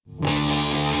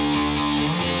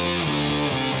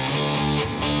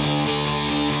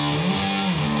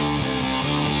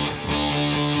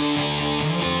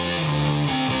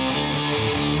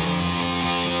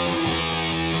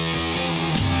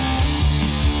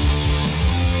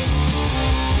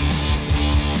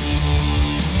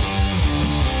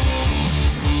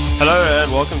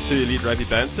and welcome to Elite Rugby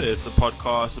Banter. It's the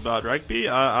podcast about rugby.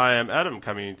 I am Adam,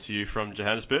 coming to you from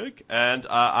Johannesburg, and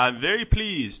I'm very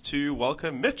pleased to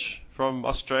welcome Mitch from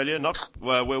Australia.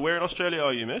 Where in Australia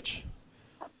are you, Mitch?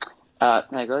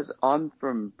 Hey guys, I'm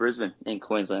from Brisbane in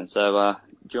Queensland, so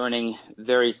joining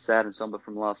very sad and somber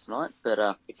from last night,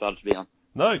 but excited to be on.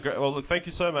 No, great. Well, look, thank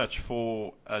you so much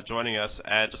for joining us.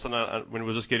 And just when we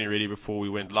were just getting ready before we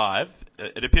went live,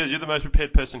 it appears you're the most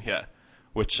prepared person here,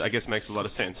 which I guess makes a lot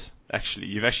of sense. Actually,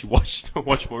 you've actually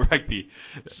watched more rugby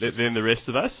than the rest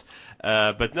of us.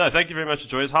 But no, thank you very much for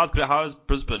joining us. How's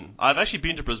Brisbane? I've actually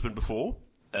been to Brisbane before.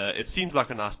 It seems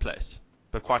like a nice place,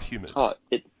 but quite humid. Oh,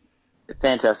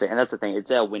 fantastic, and that's the thing.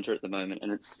 It's our winter at the moment,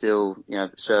 and it's still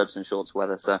shirts and shorts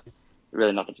weather, so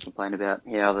really nothing to complain about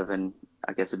here other than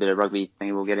I guess a bit of rugby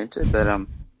thing we'll get into. But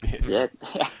yeah,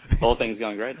 all things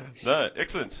going great. No,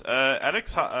 excellent.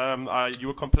 Alex, you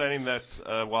were complaining that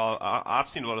while I've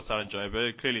seen a lot of sun in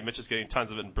Joburg, clearly Mitch is getting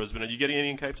tons of it in Brisbane. Are you getting any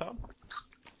in Cape Town?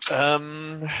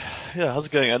 Yeah, how's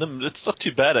it going, Adam? It's not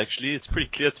too bad actually. It's pretty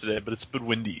clear today, but it's a bit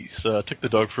windy. So I took the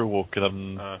dog for a walk,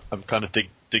 and I'm kind of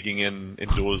digging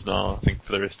indoors now, I think,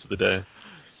 for the rest of the day.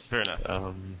 Fair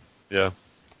enough. Yeah.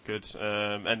 Good.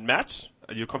 And Matt,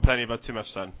 you're complaining about too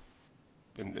much sun?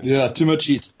 Yeah, too much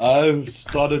heat. I've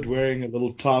started wearing a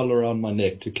little towel around my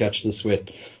neck to catch the sweat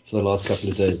for the last couple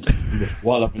of days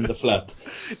while I'm in the flat.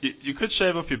 You could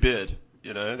shave off your beard.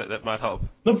 That might help.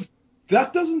 No,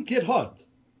 that doesn't get hot.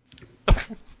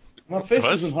 My face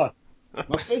isn't hot.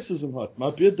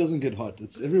 My beard doesn't get hot.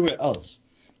 It's everywhere else.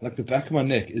 Like the back of my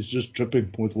neck is just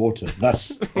dripping with water.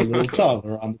 That's a little towel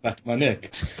around the back of my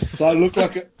neck. So I look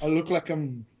like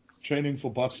I'm training for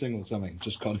boxing or something,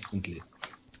 just constantly.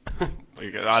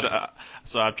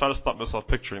 So I'm trying to stop myself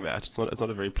picturing that. It's not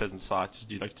a very pleasant sight.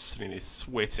 You like sitting there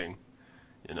sweating,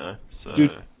 So.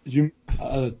 Dude,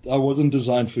 I wasn't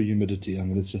designed for humidity.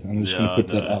 I'm just gonna put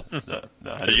that out.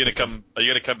 No, Are you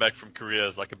gonna come back from Korea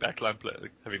as like a backline player,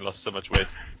 like, having lost so much weight?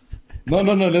 No.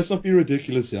 Let's not be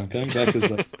ridiculous here. I'm coming back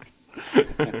as like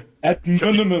at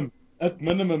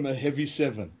minimum a heavy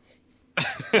 7.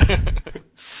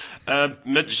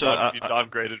 Mitch, you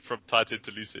downgraded from tight end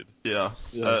to lucid. Yeah,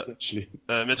 essentially.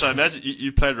 Mitch, I imagine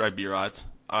you played rugby, right?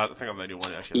 I think I'm the only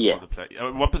one actually Yeah. to play.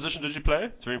 What position did you play?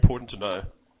 It's very important to know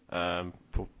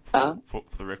for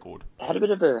the record. Had a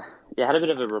bit of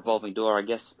a revolving door. I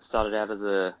guess started out as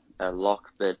a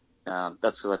lock, but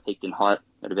that's because I peaked in height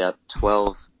at about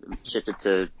 12, shifted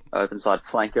to open side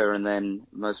flanker, and then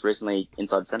most recently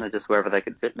inside centre, just wherever they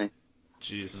could fit me.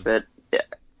 Jeez. But yeah.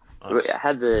 Nice. I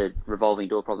had the revolving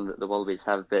door problem that the Wallabies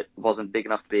have, but wasn't big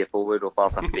enough to be a forward or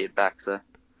fast enough to be a back, so.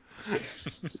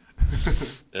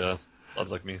 Yeah,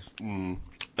 sounds like me.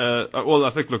 Well, I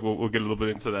think, look, we'll get a little bit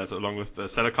into that, along with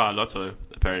Salakai Lotto,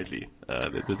 apparently.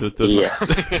 Yes.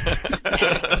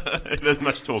 There's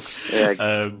much talk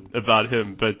about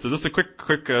him, but just a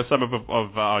quick sum up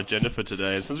of our agenda for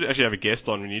today. And since we actually have a guest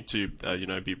on, we need to,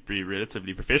 be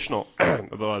relatively professional,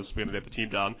 otherwise we're going to let the team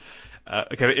down.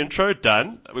 Okay, the intro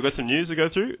done. We've got some news to go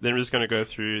through. Then we're just going to go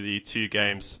through the two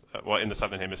games, in the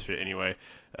Southern Hemisphere anyway.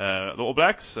 The All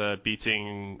Blacks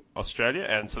beating Australia,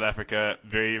 and South Africa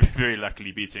very, very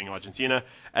luckily beating Argentina.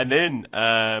 And then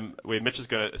where Mitch is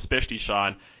going to especially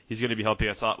shine, he's going to be helping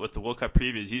us out with the World Cup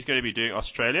previews. He's going to be doing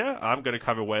Australia. I'm going to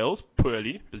cover Wales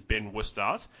poorly because Ben wussed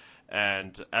out.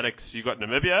 And Alex, you got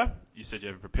Namibia. You said you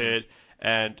have prepared.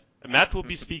 And Matt will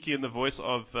be speaking in the voice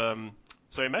of...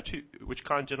 sorry, Matt, which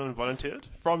kind gentleman volunteered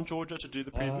from Georgia to do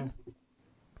the preview?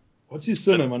 What's his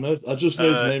surname? I just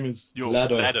know his name is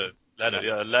Lado.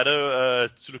 Lado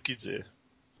Tsulukidze.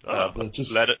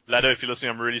 Lado, if you're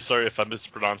listening, I'm really sorry if I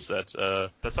mispronounced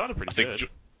that. That sounded pretty good.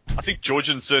 I think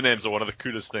Georgian surnames are one of the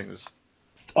coolest things.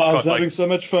 I was having so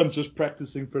much fun just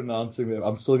practicing pronouncing them.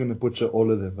 I'm still going to butcher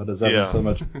all of them, but I was having so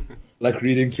much, like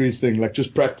reading through his thing, like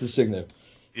just practicing them.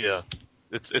 Yeah,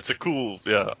 it's a cool,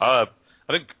 I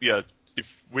think,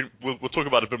 if we'll talk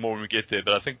about it a bit more when we get there,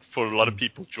 but I think for a lot of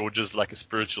people, Georgia's like a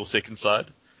spiritual second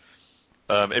side.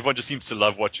 Everyone just seems to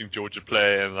love watching Georgia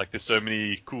play, and like there's so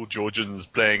many cool Georgians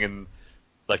playing in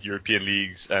like European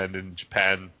leagues and in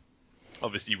Japan.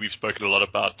 Obviously, we've spoken a lot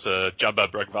about Jamba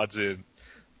Bragvadze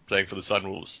playing for the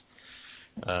Sunwolves.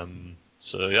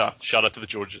 So yeah, shout out to the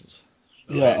Georgians.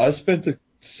 Yeah, I spent a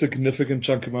significant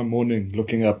chunk of my morning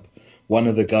looking up one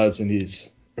of the guys in his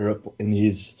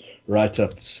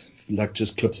write-ups, like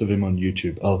just clips of him on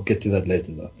YouTube. I'll get to that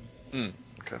later though.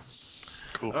 Okay.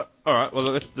 Cool. All right,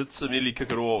 well, let's immediately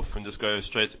kick it off and just go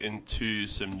straight into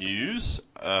some news.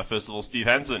 First of all, Steve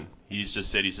Hansen, he's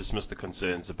just said he's dismissed the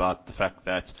concerns about the fact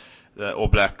that the All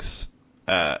Blacks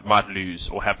might lose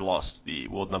or have lost the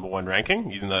world number 1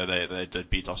 ranking, even though they did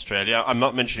beat Australia. I'm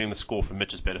not mentioning the score for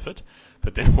Mitch's benefit,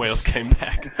 but then Wales came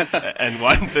back and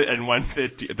won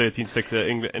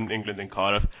 13-6 in England in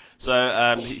Cardiff.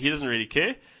 So he doesn't really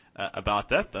care about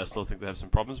that. I still think they have some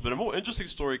problems. But a more interesting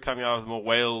story coming out of the more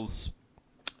Wales,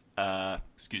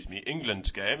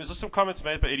 England game. There's just some comments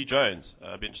made by Eddie Jones.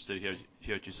 I'd be interested to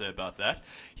hear what you say about that.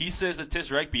 He says that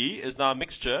Test rugby is now a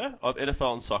mixture of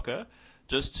NFL and soccer.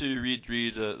 Just to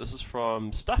read this is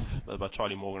from Stuff by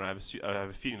Charlie Morgan. I have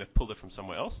a feeling they've pulled it from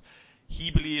somewhere else.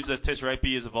 He believes that Test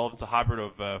rugby has evolved into a hybrid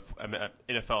of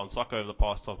NFL and soccer over the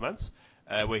past 12 months,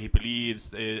 where he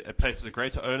believes it places a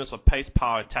greater onus on pace,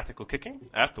 power, and tactical kicking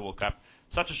at the World Cup.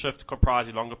 Such a shift,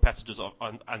 comprising longer passages of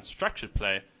unstructured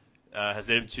play, has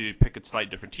led him to pick a slightly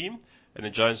different team. And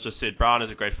then Jones just said, Brown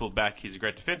is a great fullback. He's a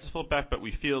great defensive fullback, but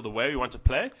we feel the way we want to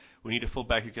play, we need a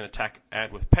fullback who can attack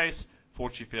and with pace.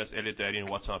 Fortunately for us, Elliot Daly and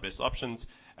what's our best options.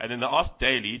 And then they asked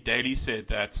Daly. Daly said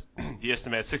that he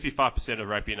estimates 65% of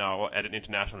rugby now at an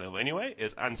international level anyway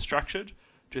is unstructured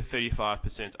to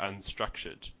 35%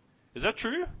 unstructured. Is that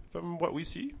true from what we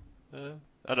see? I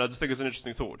just think it's an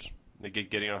interesting thought. They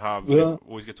getting on how we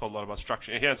always get told a lot about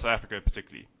structure. Here in South Africa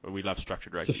particularly, where we love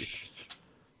structured rugby.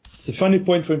 It's a funny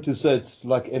point for him to say it's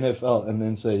like NFL and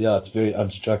then say, yeah, it's very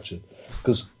unstructured.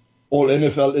 Because all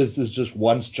NFL is just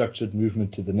one structured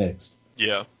movement to the next.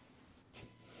 Yeah.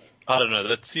 I don't know.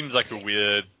 That seems like a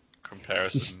weird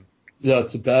comparison.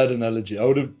 It's a bad analogy. I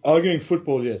would have arguing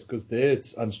football, yes, because there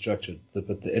it's unstructured. But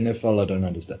the NFL, I don't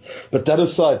understand. But that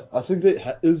aside, I think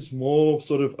there is more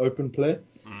sort of open play.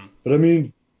 But I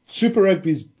mean, Super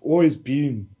Rugby's always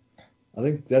been. I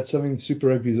think that's something Super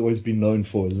Rugby's always been known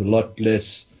for. Is a lot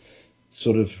less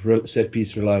sort of set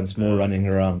piece reliance, more running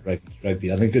around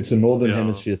rugby. I think it's a Northern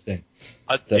Hemisphere thing.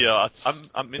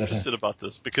 I'm interested about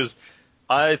this because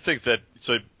I think that,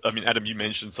 Adam, you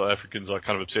mentioned South Africans are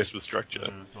kind of obsessed with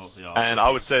structure. And I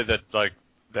would say that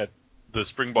the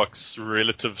Springboks'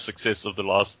 relative success of the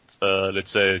last,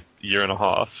 let's say, year and a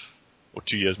half, or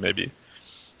 2 years maybe,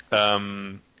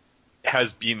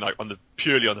 has been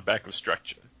purely on the back of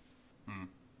structure.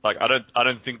 Like, I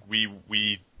don't think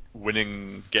we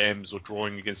winning games or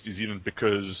drawing against New Zealand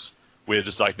because we're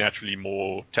just naturally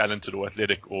more talented or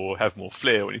athletic or have more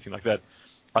flair or anything like that.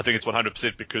 I think it's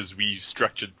 100% because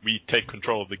we take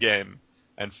control of the game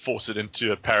and force it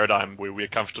into a paradigm where we're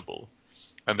comfortable.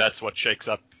 And that's what shakes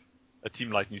up a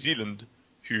team like New Zealand,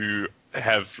 who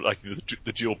have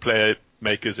the dual player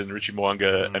makers in Richie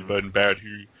Mo'unga and Beauden Barrett,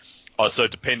 who are so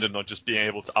dependent on just being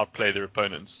able to outplay their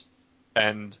opponents.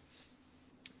 And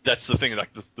that's the thing,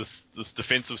 this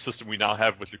defensive system we now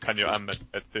have with Lukhanyo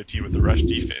at 13 with the rush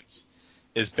defense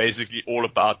is basically all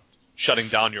about shutting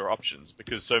down your options,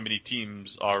 because so many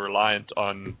teams are reliant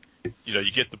on,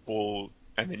 you get the ball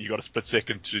and then you got a split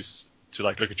second to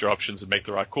look at your options and make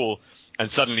the right call, and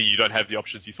suddenly you don't have the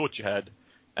options you thought you had,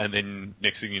 and then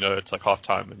next thing you know, it's like half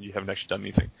time and you haven't actually done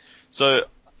anything. So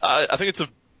I think it's a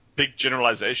big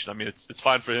generalization. I mean, it's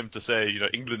fine for him to say,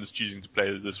 England is choosing to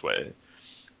play this way,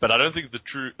 but I don't think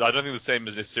the same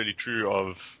is necessarily true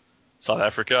of South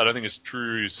Africa. I don't think it's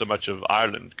true so much of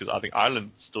Ireland, because I think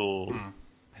Ireland still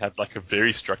have a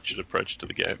very structured approach to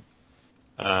the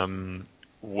game.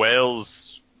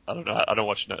 Wales, I don't know. I don't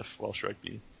watch enough Welsh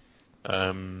rugby. I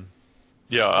don't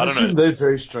know. I assume they're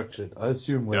very structured. I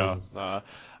assume Wales.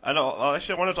 And I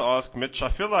actually wanted to ask Mitch. I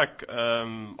feel like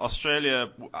Australia.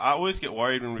 I always get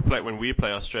worried when we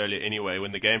play Australia anyway,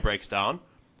 when the game breaks down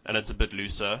and it's a bit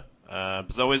looser.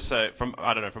 Because they always say, from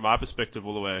my perspective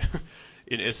all the way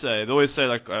in SA, they always say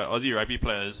Aussie rugby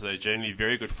players, they're generally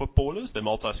very good footballers. They're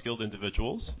multi-skilled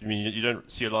individuals. I mean, you don't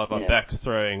see a lot of our backs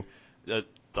throwing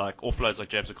offloads like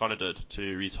James O'Connor did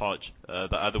to Reece Hodge the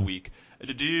other week.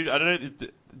 Do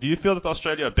you feel that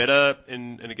Australia are better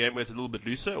in a game where it's a little bit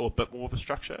looser or a bit more of a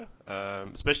structure?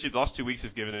 Especially the last 2 weeks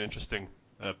have given an interesting,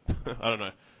 a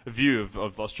view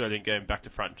of the Australian game back to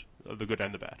front, of the good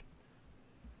and the bad.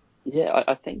 Yeah,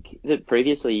 I think that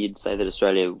previously you'd say that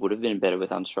Australia would have been better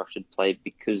with unstructured play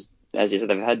because, as you said,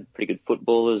 they've had pretty good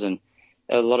footballers and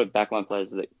there are a lot of backline players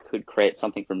that could create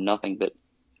something from nothing. But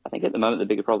I think at the moment the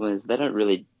bigger problem is they don't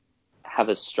really have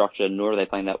a structure, nor are they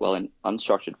playing that well in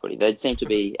unstructured footy. They seem to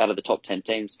be, out of the top 10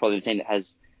 teams, probably the team that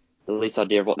has the least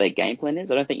idea of what their game plan is.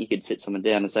 I don't think you could sit someone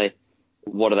down and say,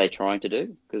 what are they trying to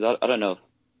do? Because I don't know if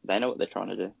they know what they're trying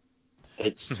to do.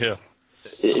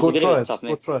 Score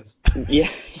tries. Yeah.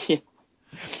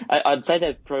 I'd say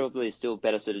they're probably still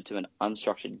better suited to an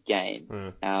unstructured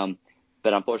game.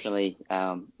 But unfortunately,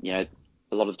 a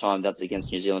lot of the time that's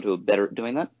against New Zealand, who are better at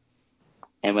doing that.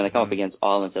 And when they come up against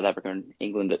Ireland, South Africa, and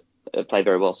England that play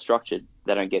very well structured,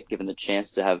 they don't get given the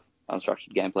chance to have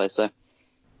unstructured gameplay. So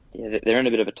yeah, they're in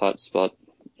a bit of a tight spot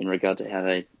in regard to how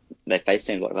they face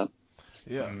teams like that.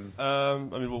 Yeah. I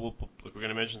mean, we're going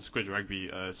to mention Squid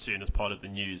Rugby soon as part of the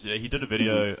news. Yeah, he did a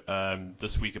video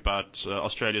this week about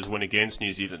Australia's win against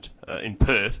New Zealand in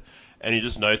Perth, and he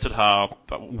just noted how,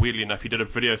 weirdly enough, he did a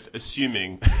video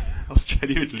assuming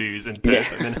Australia would lose in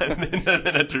Perth and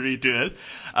then had to redo it.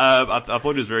 I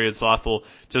thought it was very insightful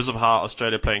in terms of how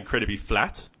Australia play incredibly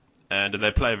flat. And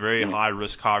they play a very high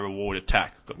risk, high reward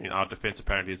attack. I mean, our defense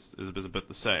apparently is a bit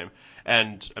the same.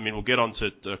 And I mean, we'll get onto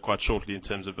it quite shortly in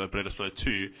terms of Bledisloe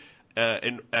 2.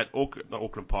 At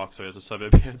Auckland Park, so it's a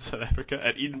suburb here in South Africa,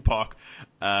 at Eden Park,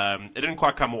 it didn't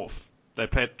quite come off. They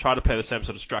tried to play the same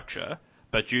sort of structure,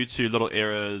 but due to little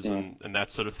errors and that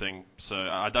sort of thing. So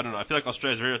I don't know. I feel like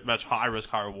Australia's very much high risk,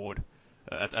 high reward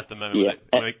at the moment.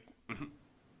 Yeah.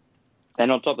 And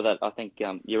on top of that, I think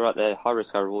you're right. They're high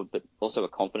risk, high reward, but also a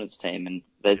confidence team, and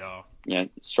they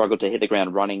struggled to hit the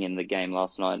ground running in the game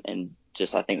last night, and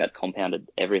just I think that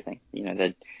compounded everything.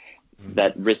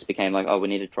 That risk became like, we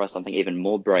need to try something even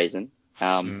more brazen,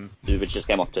 which just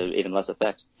came off to even less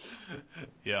effect.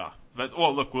 Yeah, but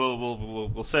look,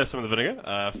 we'll save some of the vinegar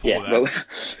for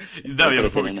that.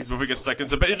 Before we get stuck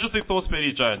into. But interesting thoughts, about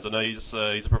Eddie Jones. I know he's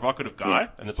a provocative guy,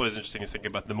 and it's always interesting to think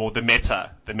about the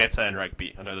meta in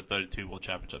rugby. I know the 32 World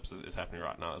Championships is happening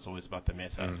right now. It's always about the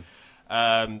meta.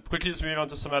 Quickly, just moving on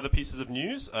to some other pieces of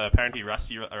news. Apparently,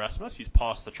 Rassie Erasmus, he's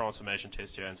passed the transformation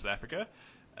test here in South Africa.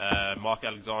 Mark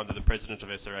Alexander, the president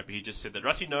of SA Rugby, he just said that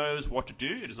Rassie knows what to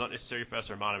do. It is not necessary for us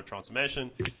to remind him of transformation.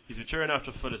 He's mature enough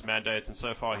to fulfill his mandates, and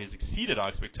so far he's exceeded our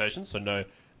expectations, so no,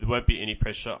 there won't be any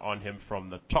pressure on him from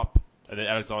the top. And then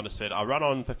Alexander said, our run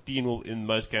on 15 will in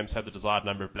most games have the desired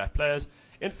number of black players.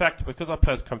 In fact, because our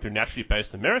players come through naturally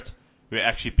based on merit, we're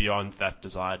actually beyond that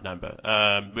desired number.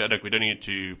 We don't need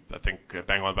to, I think,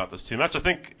 bang on about this too much. I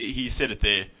think he said it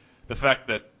there. The fact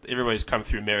that everybody's come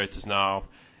through merit is now...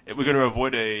 We're going to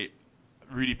avoid a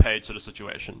Rudy Page sort of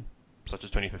situation, such as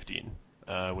 2015,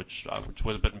 which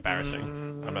was a bit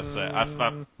embarrassing, I must say.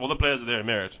 All the players are there in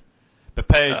merit, but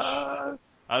Page, I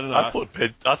don't know.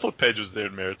 I thought Page was there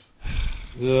in merit.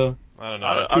 Yeah, I don't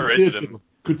know. I rated him.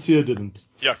 Coetzee didn't.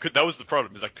 Yeah, that was the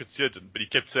problem. Is like Coetzee didn't, but he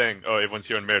kept saying, "Oh, everyone's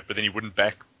here on merit," but then he wouldn't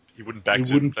back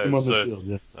certain players. Come on the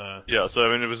field, yeah. So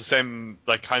I mean, it was the same.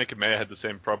 Like Heineken Meyer had the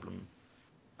same problem,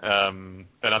 and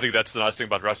I think that's the nice thing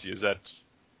about Rassie is that.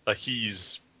 Like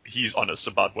he's honest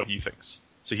about what he thinks.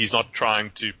 So he's not trying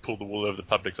to pull the wool over the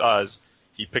public's eyes.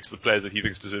 He picks the players that he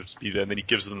thinks deserve to be there, and then he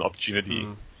gives them the opportunity.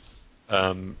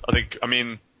 So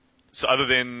other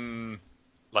than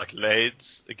like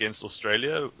Lades against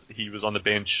Australia, he was on the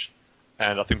bench,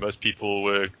 and I think most people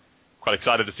were quite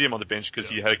excited to see him on the bench because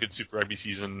he had a good Super Rugby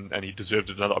season and he deserved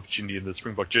another opportunity in the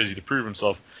Springbok jersey to prove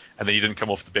himself, and then he didn't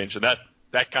come off the bench. And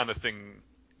that kind of thing,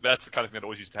 that's the kind of thing that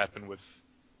always used to happen with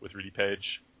Rudy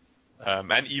Page.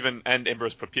 And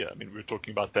Embrose Papier. I mean, we were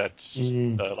talking about that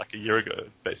like a year ago,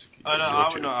 basically.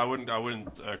 I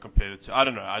wouldn't compare it to. I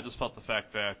don't know. I just felt the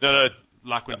fact that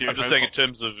like when I'm just saying in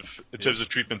terms of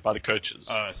treatment by the coaches.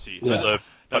 Oh, I see. Yeah. So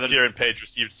Papier and Page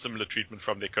received similar treatment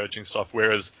from their coaching staff,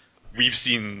 whereas we've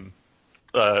seen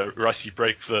Rassie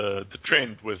break the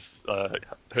trend with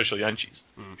Herschel Jantjies,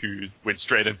 who went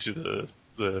straight into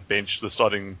the bench, the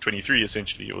starting 23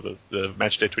 essentially, or the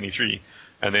match day 23.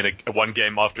 And then one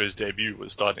game after his debut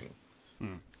was starting.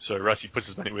 So Rassie puts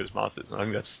his money where his mouth is. And I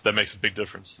think that makes a big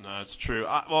difference. No, it's true.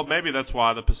 Well, maybe that's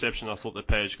why the perception, I thought that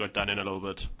Page got done in a little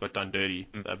bit, got done dirty,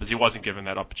 because he wasn't given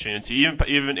that opportunity.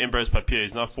 Even Embrose Papier,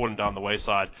 he's not fallen down the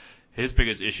wayside. His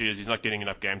biggest issue is he's not getting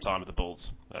enough game time at the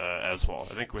Bulls as well.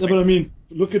 But I mean,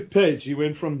 look at Page. He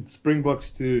went from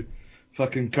Springboks to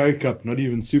fucking Currie Cup, not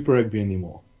even Super Rugby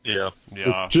anymore. Yeah.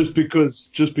 Just because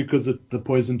of the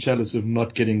poison chalice of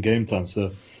not getting game time.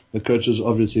 So the coaches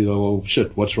obviously go, well,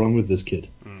 shit, what's wrong with this kid?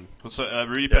 So,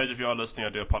 Rudy Page, if you are listening, I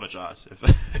do apologize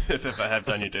if I have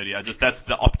done you dirty. That's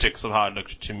the optics of how it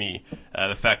looked to me.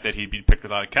 The fact that he'd been picked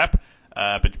without a cap.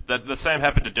 But the same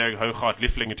happened to Derek Hougaard,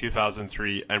 Liefling in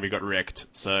 2003, and we got wrecked.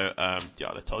 So,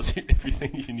 that tells you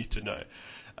everything you need to know.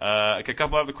 A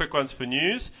couple of other quick ones for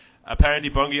news. Apparently,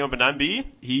 Bongi Mbonambi,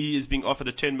 he is being offered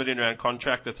a 10 million rand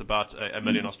contract. That's about $1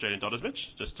 million Australian dollars,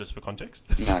 Mitch, just for context.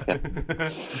 Okay.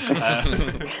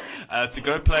 To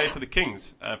go play for the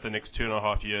Kings for the next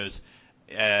 2.5 years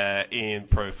in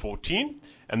Pro 14.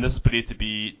 And this is believed to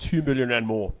be 2 million rand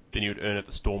more than you would earn at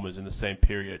the Stormers in the same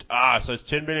period. So it's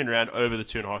 10 million rand over the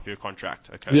 2.5 year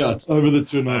contract. Okay. Yeah, it's over the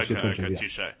 2.5 year contract. Okay,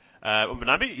 touche.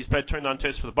 Mbonambi, he's played 29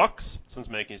 tests for the Boks since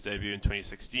making his debut in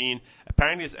 2016.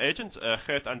 Apparently, his agent,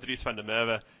 Gert Andries van der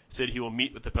Merwe, said he will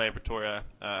meet with the player in Pretoria,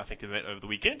 I think they met over the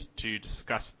weekend, to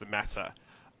discuss the matter.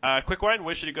 Quick one,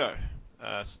 where should he go?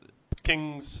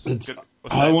 Kings.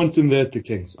 I want him there at the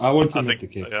Kings. I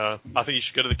think he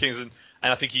should go to the Kings, and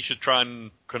I think he should try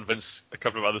and convince a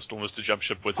couple of other Stormers to jump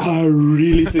ship with him. I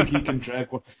really think he can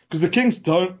drag one, because the Kings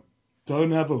don't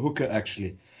have a hooker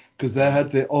actually, because they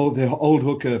had their old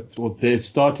hooker, or their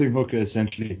starting hooker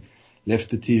essentially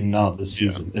left the team now this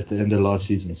season at the end of last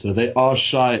season, so they are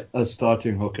shy a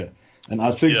starting hooker, and I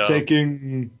think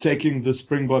taking the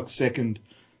Springboks second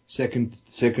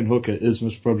hooker is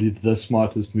most probably the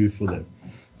smartest move for them.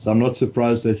 So I'm not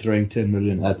surprised they're throwing 10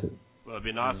 million at him. Well, it'd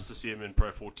be nice to see him in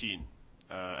Pro 14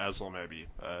 as well, maybe.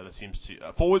 That seems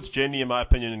to forwards generally, in my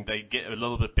opinion, they get a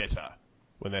little bit better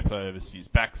when they play overseas.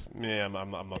 Backs, I'm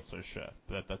not so sure.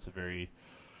 But that's a very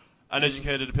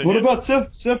uneducated opinion. What about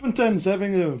Serfontaines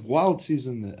having a wild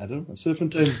season there, Adam?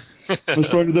 Serfontaines was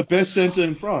probably the best centre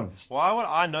in France. Why would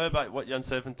I know about what Jan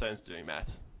Serfontaines doing, Matt?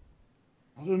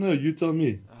 I don't know. You tell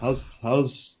me. How's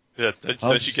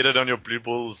don't you get it on your Blue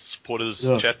Bulls supporters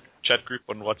chat group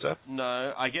on WhatsApp?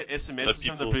 No, I get SMS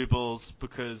from the Blue Bulls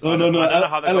because no. I don't know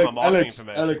how they got my marketing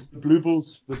information. Alex, the Blue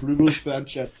Bulls fan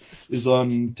chat is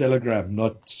on Telegram,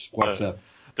 not WhatsApp.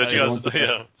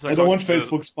 I don't want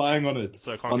Facebook spying on it,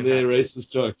 on their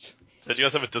racist jokes. Did you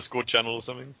guys have a Discord channel or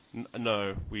something?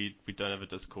 No, we don't have a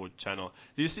Discord channel.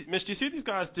 Mitch, do you see what these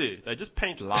guys do? They just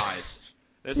paint lies.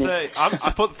 They say,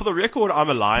 for the record,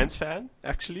 I'm a Lions fan,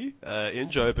 actually, in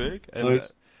Joburg. And,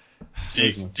 do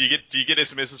you get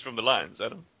SMSs from the Lions,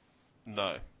 Adam?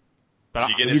 No. But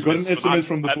you got an SMS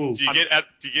from the Bulls. Do you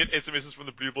get SMSs from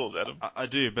the Blue Bulls, Adam? I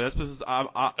do, but that's because I'm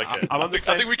on the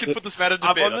same. I think we can put this matter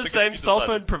to bed. I'm on the same cell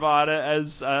phone provider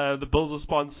as the Bulls are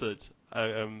sponsored.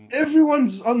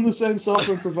 Everyone's on the same cell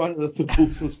phone provider that the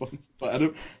Bulls are sponsored by,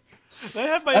 Adam. They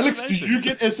have my Alex, do you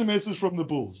get SMSs from the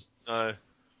Bulls? No.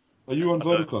 Are you on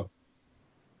Vodacom?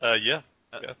 Yeah.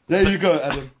 There you go,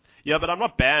 Adam. Yeah, but I'm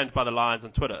not banned by the Lions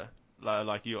on Twitter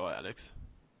like you are, Alex.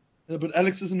 Yeah, but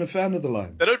Alex isn't a fan of the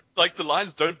Lions. They don't the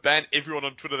Lions don't ban everyone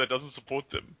on Twitter that doesn't support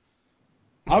them.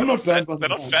 I'm not banned by the They're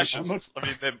Lions. not fascists. I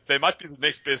mean, they might be the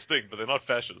next best thing, but they're not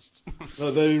fascists. No,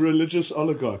 they're religious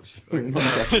oligarchs.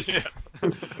 Yeah.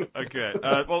 Okay.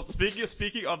 Well,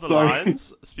 speaking of the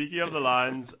Lions,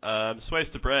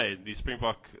 Swayze de Bruin, the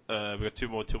Springbok. We've got two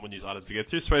more news items to get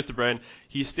through. Swayze de Bruin,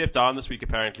 he stepped down this week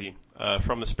apparently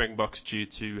from the Springboks due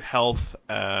to health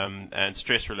and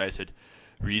stress-related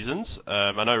reasons.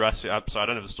 I know Rassie, so I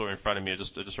don't have the story in front of me. It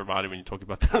just reminded me when you talk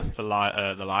about the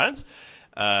Lions.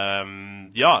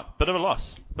 Bit of a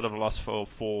loss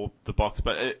for the Boks.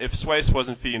 But if Swayze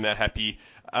wasn't feeling that happy,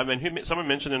 I mean, someone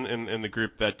mentioned in the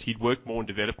group that he'd worked more in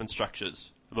development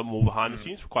structures, a bit more behind the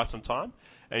scenes for quite some time,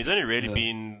 and he's only really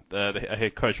been a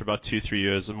head coach for about 2-3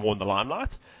 years and more in the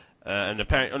limelight.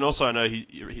 And also I know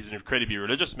he's an incredibly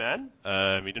religious man.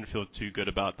 He didn't feel too good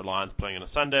about the Lions playing on a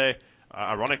Sunday.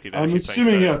 Ironically, I'm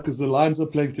assuming because the Lions are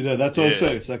playing today. That's what I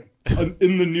say. It's like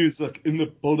in the news, like in the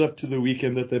build up to the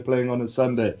weekend that they're playing on a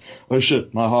Sunday. Oh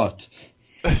shit, my heart.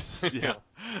 Yeah.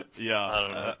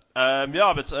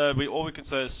 But all we can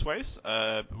say is Swayze.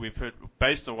 We've heard,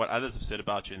 based on what others have said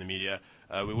about you in the media,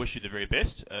 we wish you the very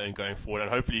best in going forward,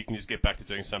 and hopefully you can just get back to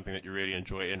doing something that you really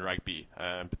enjoy in rugby,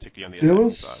 particularly on the attacking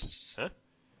side. Huh?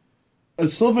 A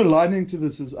silver lining to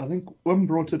this is, I think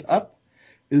brought it up,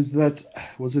 is that,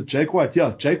 was it Jake White?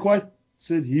 Yeah, Jake White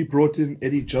said he brought in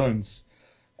Eddie Jones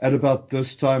at about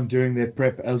this time during their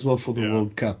prep as well for the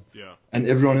World Cup. Yeah. And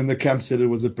everyone in the camp said it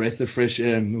was a breath of fresh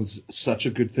air, and it was such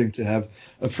a good thing to have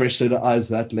a fresh set of eyes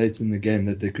that late in the game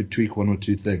that they could tweak one or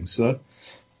two things. So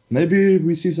maybe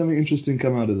we see something interesting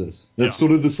come out of this. That's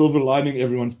sort of the silver lining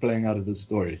everyone's playing out of this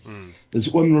story. There's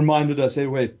one reminded us, hey,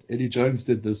 wait, Eddie Jones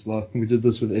did this we did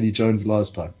this with Eddie Jones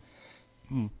last time.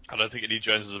 I don't think Eddie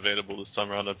Jones is available this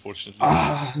time around, unfortunately.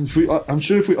 I'm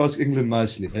sure if we ask England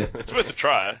nicely. It's worth a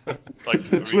try.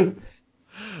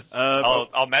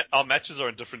 Our matches are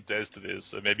on different days to theirs,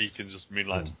 so maybe you can just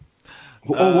moonlight.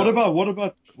 What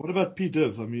about P.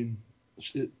 Div? I mean,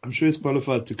 I'm sure he's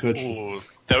qualified to coach.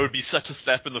 That would be such a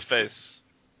slap in the face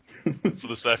for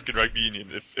the South African Rugby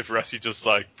Union if Rassie just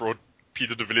brought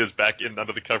Peter de Villiers back in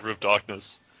under the cover of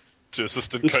darkness to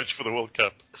assistant coach for the World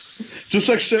Cup.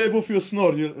 Just shave off your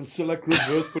snort,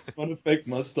 reverse put on a fake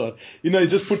mustache. He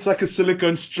just puts a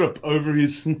silicone strip over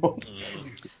his snort.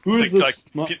 Who is this?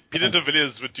 Peter de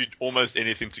Villiers would do almost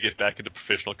anything to get back into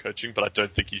professional coaching, but I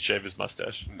don't think he'd shave his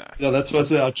mustache. No. Yeah, that's why I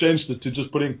say I changed it to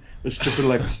just putting a strip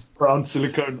of brown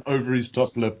silicone over his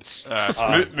top lip.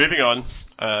 Moving on.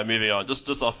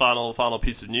 Just our final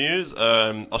piece of news.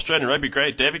 Australian rugby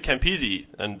great David Campese,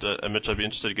 and Mitch, I'd be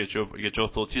interested to get your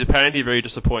thoughts. He's apparently very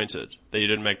disappointed that he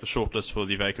didn't make the shortlist for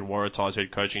the vacant Waratahs head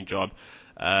coaching job.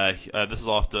 This is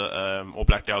after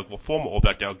former All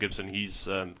Black Dale Gibson. He's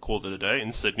called it a day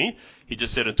in Sydney. He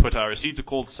just said on Twitter, I received a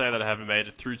call to say that I haven't made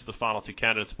it through to the final 2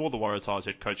 candidates for the Waratahs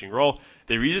head coaching role.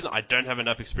 The reason I don't have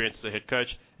enough experience as a head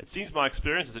coach. It seems my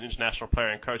experience as an international player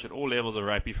and coach at all levels of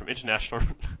rugby, from international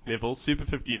level, Super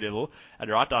 15 level, and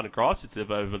right down to grassroots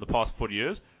level over the past 40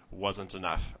 years, wasn't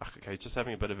enough. Okay, just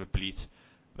having a bit of a bleat.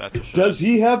 That's for sure. Does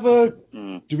he have a...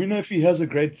 Do we know if he has a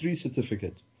grade 3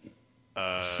 certificate?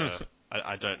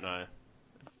 I don't know.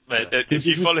 Mate, if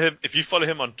you follow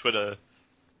him on Twitter,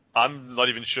 I'm not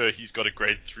even sure he's got a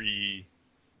grade 3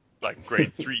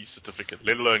 certificate,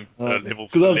 let alone level.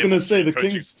 Because I was going to say the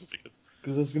Kings certificate.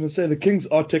 Because I was going to say the Kings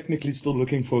are technically still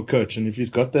looking for a coach, and if he's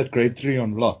got that grade 3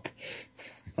 on lock,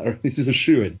 he's a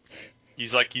shoo-in.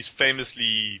 He's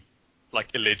famously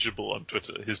illegible on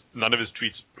Twitter. None of his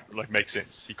tweets make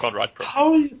sense. He can't write properly.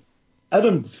 How are you?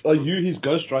 Adam, are you his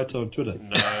ghostwriter on Twitter?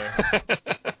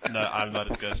 No, I'm not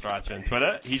his ghostwriter on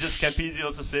Twitter. Campese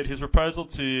also said his proposal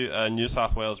to New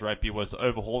South Wales Rugby was to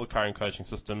overhaul the current coaching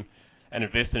system and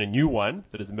invest in a new one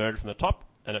that is emerged from the top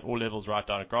and at all levels, right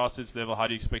down at grassroots level. How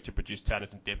do you expect to produce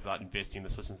talent and depth without investing in the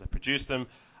systems that produce them?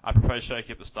 I propose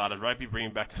shaking up the style of rugby,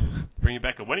 bringing back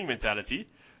a winning mentality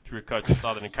through a coaching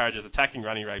style that encourages attacking,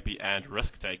 running rugby and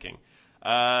risk taking.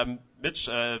 Mitch,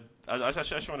 I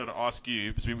actually wanted to ask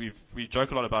you, because we joke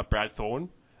a lot about Brad Thorne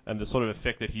and the sort of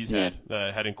effect that he's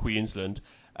had in Queensland.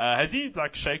 Has he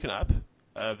shaken up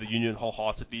the union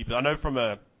wholeheartedly? But I know from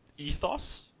a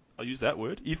ethos, I'll use that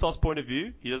word, ethos point of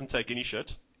view, he doesn't take any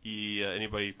shit.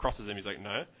 Anybody crosses him, he's like,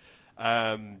 no.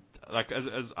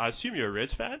 As I assume you're a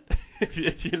Reds fan,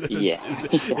 if you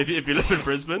live in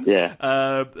Brisbane. Yeah.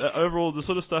 Overall, the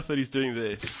sort of stuff that he's doing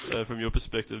there, from your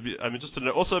perspective, I mean, just to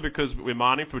know, also because we're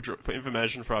mining for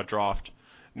information for our draft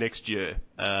next year.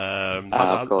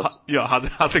 Of course.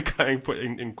 How's it going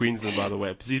in Queensland, by the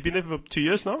way? Because he's been there for 2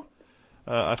 years now,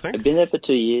 I think. He's been there for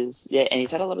 2 years, yeah, and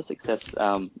he's had a lot of success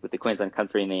with the Queensland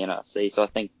country in the NRC. So I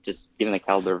think just given the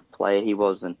caliber of player he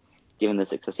was, and given the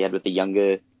success he had with the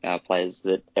younger players,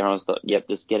 that everyone's thought, yep,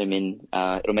 just get him in.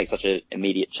 It'll make such an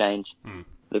immediate change.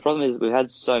 The problem is we've had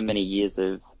so many years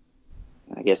of,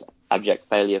 I guess, abject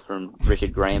failure from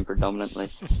Richard Graham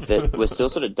predominantly, that we're still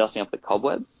sort of dusting off the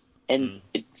cobwebs. And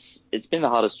it's been the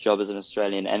hardest job as an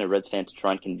Australian and a Reds fan to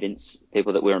try and convince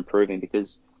people that we're improving,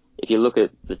 because if you look at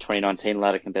the 2019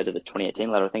 ladder compared to the 2018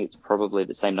 ladder, I think it's probably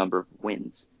the same number of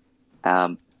wins.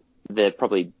 They're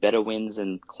probably better wins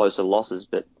and closer losses,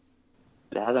 but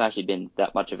there hasn't actually been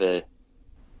that much of a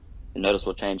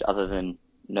noticeable change other than,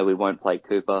 no, we won't play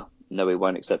Cooper, no, we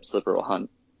won't accept Slipper or Hunt,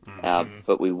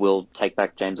 but we will take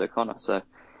back James O'Connor. So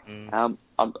I'm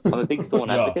a big Thorne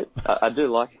advocate. I do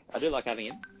like having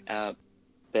him,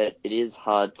 but it is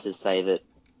hard to say that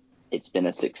it's been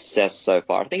a success so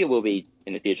far. I think it will be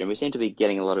in the future, and we seem to be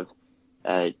getting a lot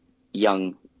of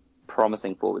young,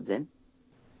 promising forwards in,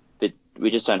 but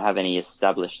we just don't have any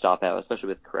established star power, especially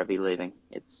with Karevi leaving.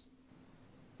 It's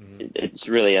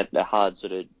really a hard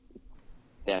sort of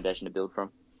foundation to build from.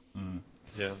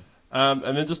 Yeah.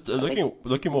 And then just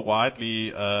looking more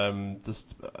widely,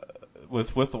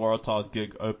 with the Waratahs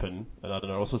gig open, and I don't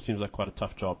know, it also seems like quite a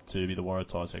tough job to be the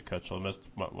Waratahs head coach.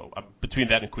 Between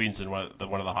that and Queensland,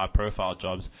 one of the high-profile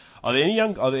jobs. Are there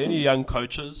any young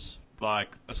coaches like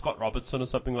a Scott Robertson or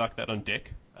something like that on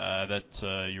deck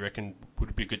that you reckon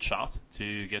would be a good shout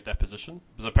to get that position?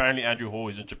 Because apparently Andrew Hall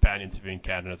is in Japan interviewing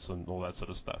candidates and all that sort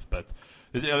of stuff. But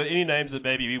are there any names that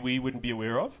maybe we wouldn't be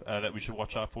aware of that we should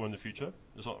watch out for in the future,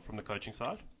 just from the coaching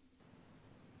side?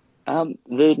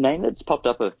 The name that's popped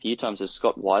up a few times is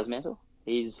Scott Wisemantle.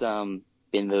 He's been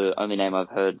the only name I've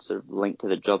heard sort of linked to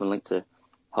the job and linked to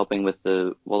helping with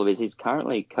the Wallabies. He's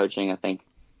currently coaching, I think.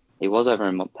 He was over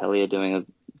in Montpellier doing a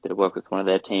bit of work with one of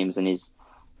their teams, and he's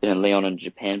been in Lyon and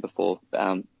Japan before.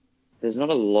 There's not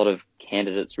a lot of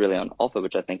candidates really on offer,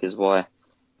 which I think is why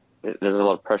there's a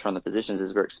lot of pressure on the positions,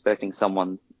 is we're expecting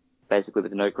someone basically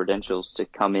with no credentials to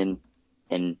come in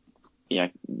and,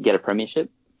 get a premiership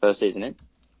first season in.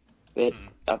 But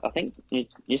I think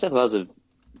New South Wales have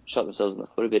shot themselves in the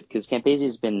foot a bit, because Campese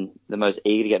has been the most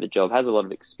eager to get the job, has a lot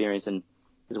of experience, and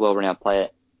is a well-renowned player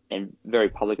and very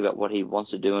public about what he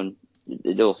wants to do, and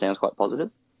it all sounds quite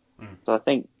positive. So I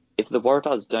think if the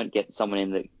Waratahs don't get someone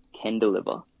in that can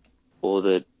deliver, or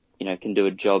that can do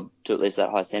a job to at least that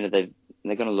high standard,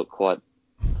 they're going to look quite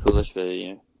foolish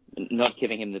for not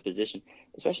giving him the position,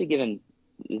 especially given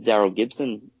the Daryl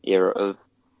Gibson era of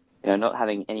not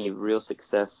having any real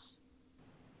success,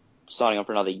 signing on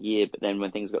for another year, but then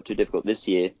when things got too difficult this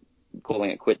year,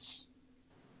 calling it quits,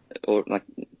 or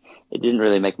it didn't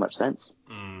really make much sense.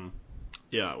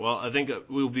 Yeah, well, I think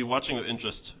we'll be watching with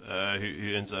interest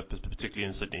who ends up, particularly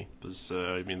in Sydney, because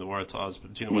the Waratahs,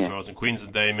 between the Waratahs and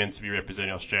Queensland, they're meant to be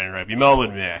representing Australian rugby.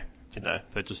 Melbourne, they've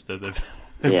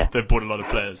bought a lot of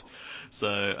players,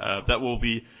 so that will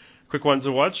be a quick one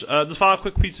to watch. Just final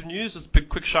quick piece of news, just a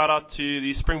quick shout out to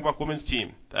the Springbok women's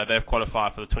team. They've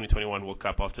qualified for the 2021 World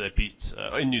Cup after they beat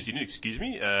in New Zealand,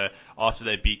 after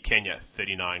they beat Kenya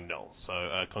 39-0.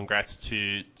 So congrats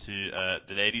to the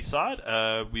ladies' side.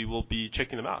 We will be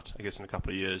checking them out, I guess, in a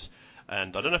couple of years.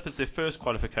 And I don't know if it's their first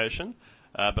qualification,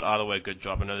 but either way, good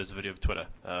job. I know there's a video of Twitter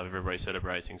of everybody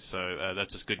celebrating, so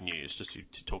that's just good news, just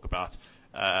to talk about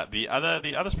the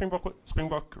other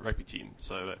Springbok rugby team.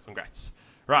 So congrats.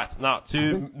 Right, now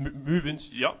to move into...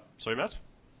 Yeah, sorry, Matt?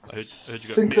 I heard you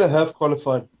go... I think they have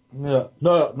qualified. Yeah.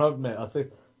 No, not me. I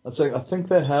think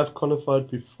they have qualified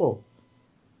before.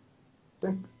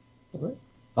 I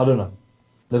don't know.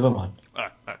 Never mind.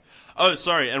 Oh,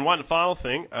 sorry. And one final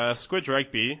thing. Squidge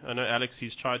Rugby. I know Alex.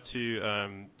 He's tried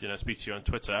to speak to you on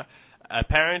Twitter.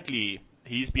 Apparently,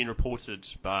 he's been reported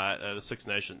by the Six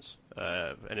Nations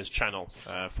and his channel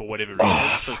for whatever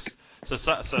reason. So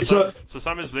some of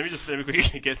his, let me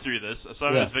quickly get through this.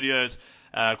 Some of his videos,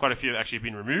 quite a few have actually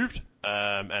been removed,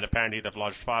 and apparently they've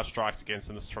lodged 5 strikes against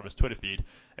him. This is from his Twitter feed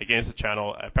against the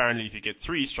channel. Apparently, if you get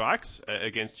 3 strikes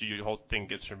against you, the whole thing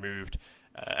gets removed.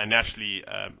 And naturally,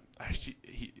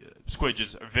 Squidge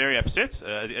is very upset.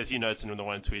 As he notes in the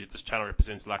one tweet, this channel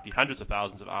represents likely hundreds of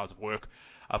thousands of hours of work.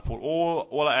 I've put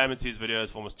all I am into these videos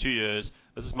for almost 2 years.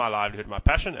 This is my livelihood, my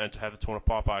passion, and to have it torn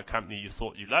apart by a company you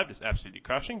thought you loved is absolutely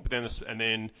crushing. But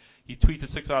then he tweeted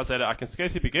 6 hours later, I can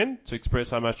scarcely begin to express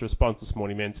how much the response this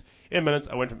morning meant. In minutes,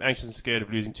 I went from anxious and scared of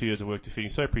losing 2 years of work to feeling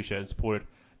so appreciated and supported.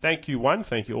 Thank you, one.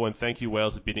 Thank you all, and thank you,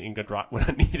 Wales, for beating England right when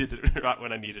I needed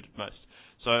it most.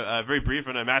 So very brief.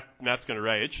 I know Matt's going to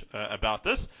rage about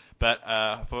this, but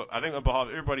I think on behalf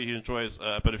of everybody who enjoys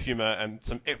a bit of humour and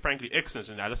some frankly excellent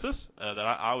analysis that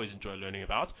I always enjoy learning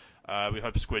about, we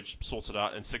hope Squidge sorts it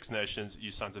out in Six Nations. You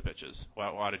sons of bitches!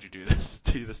 Why did you do this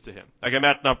to him? Okay,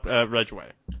 Matt, now rage away,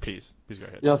 please go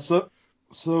ahead. Yeah. So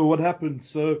what happened?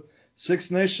 So Six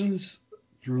Nations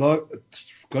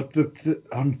got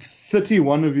on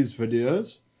 31 of his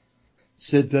videos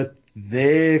said that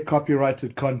their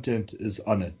copyrighted content is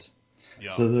on it.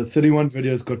 Yeah. So the 31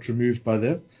 videos got removed by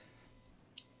them,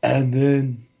 and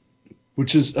then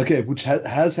which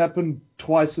has happened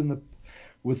twice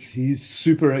with his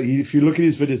Super. If you look at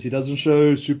his videos, he doesn't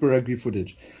show Super Rugby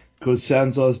footage because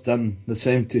Sanzar's done the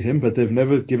same to him, but they've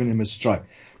never given him a strike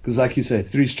because, like you say,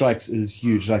 3 strikes is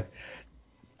huge. Like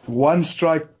 1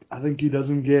 strike, I think he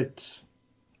doesn't get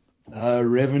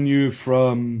revenue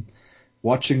from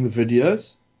watching the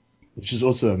videos, which is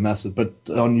also massive, but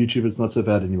on YouTube it's not so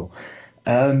bad anymore.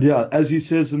 And yeah, as he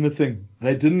says in the thing,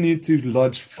 they didn't need to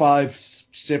lodge 5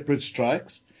 separate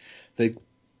strikes. They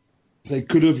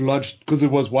could have lodged, because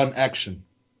it was one action,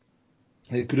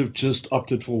 they could have just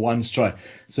opted for 1 strike.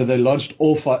 So they lodged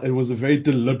all 5. It was a very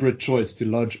deliberate choice to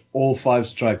lodge all 5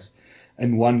 strikes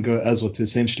in one go as well, to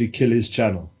essentially kill his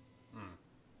channel.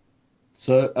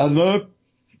 So I know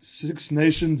Six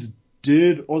Nations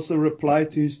did also reply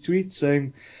to his tweet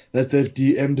saying that they've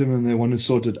DM'd him and they want to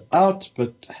sort it out,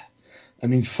 but I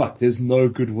mean, there's no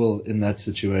goodwill in that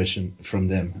situation from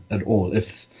them at all.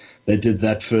 If they did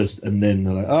that first and then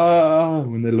they're like,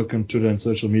 when they look on Twitter and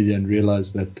social media and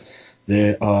realize that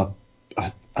there are,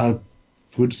 I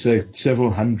would say,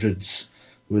 several hundreds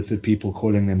worth of people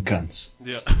calling them cunts.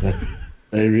 Yeah.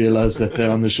 They realize that they're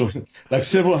on the short, like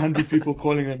several hundred people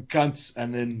calling them cunts,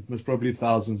 and then with probably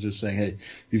thousands just saying, "Hey,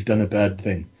 you've done a bad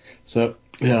thing." So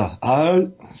yeah, I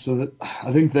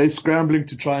think they're scrambling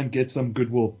to try and get some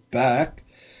goodwill back,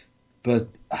 but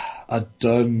I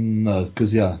don't know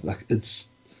because I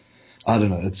don't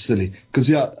know, it's silly because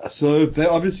so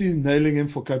they're obviously nailing him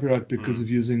for copyright because of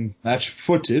using match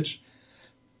footage,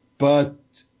 but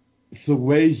the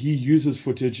way he uses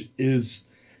footage is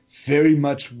very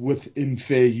much within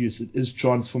fair use. It is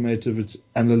transformative, it's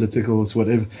analytical, it's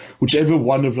whichever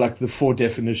one of like the 4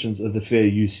 definitions of the fair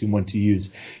use you want to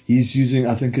use. He's using,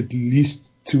 I think, at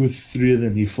least 2 or 3 of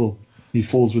them he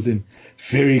falls within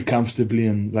very comfortably,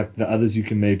 and like the others you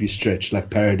can maybe stretch, like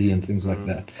parody and things like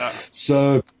that.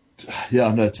 So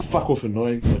yeah, no, it's fuck off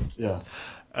annoying, but yeah.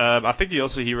 I think he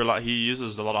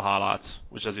uses a lot of highlights,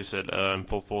 which, as you said,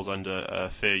 falls under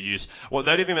fair use. Well,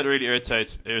 the only thing that really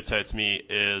irritates me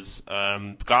is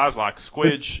guys like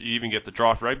Squidge. You even get the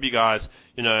Draft Rugby guys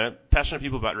passionate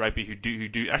people about rugby who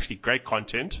do actually great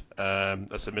content.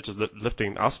 As Mitch is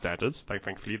lifting our standards,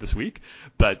 thankfully this week.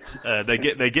 But they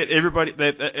get everybody.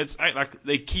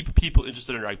 They keep people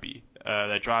interested in rugby.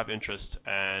 They drive interest,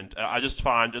 and I just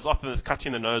find there's often this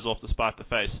cutting the nose off despite the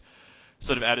face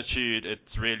sort of attitude.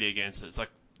 It's really against it. It's like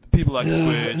people like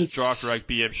Squid, Draft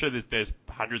Rugby. I'm sure there's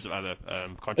hundreds of other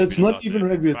contributors. It's not even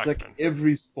rugby. It's like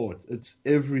every sport. It's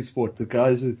every sport. The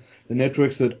guys, the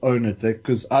networks that own it,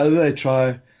 because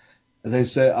either they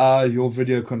say, your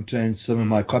video contains some of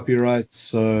my copyrights,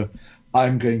 so I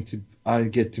get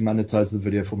to monetize the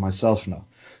video for myself now,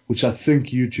 which I think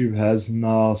YouTube has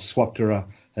now swapped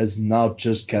around, has now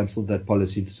just cancelled that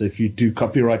policy. So if you do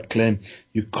copyright claim,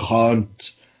 you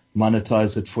can't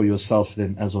monetize it for yourself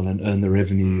then as well and earn the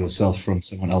revenue yourself from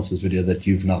someone else's video that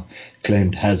you've now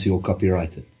claimed has your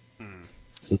copyrighted.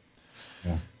 So,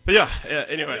 yeah. But yeah,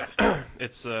 anyway,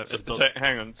 it's so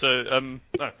hang on. So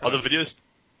are the videos?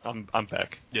 I'm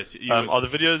back. Yes. Are the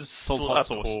videos still up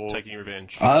or taking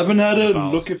revenge? I haven't had a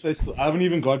look if they still. I haven't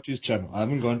even gone to his channel. I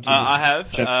haven't gone to. I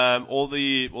have.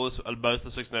 Both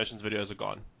the Six Nations videos are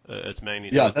gone. It's mainly.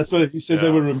 Yeah, that's what he said. They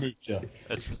were removed. Yeah.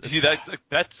 See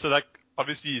that's so like.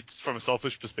 Obviously, it's from a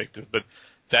selfish perspective, but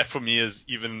that for me is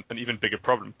an even bigger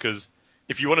problem because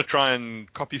if you want to try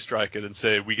and copy strike it and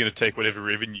say we're going to take whatever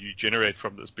revenue you generate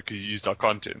from this because you used our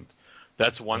content,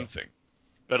 that's one thing.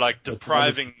 But like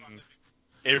depriving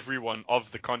everyone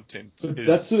of the content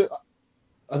is the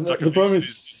problem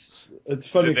is it's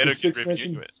funny because Six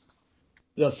Nations.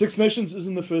 Yeah, Six Nations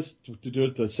isn't the first to do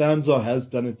it though. Sanzar has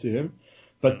done it to him.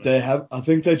 But I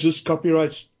think they just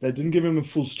copyright, they didn't give him a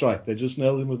full strike. They just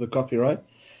nailed him with the copyright.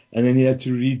 And then he had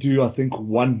to redo, I think,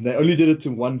 they only did it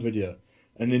to one video.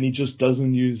 And then he just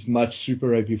doesn't use much Super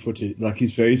Rugby footage. Like,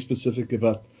 he's very specific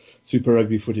about Super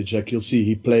Rugby footage. Like, you'll see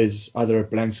he plays either a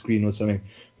blank screen or something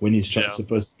when he's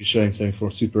supposed to be showing something for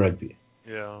Super Rugby.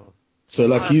 Yeah. So,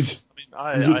 like, he's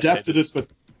adapted it, but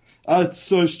it's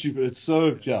so stupid. It's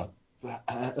so,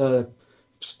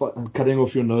 cutting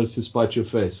off your nose to spite your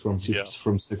face from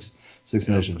Six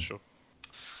Nations. For sure.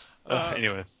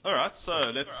 Anyway. All right,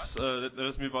 so let's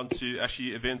move on to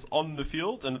actually events on the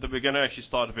field, and we're going to actually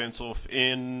start events off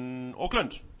in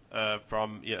Auckland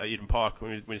from Eden Park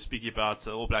when we're speaking about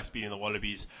All Blacks beating the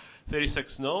Wallabies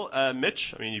 36-0.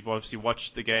 Mitch, I mean you've obviously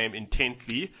watched the game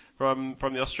intently. From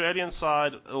the Australian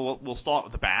side, we'll start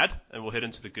with the bad and we'll head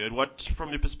into the good. What, from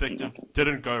your perspective,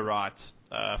 didn't go right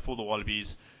for the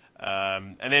Wallabies?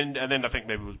 And then I think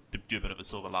maybe we'll do a bit of a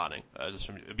silver lining. I'd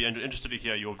be interested to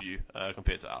hear your view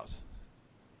compared to ours.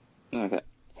 Okay.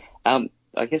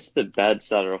 I guess the bad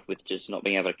started off with just not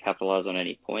being able to capitalise on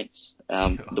any points.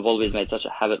 The Wallabies made such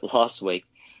a habit last week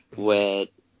where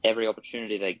every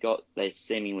opportunity they got, they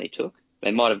seemingly took. They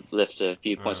might have left a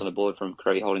few points on the board from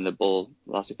Kirby holding the ball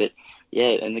last week, but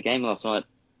in the game last night,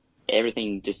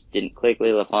 everything just didn't click.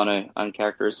 Leilofano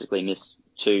uncharacteristically missed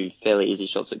 2 fairly easy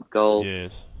shots at goal.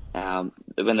 Yes.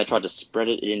 When they tried to spread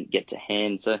it, it didn't get to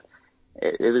hand. So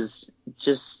it was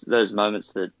just those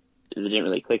moments that didn't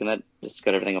really click, and that just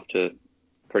got everything off to a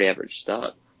pretty average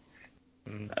start.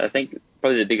 I think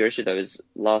probably the bigger issue, though, is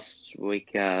last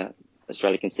week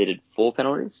Australia conceded 4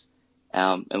 penalties,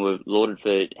 and were lauded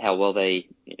for how well they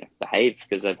behaved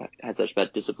because they've had such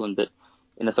bad discipline. But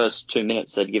in the first 2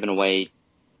 minutes, they'd given away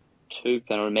 2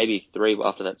 penalties, maybe 3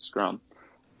 after that scrum,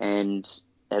 and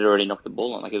had already knocked the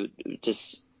ball on. Like it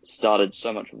just started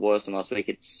so much worse than last week.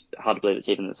 It's hard to believe it's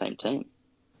even the same team.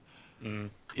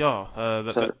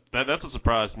 That's what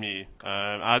surprised me.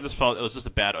 I just felt it was just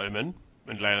a bad omen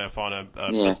when Leilofano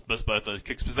missed both those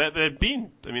kicks because they've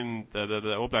been,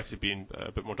 the All Blacks have been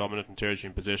a bit more dominant in territory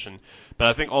and possession, but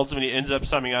I think ultimately ends up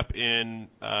summing up in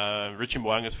Richie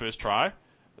Mwanga's first try.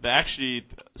 They actually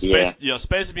space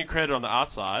has been created on the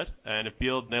outside, and if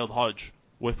Beale nailed Hodge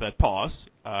with that pass,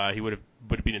 he would have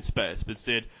been in space, but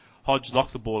instead Hodge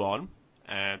knocks the ball on,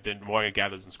 and then Mwanga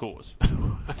gathers and scores.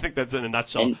 I think that's in a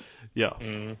nutshell.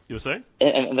 You were saying?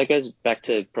 And that goes back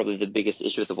to probably the biggest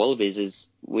issue with the Wallabies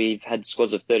is we've had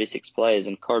squads of 36 players,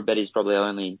 and Corabetti is probably our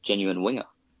only genuine winger.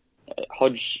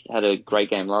 Hodge had a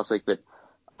great game last week, but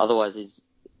otherwise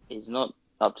he's not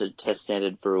up to test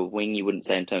standard for a wing, you wouldn't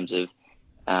say, in terms of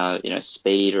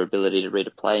speed or ability to read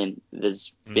a play. And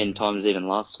there's been times even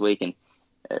last week, and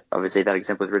obviously that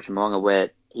example with Richard Mo'unga, where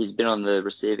he's been on the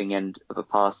receiving end of a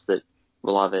pass that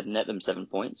will either net them 7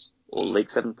 points or leak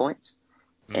 7 points.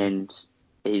 And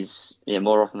he's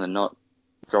more often than not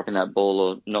dropping that ball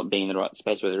or not being in the right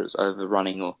space, whether it's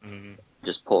overrunning or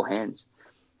just poor hands.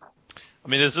 I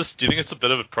mean, do you think it's a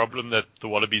bit of a problem that the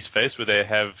Wallabies face where they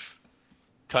have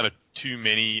kind of too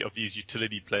many of these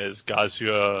utility players, guys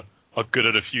who are good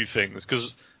at a few things?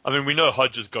 Because I mean, we know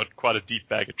Hodge has got quite a deep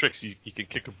bag of tricks. He can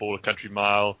kick a ball a country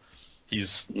mile.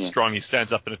 He's strong. He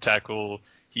stands up in a tackle.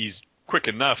 He's quick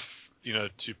enough,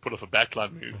 to pull off a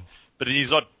backline move. But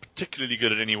he's not particularly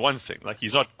good at any one thing. Like,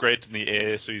 he's not great in the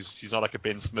air, so he's not like a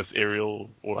Ben Smith aerial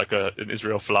or like an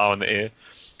Israel Folau in the air.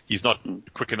 He's not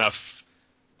quick enough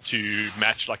to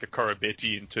match like a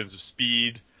Koroibete in terms of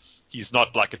speed. He's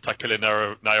not like a Takele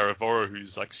Naiyaravoro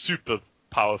who's like super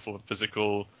powerful and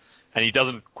physical. And he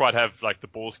doesn't quite have like the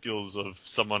ball skills of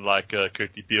someone like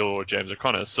Kurtley Beale or James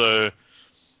O'Connor. So,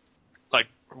 like,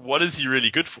 what is he really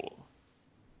good for?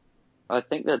 I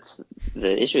think that's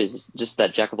the issue, is just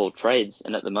that jack of all trades,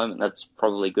 and at the moment that's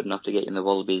probably good enough to get in the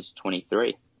Wallabies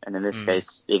 23, and in this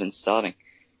case, even starting.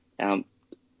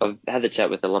 I've had the chat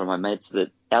with a lot of my mates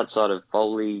that outside of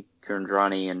Foley,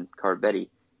 Kurandrani, and Koroibete,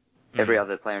 every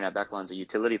other player in our backline is a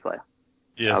utility player.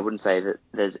 Yeah. I wouldn't say that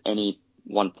there's any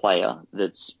one player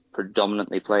that's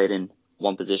predominantly played in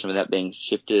one position without being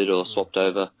shifted or swapped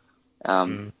over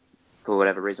for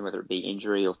whatever reason, whether it be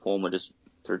injury or form or just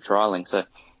through trialing. So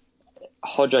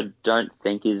Hodge, I don't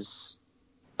think is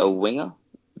a winger,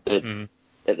 but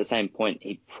at the same point,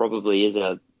 he probably is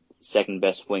a second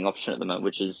best wing option at the moment,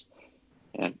 which is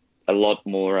a lot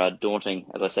more daunting,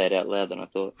 as I say it out loud, than I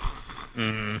thought.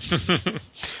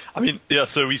 I mean, yeah,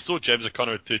 so we saw James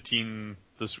O'Connor at 13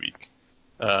 this week.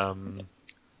 I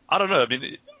don't know. I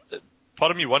mean,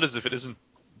 part of me wonders if it isn't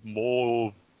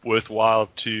more worthwhile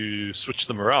to switch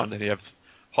them around and you have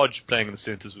Hodge playing in the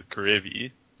centres with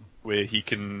Karevi, where he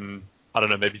can, I don't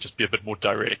know, maybe just be a bit more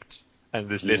direct and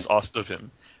there's less asked of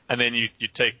him. And then you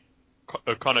take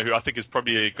O'Connor, who I think has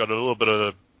probably got a little bit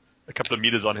of a couple of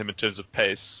meters on him in terms of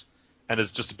pace and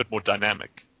is just a bit more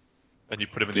dynamic, and you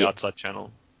put him in the outside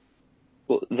channel.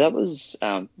 Well, that was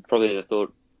probably the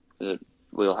thought that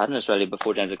we all had in Australia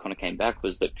before James O'Connor came back,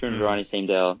 was that Kurandrani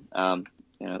seemed our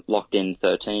locked in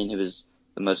 13, who was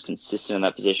the most consistent in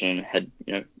that position and had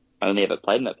only ever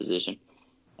played in that position,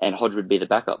 and Hodge would be the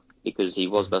backup because he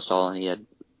was versatile and he had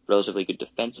relatively good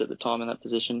defence at the time in that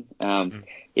position.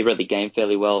 He read the game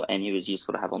fairly well, and he was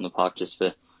useful to have on the park just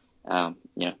for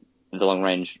the long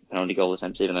range penalty goal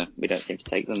attempts, even though we don't seem to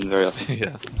take them very often.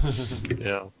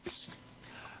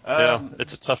 Yeah,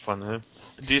 it's a tough one, huh?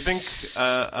 Do you think,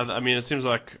 I mean, it seems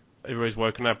like everybody's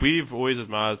woken up. We've always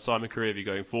admired Simon Karevi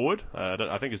going forward.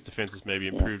 I think his defence has maybe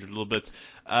improved a little bit.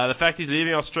 The fact he's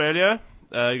leaving Australia,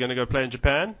 you're going to go play in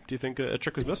Japan, do you think a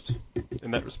trick was missed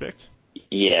in that respect?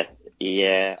 Yeah.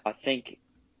 I think,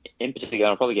 in particular,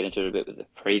 I'll probably get into it a bit with the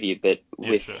preview, but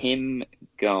with him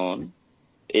gone,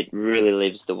 it really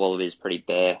leaves the Wallabies pretty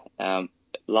bare.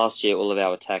 Last year, all of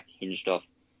our attack hinged off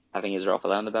having Israel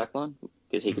Folau in the back line,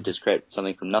 because he could just create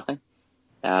something from nothing.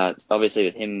 Obviously,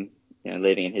 with him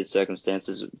leaving in his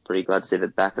circumstances, pretty glad to see the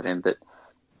back of him. But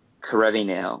Karevi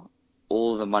now,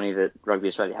 all the money that Rugby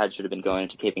Australia had should have been going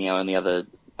into keeping our only other,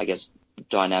 I guess,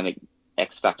 dynamic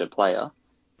X-factor player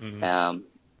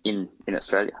in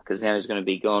Australia, because now he's going to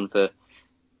be gone for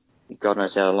God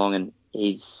knows how long, and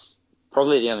he's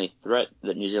probably the only threat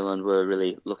that New Zealand were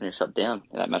really looking to shut down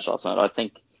in that match last night. I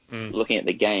think looking at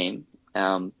the game,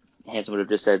 Hansen would have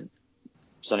just said,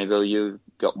 Sonny Bill, you've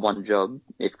got one job.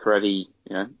 If Karevi,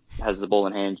 has the ball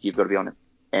in hand, you've got to be on it.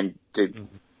 And to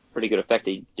pretty good effect,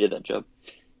 he did that job.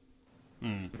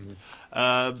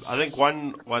 I think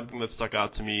one thing that stuck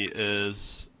out to me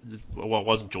is, well, it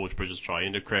wasn't George Bridges' try. He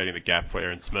ended up creating the gap for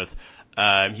Aaron Smith.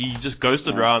 He just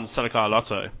ghosted around Salakai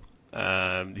Lotto.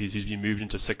 He's been moved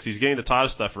into 6. He's getting the tighter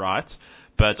stuff right,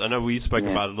 but I know we spoke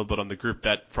about it a little bit on the group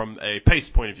that from a pace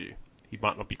point of view, he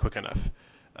might not be quick enough.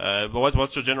 But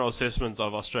what's your general assessment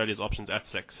of Australia's options at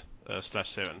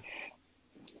 6/7?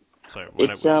 So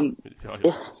it's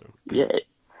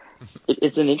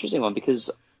it's an interesting one,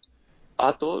 because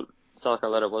I thought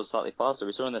Salakai Lotto was slightly faster.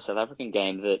 We saw in the South African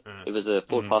game that it was a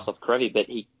forward pass off Karevi, but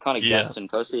he kind of gassed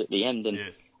Nkosi at the end, and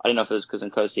I don't know if it was because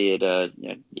Nkosi had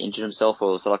injured himself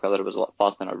or Salakai Lotto was a lot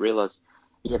faster than I realised.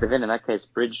 Yeah, but then in that case,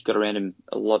 Bridge got around him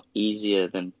a lot easier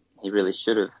than he really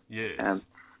should have. Yes.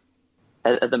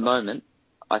 At the moment,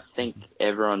 I think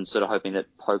everyone's sort of hoping that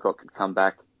Pocock could come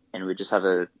back and we just have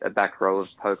a back row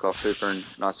of Pocock, Hooper and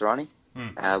Naisarani,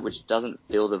 which doesn't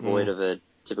fill the void of a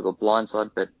typical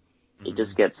blindside, but it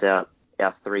just gets out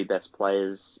our 3 best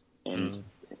players, and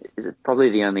is it probably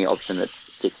the only option that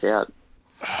sticks out.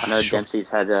 I know Dempsey's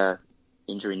had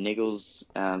injury niggles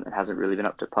and hasn't really been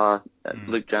up to par.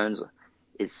 Luke Jones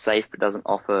is safe but doesn't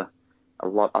offer a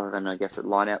lot other than, I guess, a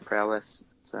line-out prowess.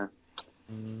 So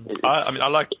I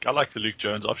like the Luke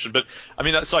Jones option, but I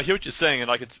mean, so I hear what you're saying, and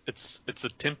like it's a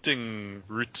tempting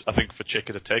route, I think, for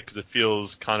Cheika to take, because it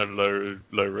feels kind of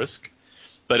low risk.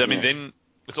 But I mean, then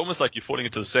it's almost like you're falling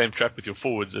into the same trap with your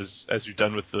forwards as you've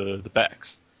done with the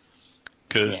backs.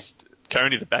 Because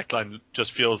currently the backline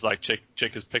just feels like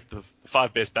Czech has picked the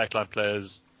 5 best backline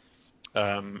players,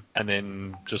 and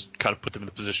then just kind of put them in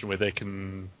the position where they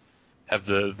can have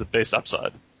the best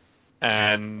upside.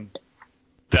 And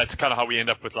that's kind of how we end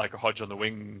up with like a Hodge on the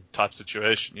wing type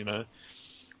situation, you know.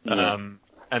 Yeah.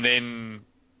 And then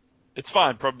it's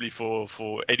fine probably for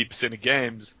 80% of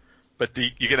games, but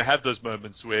you're going to have those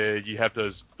moments where you have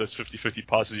those 50-50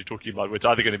 passes you're talking about, where it's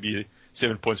either going to be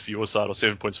 7 points for your side or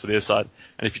 7 points for their side.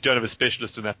 And if you don't have a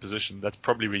specialist in that position, that's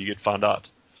probably where you get found out.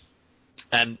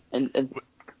 And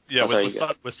yeah, with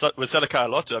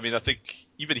Salakaia-Loto, I mean, I think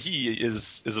even he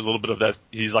is a little bit of that.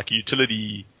 He's like a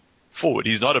utility forward.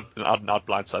 He's not an out-and-out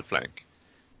blindside flank.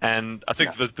 And I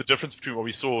think the difference between what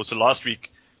we saw, so last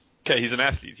week, okay, he's an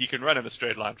athlete. He can run in a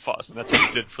straight line fast, and that's what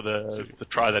he did for the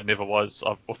try that never was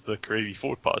off the Karevi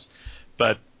forward pass.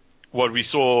 But what we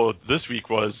saw this week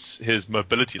was his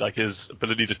mobility, like his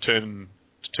ability to turn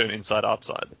inside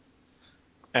outside.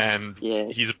 And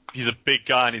he's a big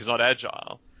guy and he's not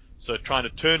agile. So trying to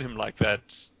turn him like that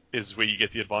is where you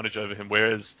get the advantage over him.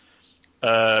 Whereas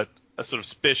a sort of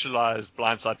specialized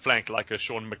blindside flank like a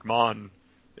Sean McMahon,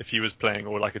 if he was playing,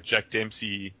 or like a Jack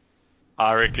Dempsey,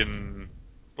 I reckon,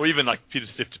 or even like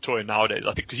Pieter-Steph du Toit nowadays,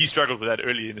 I think, because he struggled with that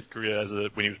early in his career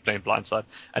when he was playing blindside,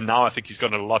 and now I think he's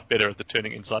gotten a lot better at the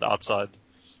turning inside-outside,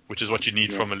 which is what you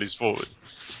need from a loose forward.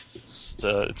 It's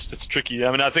tricky. I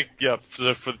mean, I think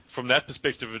from that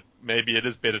perspective, maybe it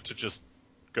is better to just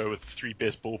go with 3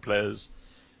 best ball players.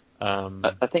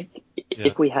 I think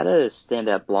if we had a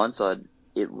standout blindside,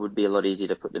 it would be a lot easier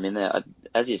to put them in there.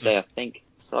 As you say, I think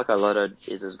Salakaia-Loto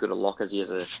is as good a lock as he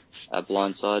is a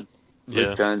blindside.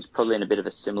 Luke Jones probably in a bit of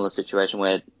a similar situation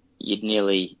where you'd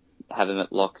nearly have him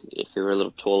at lock if he were a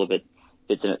little taller, but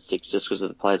fits in at 6 just because of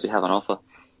the players we have on offer.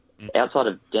 Outside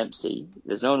of Dempsey,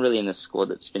 there's no one really in the squad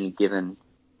that's been given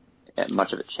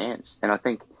much of a chance. And I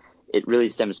think it really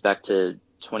stems back to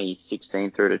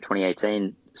 2016 through to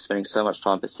 2018, spending so much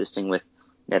time persisting with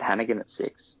Ned Hannigan at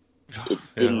 6. It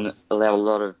didn't allow a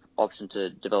lot of option to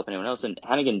develop anyone else. And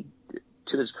Hannigan,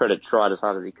 to his credit, tried as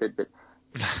hard as he could, but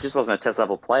just wasn't a test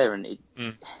level player. And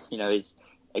it's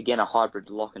again a hybrid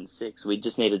lock and 6. We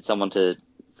just needed someone to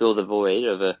fill the void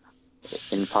of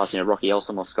in passing a Rocky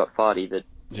Elsom or Scott Fardy that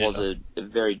was a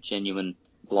very genuine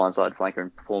blindside flanker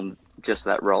and performed just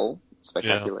that role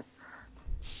spectacularly.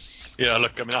 Yeah,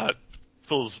 look, I mean,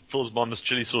 Phil's Mama's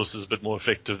chili sauce is a bit more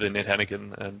effective than Ned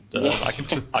Hannigan, and I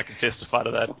can testify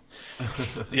to that.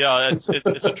 Yeah, it's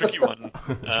a tricky one.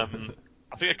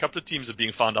 I think a couple of teams are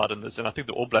being found out in this, and I think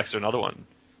the All Blacks are another one,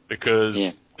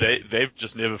 because they've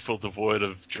just never filled the void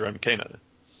of Jerome Kaino.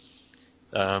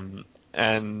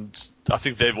 And I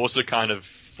think they've also kind of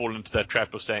fallen into that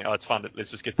trap of saying, oh, it's fine,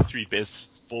 let's just get the 3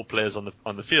 best ball players on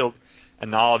the field,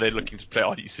 and now they're looking to play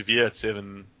Ardie Savea at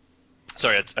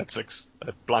 6,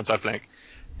 at blindside flank.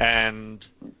 And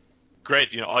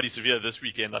great, Ardie Savea this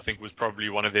weekend I think was probably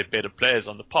one of their better players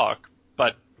on the park,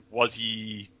 but was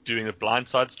he doing the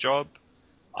blindside's job?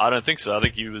 I don't think so. I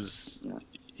think he was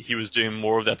doing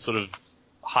more of that sort of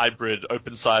hybrid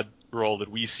open side role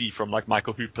that we see from like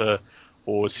Michael Hooper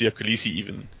or Siya Kolisi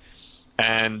even.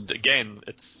 And again,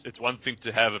 it's one thing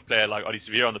to have a player like Ardie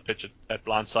Savea on the pitch at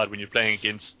blindside when you're playing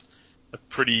against a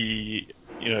pretty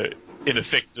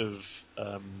ineffective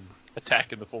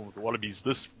attack in the form of the Wallabies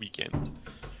this weekend.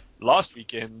 Last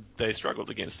weekend they struggled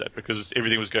against that because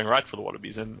everything was going right for the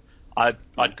Wallabies, and I'd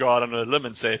go out on a limb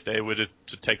and say if they were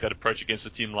to take that approach against a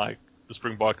team like the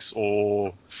Springboks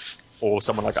or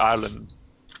someone like Ireland,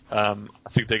 I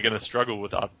think they're going to struggle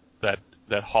without that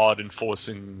hard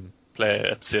enforcing player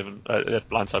at 7 at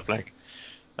blindside flank.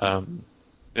 I'm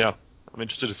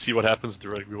interested to see what happens at the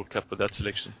Rugby World Cup with that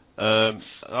selection.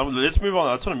 Let's move on.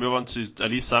 I just want to move on to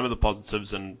at least some of the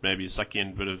positives and maybe suck in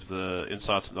a bit of the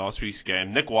insights from last week's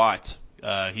game. Nick White,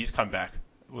 he's come back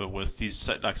he's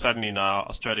like suddenly now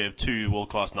Australia have 2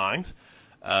 world-class 9s.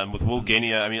 With Will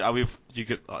Genia, I mean, you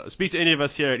could speak to any of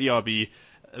us here at ERB,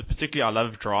 particularly our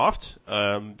love draft.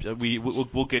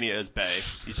 Will Genia is Bay.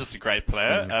 He's just a great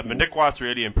player. But Nick White's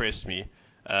really impressed me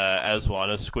as well. I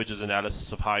know Squidge's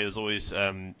analysis of how he was always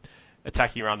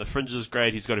attacking around the fringes is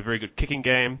great. He's got a very good kicking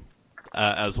game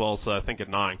as well. So I think at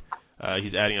 9,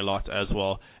 he's adding a lot as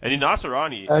well. And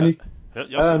Naisarani.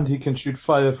 And he can shoot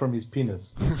fire from his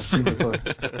penis. It's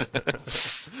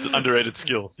an underrated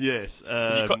skill. Yes.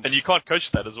 And you can't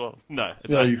coach that as well. No.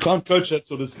 You can't coach that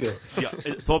sort of skill. Yeah,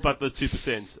 it's all about those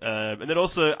 2%. And then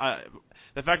also,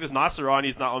 the fact that Naisarani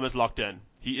is now almost locked in.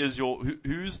 He is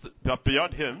who's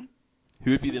beyond him,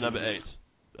 who would be the number 8?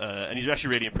 and he's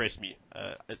actually really impressed me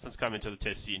since coming to the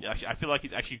Test scene. Actually, I feel like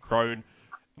he's actually grown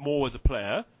more as a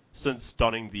player since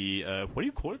donning the what do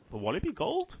you call it? The Wallaby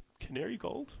Gold, Canary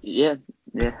Gold. Yeah.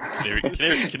 Canary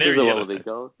There's a yellow. Wallaby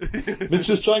Gold. Mitch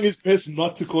is trying his best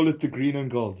not to call it the green and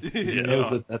gold. He knows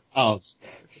that that's ours.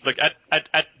 Look,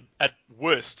 at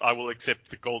worst, I will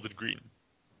accept the gold and green.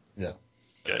 Yeah.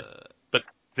 Okay. But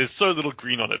there's so little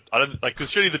green on it. I don't like, because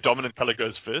surely the dominant color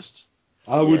goes first.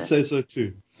 I would say so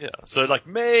too. Yeah. So like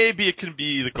maybe it can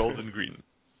be the gold and green.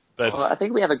 But Well, I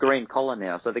think we have a green collar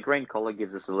now, so the green collar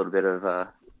gives us a little bit of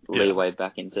leeway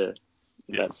back into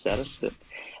that status. But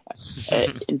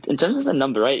in terms of the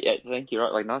number 8, I think you're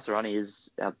right. Like Naisarani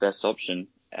is our best option.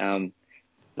 They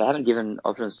haven't given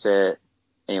options to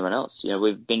anyone else. You know,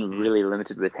 we've been really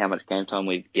limited with how much game time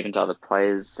we've given to other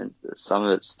players, and some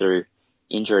of it's through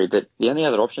injury. But the only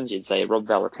other options you'd say Rob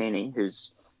Valentini,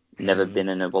 who's never been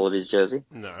in a Wallabies jersey,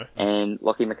 and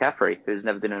Lockie McCaffrey, who's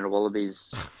never been in a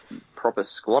Wallabies proper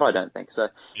squad, I don't think. So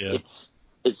it's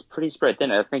pretty spread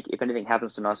thin. I think if anything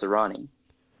happens to Naisarani,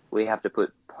 we have to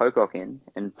put Pocock in,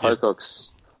 and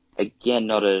Pocock's again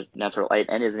not a natural 8,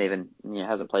 and isn't even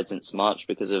hasn't played since March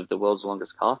because of the world's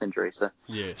longest calf injury. So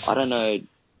I don't know.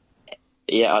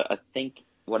 Yeah, I think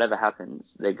whatever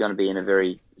happens, they're going to be in a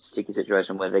very sticky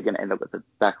situation where they're going to end up with a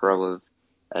back row of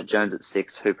Jones at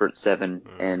 6, Hooper at 7,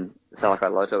 and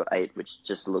Salakai Loto at 8, which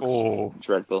just looks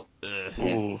dreadful.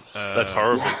 That's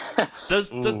horrible.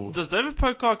 Does David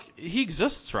Pocock, he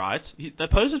exists, right? They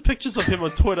posted pictures of him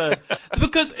on Twitter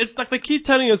because it's like they keep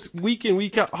telling us week in,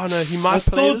 week out, oh no, he might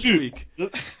play this week.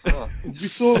 We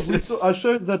saw, I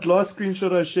showed that last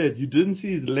screenshot I shared. You didn't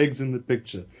see his legs in the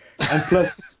picture. And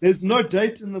plus, there's no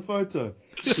date in the photo.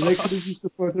 So they could have used the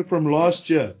photo from last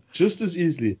year just as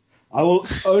easily. I will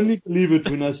only believe it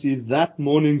when I see that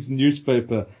morning's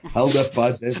newspaper held up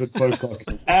by David Pocock,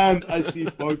 and I see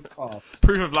both calves.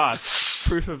 Proof of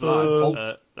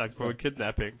life. Like for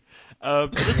kidnapping.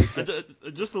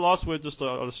 Just the last word, just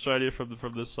on Australia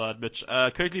from this side, Mitch.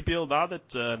 Kirkley Beale, now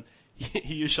that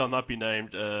he shall not be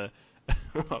named. I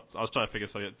was trying to figure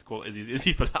something to call. Is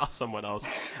he for now someone else?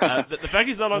 The fact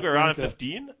he's no longer around at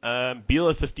 15. Beale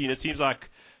at 15. It seems like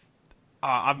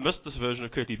I've missed this version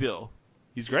of Kirkley Beale.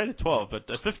 He's great at 12, but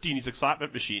at 15 he's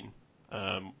excitement machine,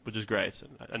 which is great,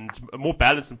 and more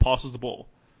balanced and passes the ball,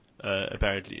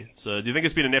 apparently. So do you think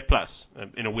it's been a net plus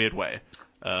in a weird way,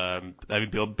 having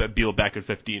Beale back at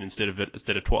 15 instead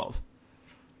of 12?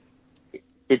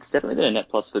 It's definitely been a net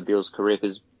plus for Beale's career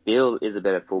because Beale is a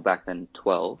better fullback than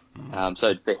 12.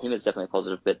 So for him it's definitely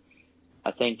positive, but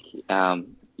I think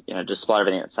despite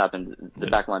everything that's happened, the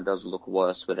back line does look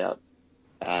worse without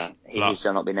he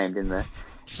shall not be named in there.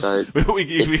 So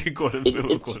we can call him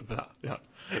that. Yeah.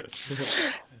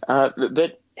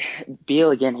 But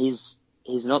Beale again, he's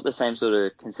not the same sort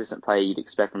of consistent player you'd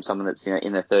expect from someone that's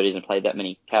in their 30s and played that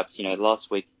many caps. Last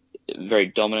week very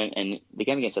dominant, and the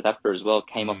game against South Africa as well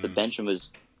came off the bench and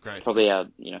was probably our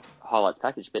highlights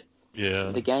package. But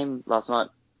the game last night,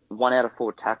 1 out of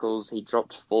 4 tackles, he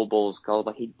dropped 4 balls cold.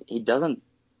 Like he doesn't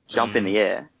jump in the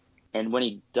air, and when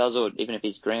he does, or even if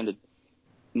he's grounded,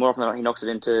 more often than not he knocks it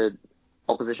into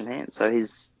opposition hands. So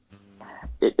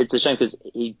it's a shame because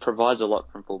he provides a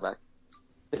lot from fullback,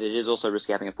 but it is also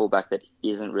risky having a fullback that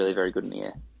isn't really very good in the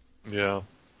air. Yeah,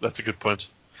 that's a good point.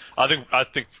 I think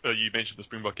you mentioned the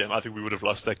Springbok game. I think we would have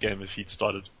lost that game if he'd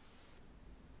started.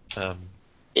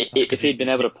 If he'd been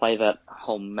able to play that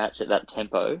whole match at that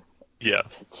tempo,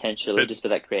 potentially just for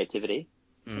that creativity.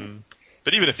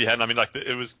 But even if he hadn't, I mean, like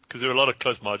it was because there were a lot of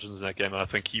close margins in that game, and I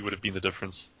think he would have been the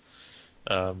difference.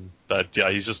 But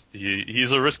yeah,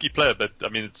 he's a risky player, but I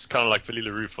mean, it's kind of like Philly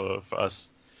LaRue for us.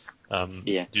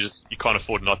 You can't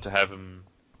afford not to have him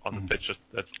on the pitch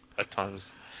at times.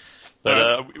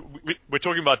 But we're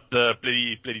talking about the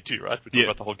Bloody 2, right? We're talking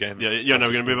about the whole game. No, we're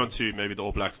going to move on to maybe the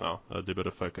All Blacks now. Do a bit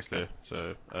of focus there.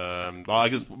 So, I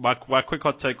guess my quick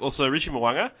hot take. Also, Richie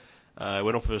Mo'unga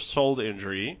went off with a shoulder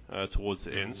injury towards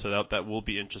the end, so that will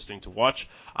be interesting to watch.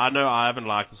 I know I haven't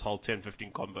liked this whole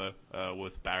 10-15 combo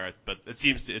with Barrett, but it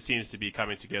seems to be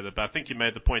coming together. But I think you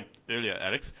made the point earlier,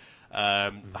 Alex,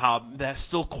 how they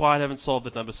still quite haven't solved the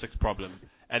number 6 problem,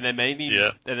 and they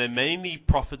mainly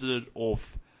profited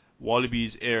off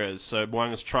Wallabies errors. So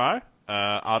Mo'unga's try,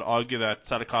 I'd argue that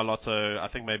Salakai Loto, I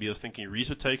think maybe he was thinking Reece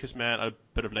would take his man, a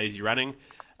bit of lazy running.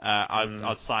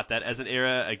 I'd cite that as an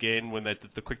error. Again, when they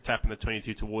did the quick tap in the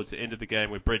 22 towards the end of the game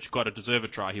where Bridge got a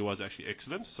deserved try, he was actually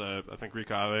excellent. So I think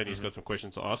Rico Ioane's got some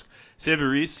questions to ask. Seba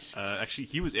Reece, actually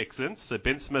he was excellent. So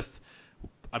Ben Smith,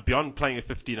 beyond playing a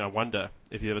 15, I wonder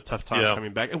if he had a tough time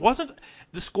coming back. It wasn't,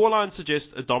 the scoreline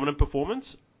suggests a dominant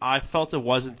performance. I felt it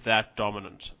wasn't that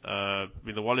dominant. I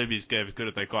mean, the Wallabies gave as good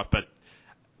as they got, but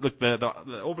look,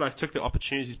 the All Blacks took the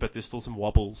opportunities, but there's still some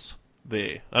wobbles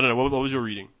there. I don't know. What was your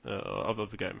reading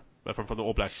of the game from the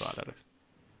All Black side, Alex?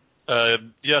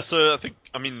 So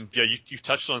you've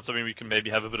touched on something we can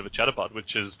maybe have a bit of a chat about,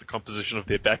 which is the composition of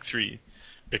their back three,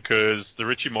 because the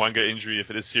Richie Mo'unga injury, if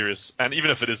it is serious, and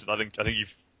even if it isn't, I think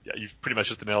you've pretty much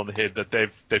hit the nail on the head that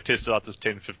they've tested out this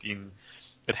 10-15.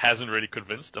 It hasn't really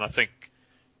convinced, and I think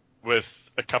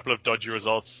with a couple of dodgy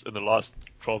results in the last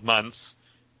 12 months,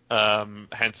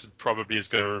 Hansen probably is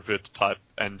going to revert to type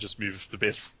and just move the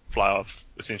best fly-off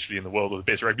essentially in the world, or the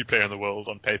best rugby player in the world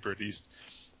on paper at least,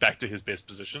 back to his best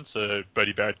position. So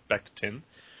Bodie Barrett back to 10,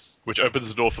 which opens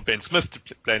the door for Ben Smith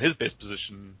to play in his best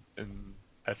position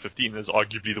at 15 as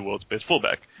arguably the world's best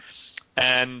fullback.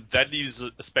 And that leaves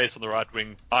a space on the right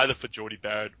wing either for Jordie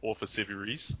Barrett or for Sevu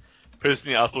Reece.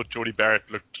 Personally, I thought Jordie Barrett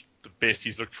looked the best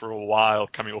he's looked for a while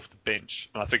coming off the bench.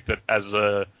 And I think that as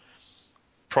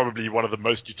probably one of the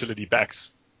most utility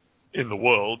backs in the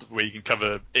world, where you can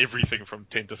cover everything from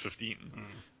 10 to 15,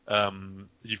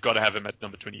 you've got to have him at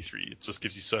number 23. It just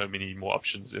gives you so many more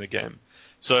options in a game.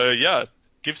 So, yeah,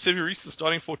 give Sevu Reece the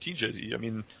starting 14 jersey. I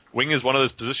mean, wing is one of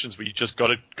those positions where you just got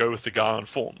to go with the guy on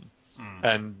form.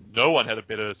 And no one had a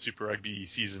better Super Rugby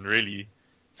season, really,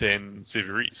 than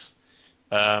Sevu Reece.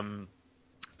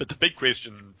 But the big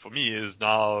question for me is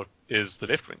the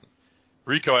left wing.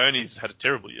 Rieko Ioane's had a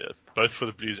terrible year, both for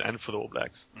the Blues and for the All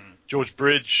Blacks. George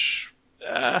Bridge,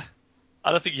 I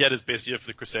don't think he had his best year for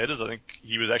the Crusaders. I think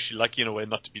he was actually lucky in a way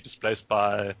not to be displaced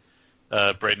by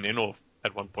Braden Ennor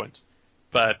at one point.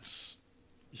 But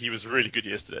he was really good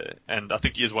yesterday, and I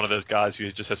think he is one of those guys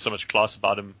who just has so much class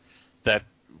about him that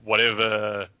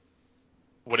whatever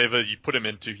you put him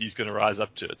into, he's going to rise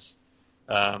up to it.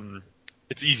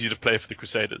 It's easy to play for the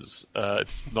Crusaders.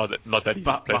 It's not that easy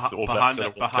to play for the All Blacks.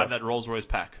 Behind that Rolls-Royce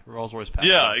pack.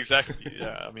 Yeah, exactly.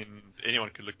 Yeah, I mean, anyone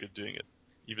could look good doing it,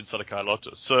 even Salakai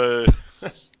Loto. So,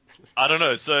 I don't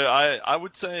know. So I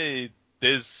would say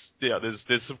there's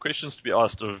some questions to be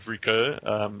asked of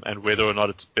Rieko, and whether or not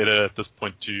it's better at this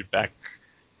point to back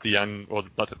the young, or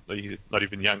he's not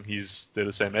even young. They're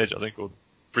the same age, I think, or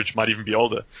Bridge might even be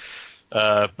older.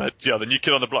 But yeah, the new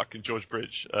kid on the block in George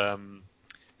Bridge.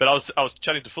 But I was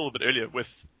chatting to Phil a bit earlier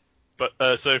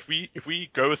so if we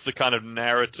go with the kind of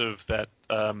narrative that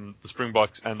the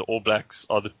Springboks and the All Blacks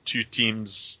are the two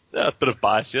teams, a bit of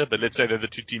bias here, but let's say they're the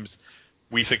two teams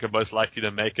we think are most likely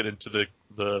to make it into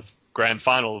the grand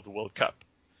final of the World Cup,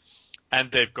 and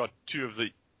they've got three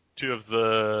of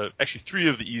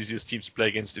the easiest teams to play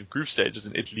against in group stages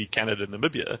in Italy, Canada, and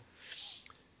Namibia.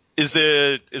 Is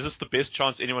this the best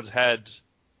chance anyone's had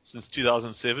since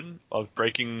 2007 of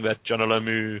breaking that John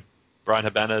Olomu, Brian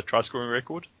Habana try-scoring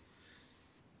record?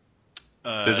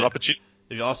 There's an opportunity.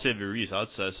 If you ask Sevu Reece, I'd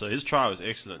say so. His try was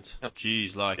excellent. Yep.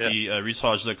 Jeez, Reece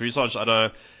Hodge,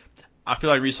 I feel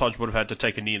like Reece Hodge would have had to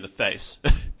take a knee in the face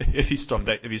if he stopped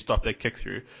that kick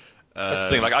through. That's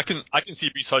the thing. Like I can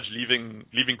see Reece Hodge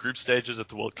leaving group stages at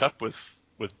the World Cup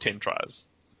with 10 tries.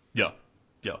 Yeah.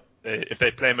 If they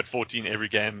play him at 14 every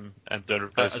game and don't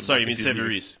replace him. Sorry, you mean Sevu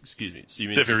Reece? Excuse me. So you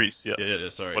mean Sevu Reece, yeah. Yeah,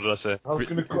 sorry. What did I say? I was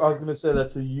gonna say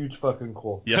that's a huge fucking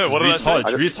call. Yes, No, what did I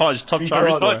say? Reece Hodge, top try.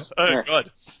 Reece Hodge. Oh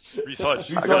god, Reece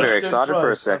Hodge. I got very excited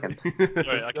for a second.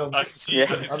 Sorry, I can see.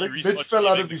 Yeah. I think Reece Mitch Hodge fell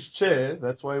out leaving- of his chair.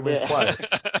 That's why he went quiet.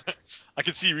 I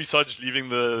can see Reece Hodge leaving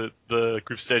the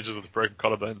group stages with a broken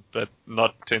collarbone, but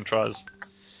not 10 tries.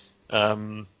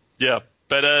 Yeah,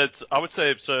 but I would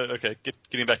say so. Okay,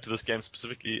 getting back to this game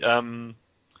specifically.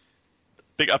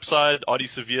 Big upside. Ardie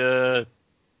Savea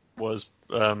was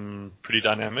pretty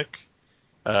dynamic.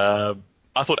 I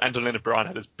thought Anton Lienert-Brown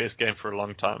had his best game for a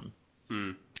long time.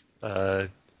 I'd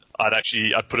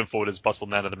put him forward as possible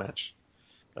man of the match.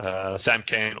 Sam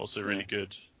Cane also really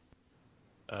good.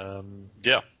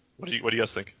 Yeah. What do you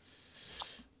guys think?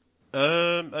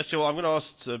 Actually, well, I'm going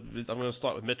to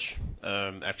start with Mitch.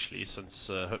 Actually, since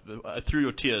through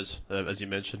your tears, as you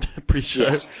mentioned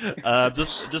pre-show,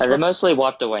 just They're mostly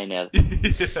wiped away now.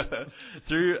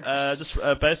 through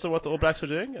based on what the All Blacks were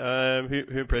doing,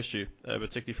 who impressed you,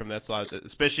 particularly from that side,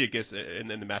 especially I guess in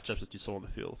the matchups that you saw on the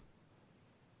field.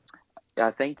 Yeah,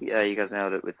 I think you guys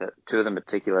nailed it with two of them in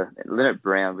particular.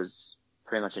 Lienert-Brown was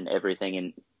pretty much in everything,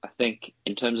 and I think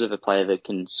in terms of a player that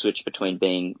can switch between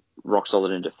being rock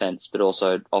solid in defence but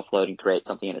also offload and create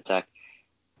something in attack,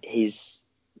 he's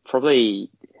probably,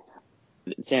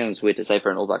 it sounds weird to say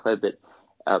for an All Black player,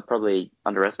 but probably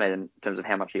underestimated in terms of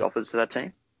how much he offers to that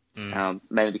team.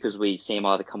 Mainly because we see him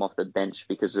either come off the bench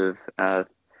because of,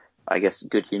 I guess,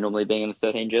 Goodhue normally being in the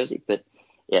 13 jersey. But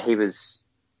yeah, he was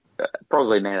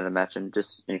probably man of the match and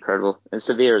just incredible. And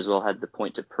Severe as well had the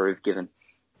point to prove, given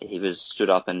he was stood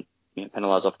up and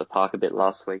penalised off the park a bit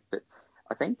last week. But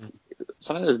I think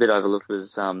something that was a bit overlooked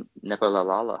was Nepo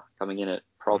Lalala coming in at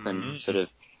prop and sort of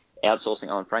outsourcing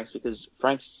Owen Franks, because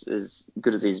Franks, as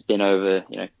good as he's been over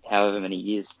however many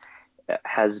years,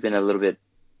 has been a little bit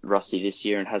rusty this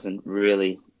year and hasn't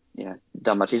really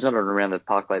done much. He's not around the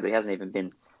park late, but he hasn't even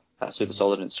been super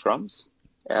solid in scrums.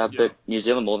 But New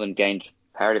Zealand more than gained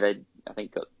parity. They, I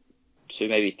think, got 2,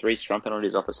 maybe 3 scrum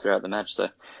penalties off us throughout the match. So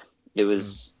it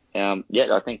was,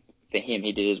 I think for him,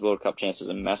 he did his World Cup chances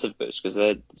a massive boost, because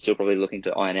they're still probably looking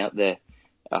to iron out their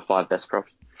 5 best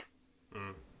props.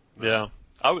 Yeah,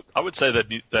 I would say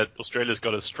that Australia's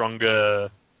got a stronger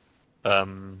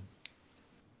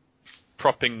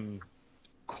propping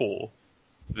core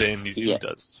than New Zealand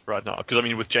does right now. Because, I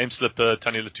mean, with James Slipper,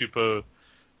 Tani Latupo,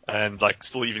 and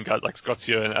still even guys like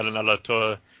Scotsio and Alan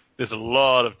Alatoa, there's a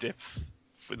lot of depth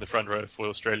in the front row for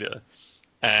Australia.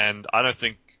 And I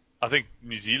think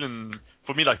New Zealand,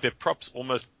 for me, their props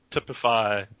almost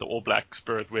typify the All Black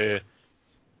spirit, where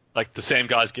the same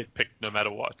guys get picked no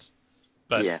matter what.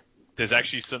 But there's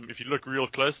actually if you look real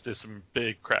close, there's some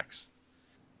big cracks.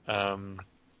 And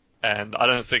I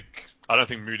don't think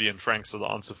Moody and Franks are the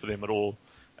answer for them at all.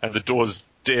 And the door's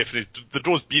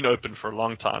been open for a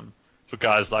long time for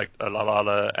guys like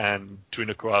Lalala and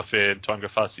Tuina Kuafe and Tonga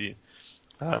Fasi.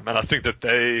 And I think that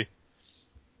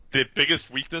their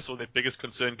biggest weakness or their biggest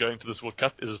concern going to this World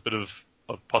Cup is a bit of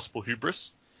possible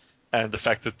hubris, and the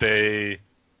fact that they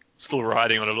still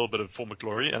riding on a little bit of former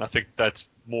glory. And I think that's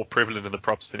more prevalent in the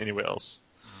props than anywhere else.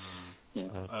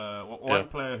 One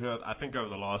player who I think over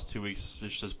the last 2 weeks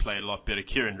has played a lot better,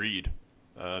 Kieran Reid.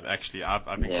 Actually, I've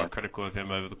been quite critical of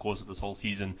him over the course of this whole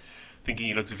season, thinking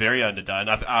he looks very underdone.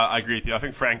 I agree with you. I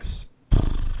think Frank's,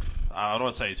 I don't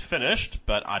want to say he's finished,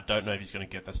 but I don't know if he's going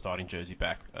to get that starting jersey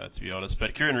back, to be honest.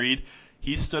 But Kieran Reid,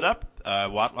 he stood up.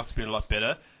 Whitelock's been a lot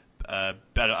better.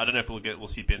 But I don't know if we'll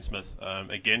see Ben Smith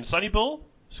again. Sonny Bill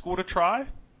scored a try,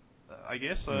 I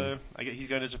guess. I guess he's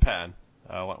going to Japan,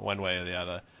 one way or the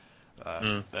other.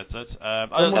 That's it.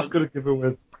 Someone's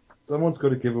got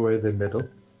to give away their medal.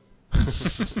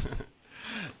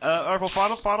 Alright, well,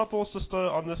 final thoughts just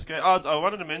on this game. I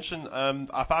wanted to mention,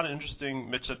 I found it interesting,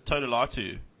 Mitch, that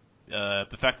Todolatu,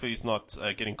 the fact that he's not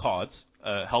getting cards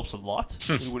helps a lot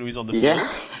when he's on the field.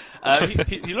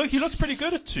 He looks pretty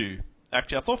good at 2.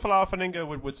 Actually, I thought Folau Faninga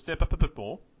would step up a bit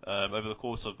more over the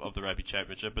course of the Rugby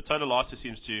Championship, but Todolatu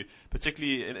seems to,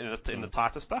 particularly in the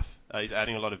tighter stuff, he's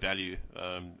adding a lot of value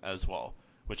as well,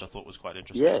 which I thought was quite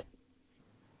interesting. Yeah.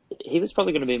 He was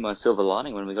probably going to be my silver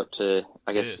lining when we got to,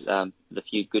 I guess, the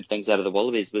few good things out of the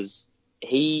Wallabies. Was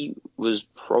he was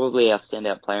probably our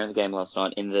standout player in the game last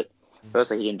night, in that,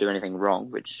 firstly, he didn't do anything wrong,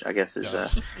 which I guess is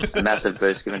a massive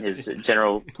boost given his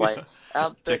general play.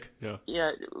 But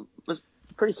was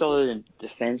pretty solid in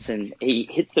defence, and he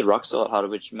hits the rucks a lot harder,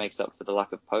 which makes up for the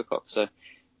lack of Pocock. So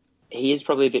he is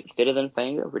probably a bit fitter than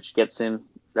Fainga, which gets him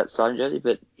that starting jersey.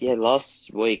 But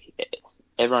last week,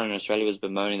 everyone in Australia was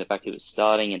bemoaning the fact he was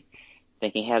starting and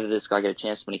thinking, how did this guy get a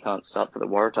chance when he can't start for the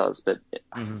Waratahs? But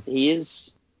he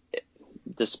is,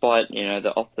 despite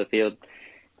the off the field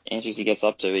antics he gets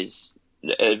up to, he's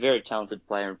a very talented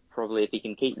player. And probably if he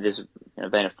can keep this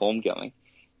vein of form going,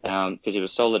 because he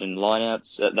was solid in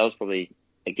lineouts. That was probably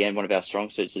again one of our strong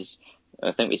suits. Is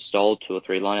I think we stole 2 or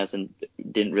 3 lineouts and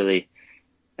didn't really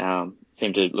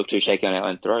seem to look too shaky on our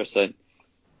own throw. So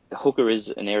the hooker is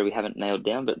an area we haven't nailed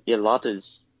down, but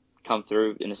Lata's come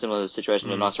through in a similar situation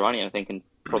to Naisarani, I think, and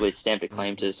probably stamped a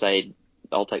claim to say,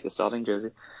 I'll take the starting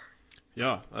jersey.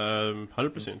 Yeah,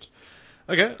 100%.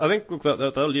 Okay, I think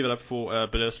they'll leave it up for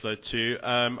Bledisloe too.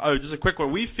 Just a quick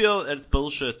one. We feel it's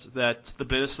bullshit that the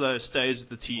Bledisloe stays with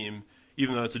the team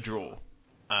even though it's a draw.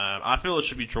 I feel it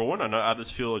should be drawn. I know others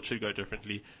feel it should go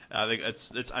differently. I think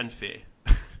it's unfair.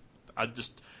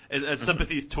 As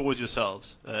sympathy towards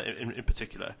yourselves in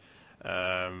particular.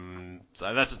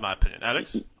 So that's just my opinion.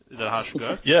 Alex, is that how it should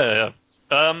go? Yeah.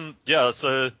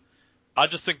 So I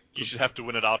just think you should have to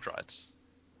win it outright.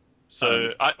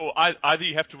 So either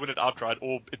you have to win it outright,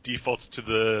 or it defaults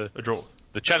to a draw,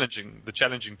 the challenging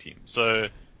team. So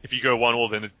if you go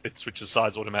 1-1, then it switches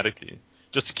sides automatically,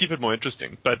 just to keep it more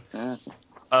interesting. But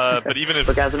even if,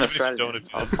 look, as an Australian,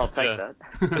 I'll take that.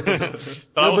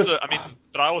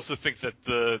 but I also think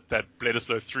that that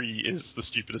Bledisloe 3 is the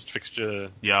stupidest fixture.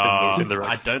 Yeah, in the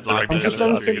I don't like I'm just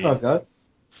trying to think about that.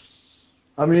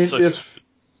 I mean,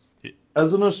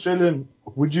 as an Australian,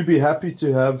 would you be happy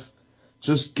to have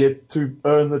just get to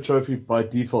earn the trophy by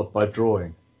default by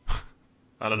drawing?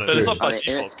 I don't know. But it's not by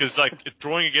default, because like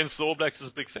drawing against the All Blacks is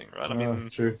a big thing, right? I mean,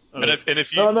 true. And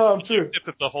if you accept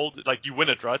that the whole, like you win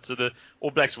it, right? So the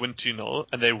All Blacks win 2-0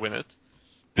 and they win it,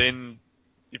 then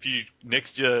if you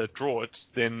next year draw it,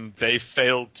 then they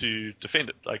fail to defend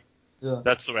it. Like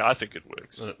that's the way I think it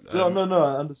works. I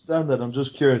understand that. I'm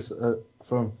just curious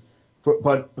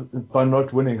by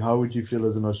not winning, how would you feel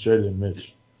as an Australian,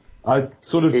 Mitch? I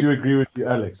sort of do agree with you,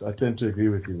 Alex. I tend to agree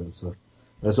with you, though. So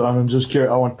that's why I'm just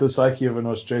curious. I want the psyche of an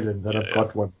Australian that I've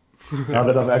got one. Now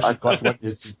that I've actually got one,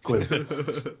 it's quiz.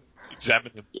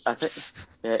 Examine him. I think,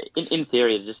 in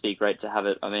theory, it'd just be great to have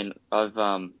it. I mean, I've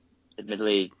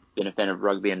admittedly been a fan of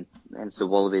rugby and the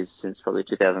Wallabies since probably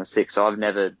 2006, so I've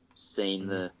never seen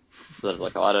the sort of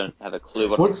like I don't have a clue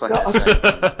what it looks like.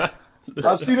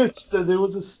 I've seen it. There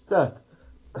was a stat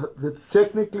that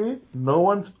technically no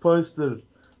one's posted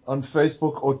on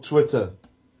Facebook or Twitter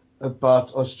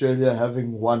about Australia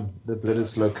having won the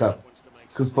Bledisloe Cup,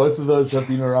 because both of those have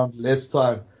been around less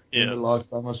time than the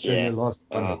last time Australia last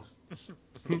won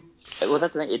it. Well,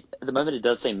 that's the thing. At the moment, it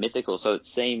does seem mythical, so it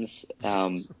seems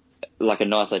like a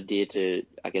nice idea to,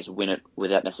 I guess, win it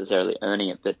without necessarily earning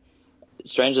it. But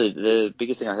strangely, the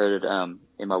biggest thing I heard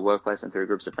in my workplace and through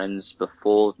groups of friends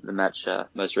before the match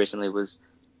most recently was,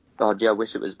 oh, gee, I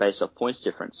wish it was based off points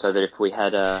difference, so that if we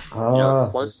had a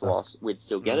close loss, we'd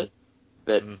still get it.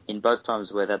 But in both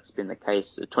times where that's been the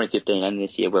case, 2015 and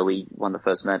this year where we won the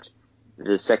first match,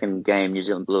 the second game New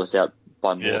Zealand blew us out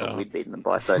by more than we'd beaten them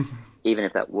by. So even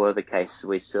if that were the case,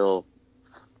 we still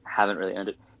haven't really earned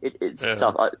it. It's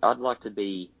tough. I'd like to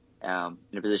be in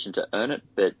a position to earn it,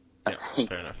 but I think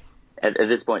fair enough. At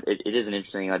this point, it is an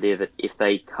interesting idea that if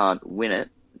they can't win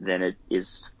it, then it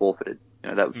is forfeited.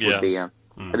 That would be a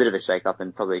bit of a shake-up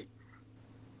and probably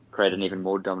create an even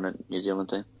more dominant New Zealand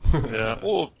team.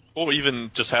 Yeah, or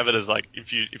even just have it as like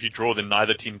if you draw, then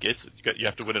neither team gets it. You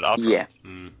have to win it outright. Yeah,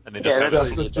 and then just have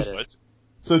it.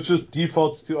 So it just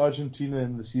defaults to Argentina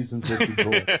in the seasons that you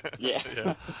draw.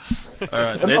 yeah. All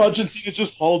right. And Argentina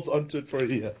just holds onto it for a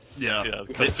year. Yeah.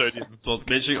 Custodian. Well,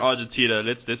 mentioning Argentina,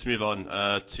 let's move on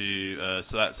to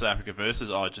South Africa versus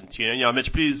Argentina. Yeah,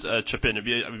 Mitch, please chip in. I'd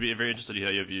be very interested to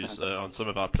hear your views on some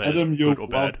of our players, good or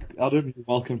bad. Adam, you're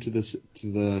welcome to the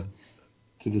segue.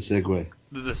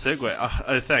 The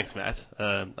segue. Thanks, Matt.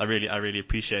 I really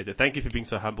appreciate it. Thank you for being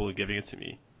so humble and giving it to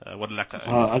me. What a lack of.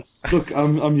 Look,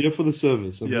 I'm here for the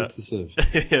service. I'm here to serve.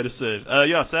 Here to serve.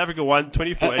 South Africa won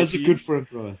 24-18. As a good friend,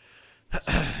 Ryan.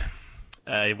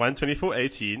 He won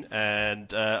 24-18,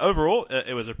 and overall,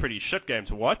 it was a pretty shit game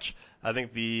to watch. I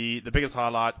think the biggest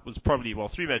highlight was probably,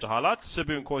 three major highlights.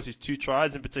 Sibu Nkosi's 2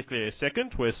 tries, in particular a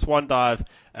second, where Swan Dive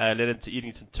led him to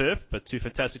Edenton turf, but 2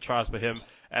 fantastic tries for him.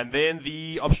 And then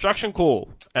the obstruction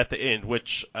call at the end,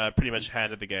 which pretty much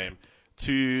handed the game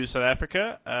to South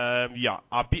Africa.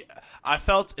 I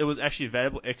felt it was actually a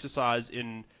valuable exercise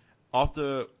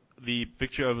after the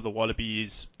victory over the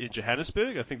Wallabies in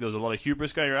Johannesburg. I think there was a lot of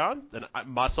hubris going around, and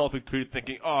myself included,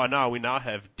 thinking, we now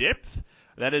have depth.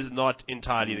 That is not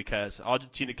entirely the case.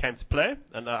 Argentina came to play,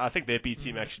 and I think their B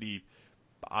team actually,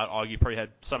 I'd argue, probably had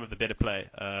some of the better play,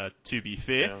 to be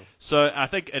fair. Yeah. So I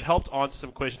think it helped answer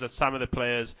some questions that some of the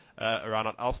players around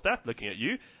on Alstat, looking at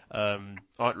you,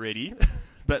 aren't ready.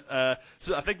 But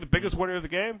so I think the biggest winner of the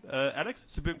game, Alex,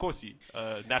 Sibu Nkosi,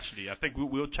 naturally. I think we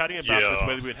were chatting about this,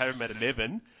 whether we'd have him at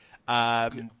 11.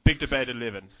 Big debate at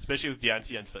 11, especially with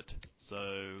Deontay unfit. So,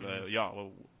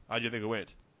 how do you think it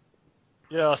went?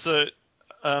 Yeah, so,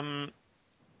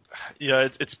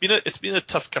 it's been a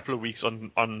tough couple of weeks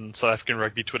on South African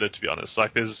rugby Twitter, to be honest.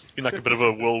 Like, there's been like a bit of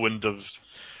a whirlwind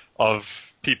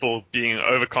of people being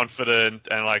overconfident,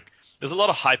 and like, there's a lot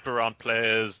of hype around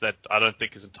players that I don't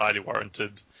think is entirely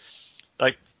warranted.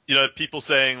 Like, people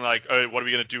saying like, oh, what are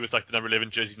we going to do with like the number 11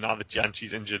 jersey now that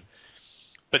Jantji's injured?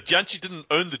 But Jantji didn't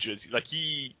own the jersey. Like,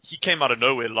 he came out of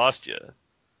nowhere last year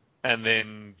and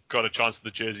then got a chance at the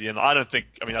jersey. And I've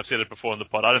said it before on the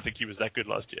pod, I don't think he was that good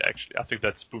last year, actually. I think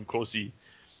that Sibu Nkosi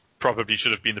probably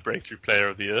should have been the breakthrough player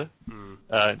of the year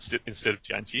instead of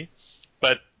Jantji.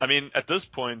 But, I mean, at this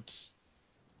point,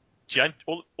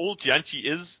 all Jantji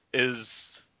is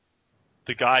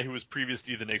the guy who was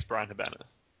previously the next Brian Habana.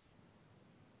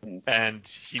 And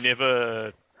he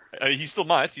never... he still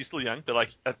might. He's still young, but like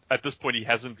at this point, he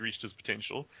hasn't reached his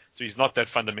potential, so he's not that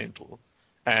fundamental.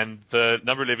 And the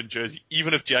number 11 jersey,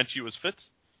 even if Jantji was fit,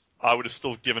 I would have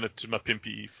still given it to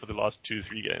Mapimpi for the last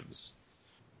 2-3 games.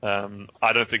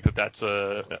 I don't think that that's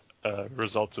a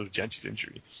result of Jantji's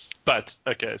injury. But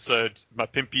okay, so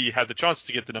Mapimpi had the chance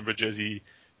to get the number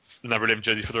 11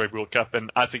 jersey for the Rugby World Cup, and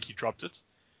I think he dropped it.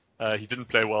 He didn't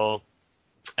play well,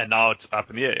 and now it's up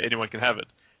in the air. Anyone can have it.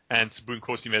 and Sabun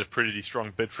Corsi made a pretty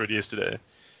strong bid for it yesterday.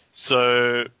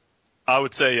 So I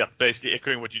would say, basically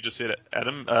echoing what you just said,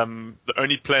 Adam, the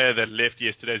only player that left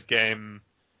yesterday's game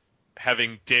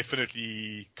having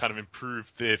definitely kind of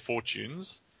improved their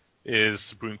fortunes is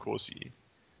Sabun Corsi.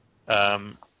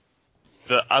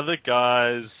 The other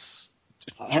guys...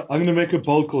 I'm going to make a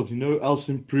bold call. You know who else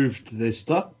improved their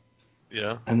stuff?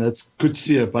 Yeah. And that's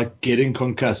Kutsia by getting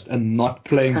concussed and not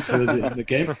playing further in the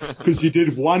game. Because he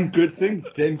did one good thing,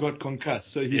 then got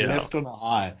concussed. So he left on a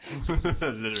high.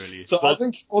 Literally. So I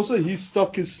think also his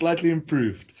stock is slightly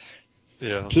improved.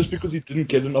 Yeah. Just because he didn't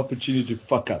get an opportunity to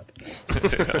fuck up.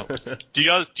 Do you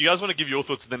guys want to give your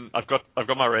thoughts? And then I've got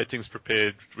my ratings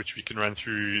prepared, which we can run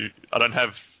through. I don't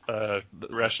have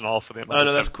rationale for them.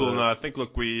 No, that's cool. No, I think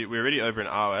we're already over an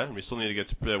hour, and we still need to get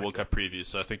to the World Cup previews.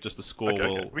 So I think just the score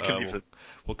will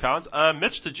count.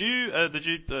 Mitch, did you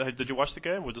watch the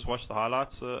game? Or just watch the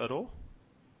highlights at all?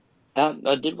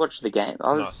 I did watch the game.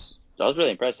 I was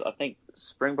really impressed. I think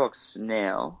Springboks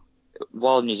now,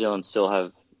 while New Zealand still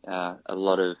have a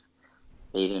lot of,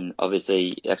 even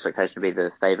obviously expectation to be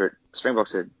the favourite,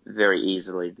 Springboks are very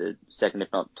easily the second,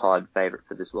 if not tied, favourite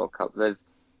for this World Cup. They've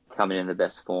come in the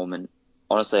best form, and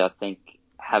honestly, I think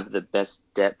have the best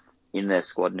depth in their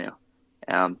squad now.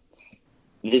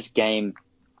 This game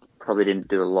probably didn't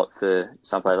do a lot for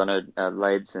some players. I know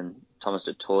Lades and Thomas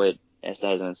du Toit,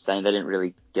 Estays and Steyn, they didn't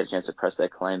really get a chance to press their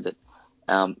claim, but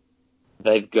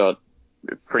they've got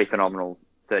pretty phenomenal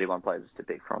 31 players to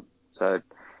pick from. So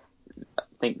I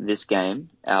think this game,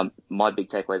 my big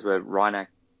takeaways were Reinach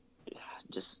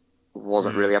just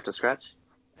wasn't really up to scratch.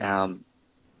 I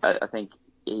think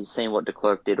he's seen what de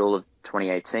Klerk did all of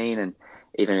 2018 and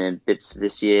even in bits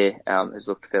this year has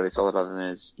looked fairly solid other than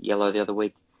his yellow the other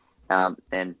week.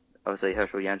 And obviously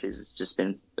Herschel Jantjies has just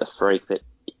been a freak. But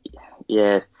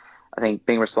yeah, I think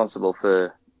being responsible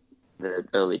for the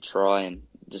early try and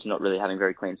just not really having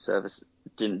very clean service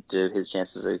didn't do his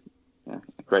chances a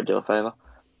great deal of favour.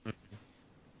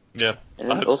 Yeah.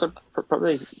 And also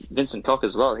probably Vincent Koch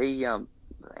as well. He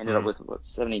ended up with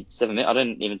 77 minutes. I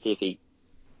didn't even see if he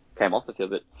came off the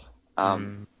field, but I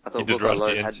thought Wilco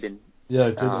Louw had been. Yeah,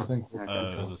 I did. I think.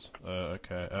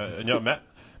 Okay. And yeah,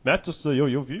 Matt, just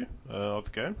your view of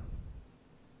the game.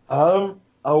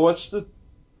 I watched it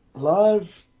live.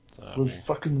 It was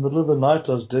fucking middle of the night.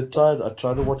 I was dead tired. I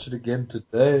tried to watch it again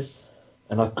today,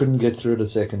 and I couldn't get through it a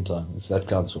second time. If that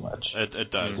counts for much.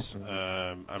 It does.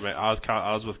 I mean,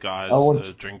 I was with guys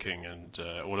drinking, and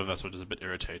all of us were just a bit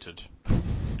irritated.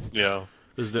 Yeah.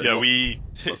 I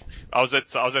was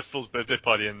at Phil's birthday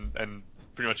party, and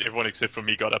pretty much everyone except for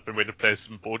me got up and went to play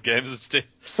some board games instead.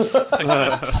 And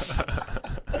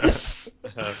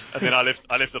then I left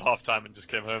at halftime and just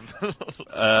came home.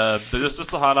 So just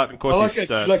to highlight, of course,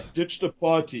 ditched a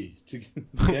party. The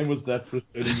game was that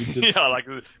frustrating. Yeah,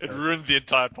 it ruined the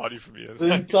entire party for me.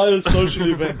 The entire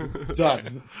social event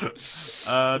done.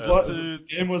 The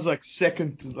game was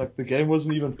second. The game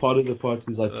wasn't even part of the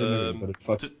party's itinerary, but it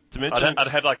fucked. I'd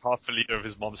had half a liter of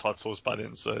his mom's hot sauce by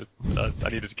then, so I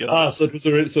needed to get out. So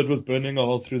it was burning a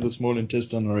hole through the small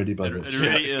intestine already by then. It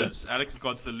really is. Alex has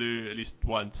gone to the loo at least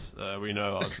once. We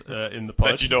know of in the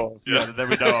pod. That you know of, yeah. That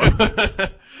we know of.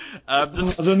 I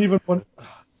don't even want.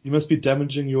 You must be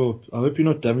damaging your. I hope you're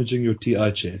not damaging your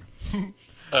TI chair.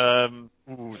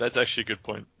 That's actually a good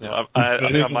point. Yeah, I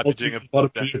think I might be doing a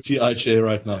bottom of your TI chair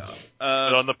right now. Yeah.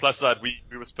 But on the plus side, we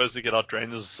were supposed to get our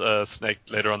drains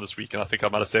snaked later on this week, and I think I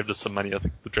might have saved us some money. I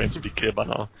think the drains will be clear by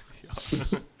now.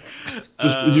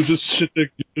 You're just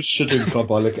shitting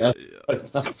carbolic acid.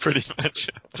 Right pretty much.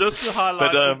 Just to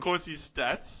highlight, of course, his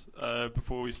stats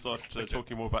before we start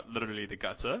talking more about literally the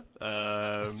gutter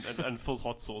and Phil's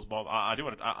hot sauce bomb. I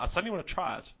suddenly want to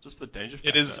try it just for the danger factor.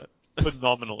 It is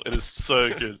phenomenal. It is so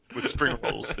good with spring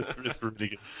rolls. It's really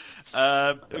good.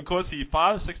 Of course, he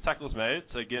 5-6 tackles made.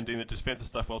 So again, doing the defensive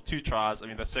stuff well. 2 tries. I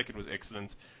mean, that second was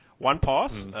excellent. 1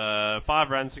 pass, 5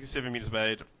 runs, 67 meters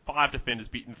made, 5 defenders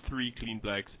beaten, 3 clean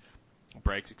breaks. 1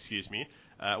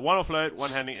 offload,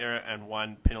 1 handling error, and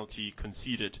 1 penalty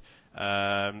conceded.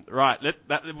 Right,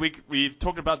 we've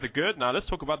talked about the good. Now let's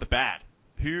talk about the bad.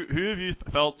 Who have you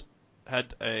felt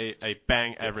had a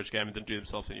bang average game and didn't do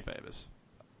themselves any favors?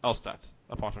 Elstat,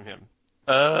 apart from him.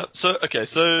 I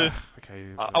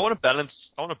want to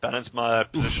balance my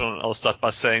position on Elstat by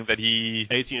saying that he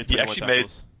 18 he actually made.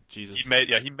 Jesus. He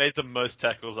made the most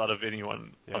tackles out of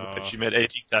anyone on the pitch. He made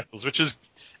 18 tackles,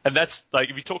 and that's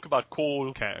if you talk about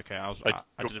core,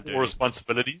 core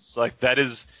responsibilities, that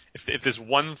is, if there's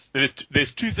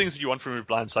 2 things that you want from your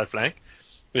blindside flank,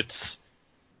 it's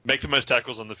make the most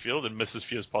tackles on the field and miss as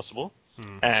few as possible,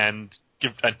 and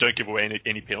don't give away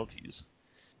any penalties.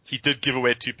 he did give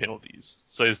away 2 penalties.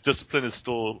 So his discipline is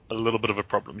still a little bit of a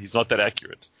problem. He's not that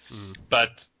accurate.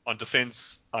 But on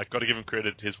defense, I've got to give him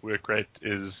credit. His work rate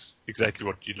is exactly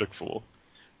what you'd look for.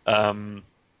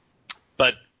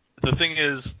 But the thing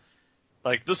is,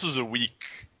 like, this was a weak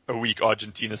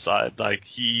Argentina side. Like,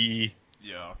 he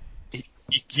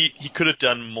could have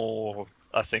done more,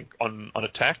 I think, on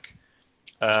attack.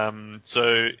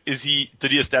 So did he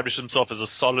establish himself as a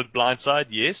solid blindside?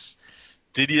 Yes.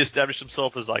 Did he establish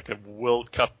himself as like a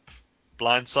World Cup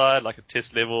blindside, like a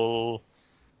test level?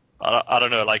 I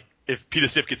don't know. Like, if Peter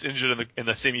Steph gets injured in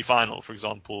the semi-final, for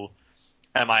example,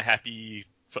 am I happy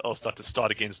for Elstad to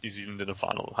start against New Zealand in a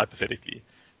final, hypothetically?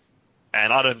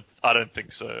 And I don't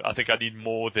think so. I think I need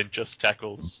more than just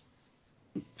tackles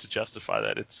to justify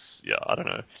that. I don't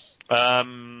know.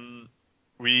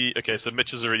 So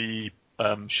Mitch has already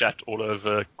shat all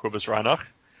over Cobus Reinach,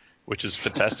 which is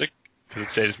fantastic because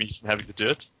it saves me from having to do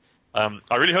it.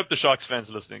 I really hope the Sharks fans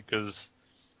are listening, because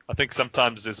I think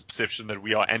sometimes there's a perception that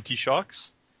we are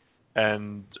anti-Sharks.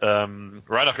 And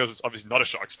Reinach is obviously not a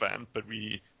Sharks fan, but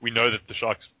we know that the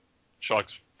Sharks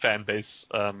fan base,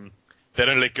 they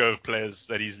don't let go of players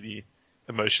that easily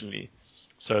emotionally.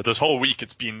 So this whole week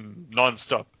it's been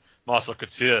non-stop. Marcel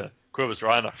Coetzee, Cobus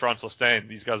Reinach, Francois Steyn,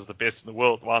 these guys are the best in the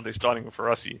world. Why aren't they starting with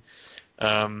Rassie?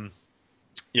 I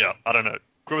don't know.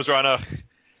 Cobus Reinach,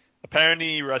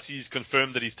 apparently Rassie's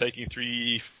confirmed that he's taking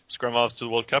 3 scrum halves to the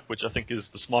World Cup, which I think is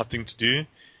the smart thing to do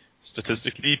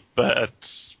statistically,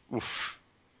 but oof.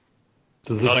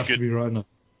 Does it have to be Reinach?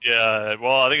 Yeah,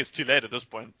 well, I think it's too late at this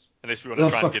point, unless we want to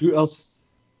try and get... Who else?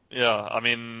 Yeah, I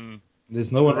mean...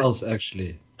 There's no one else,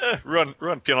 actually. Ruan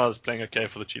Pienaar is playing okay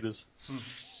for the Cheetahs.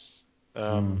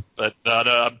 But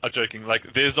no, I'm joking.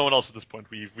 Like, there's no one else at this point.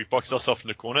 We've boxed ourselves in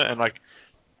the corner, and like,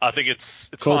 I think it's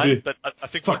fine. But I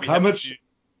think what we have to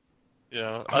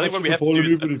do, I think what we have to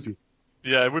do,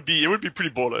 it would be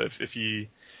pretty baller if he.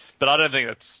 But I don't think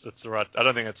that's the right. I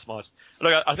don't think that's smart.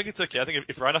 Look, I think it's okay. I think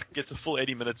if Reinach gets a full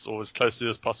 80 minutes or as close to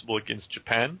as possible against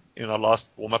Japan in our last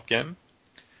warm-up game,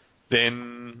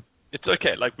 then it's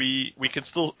okay. Like, we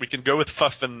can go with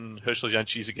Faf and Herschel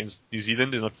Jantjies against New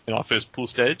Zealand in our first pool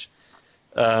stage.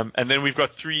 And then we've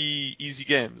got 3 easy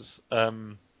games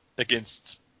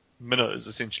against minnows,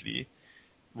 essentially,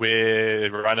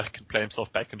 where Reinach can play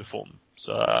himself back into form.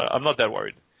 So I'm not that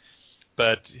worried.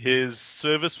 But his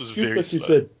service was very slow. You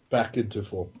said back into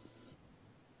form.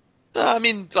 I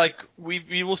mean, like,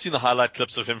 we've all seen the highlight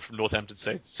clips of him from Northampton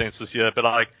Saints this year, but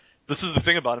like, this is the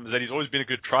thing about him, is that he's always been a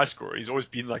good try scorer. He's always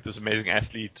been like this amazing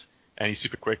athlete, and he's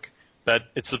super quick. But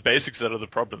it's the basics that are the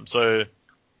problem. So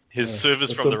his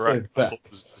service from the ruck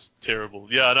was terrible.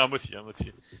 Yeah, no, I'm with you.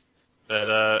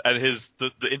 But and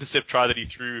the intercept try that he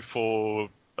threw for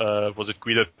was it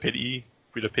Guido Petty?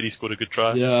 Guido Petty scored a good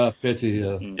try. Yeah, Petty.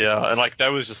 Yeah. Yeah, and like,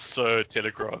 that was just so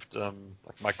telegraphed. Like,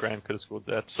 Mike Grant could have scored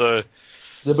that. So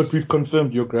yeah, but we've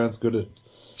confirmed your Grant's good at.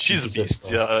 She's a beast.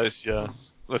 Yeah,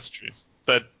 that's true.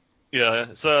 But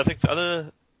yeah, so I think the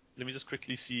other. Let me just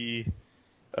quickly see.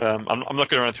 I'm not going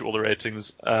to run through all the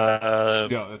ratings.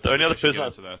 The only other person.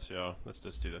 Let's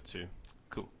just do that too.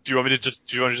 Cool. Do you want me to just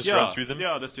run through them?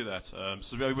 Yeah, let's do that. So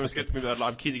we must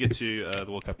I'm keen to get to the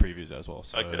World Cup previews as well.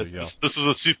 So, okay. This was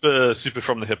a super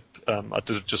from the hip. I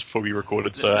did it just before we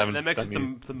recorded, so I haven't. That makes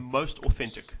it the most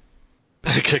authentic.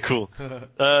 Okay, cool.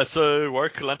 So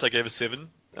Warwick Kalanta gave a 7.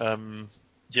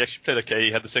 He actually played okay.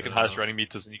 He had the second highest running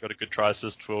meters, and he got a good try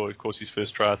assist for Corsi's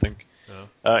first try, I think.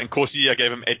 And Corsi, I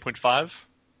gave him 8.5.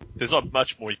 There's not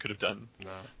much more he could have done.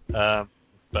 No.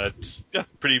 But yeah,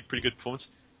 pretty good performance.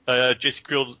 Jesse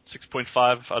Creel,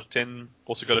 6.5 out of 10.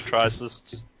 Also got a try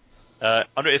assist.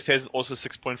 Andre Esthuizen also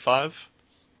 6.5.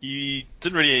 He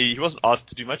wasn't asked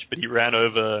to do much, but he ran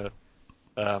over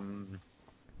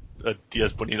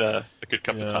Diaz Bonilla a good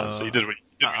couple of times. So he did what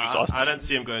he was asked. I don't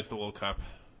see him going to the World Cup.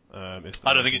 I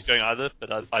don't think he's going either,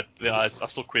 but I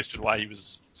still question why he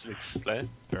was selected to play.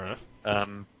 Fair enough.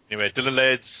 Anyway, Dylan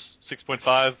Lades, 6.5.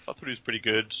 I thought he was pretty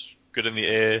good. Good in the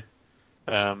air.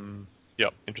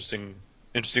 Interesting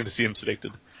to see him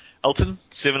selected. Elton,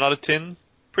 7 out of 10.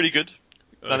 Pretty good.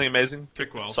 Nothing amazing.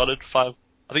 Kick well. Solid 5.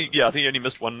 I think he only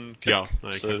missed one kick. Yeah,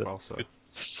 no, he kicked well. So.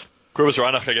 Cobus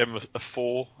Reinach, I gave him a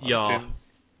 4 out of 10.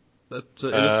 That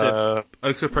intercept,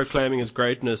 also proclaiming his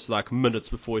greatness like minutes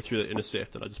before he threw the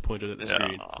intercept, and I just pointed at the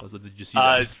screen. I was like, did you see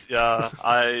that?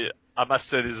 I must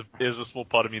say there's a small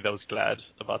part of me that was glad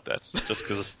about that, just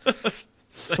because.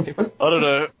 Same. I don't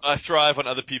know. I thrive on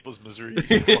other people's misery.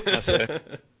 What can I say?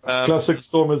 Classic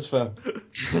Stormers fan.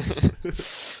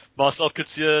 Marcel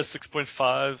Coetzee,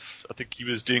 6.5. I think he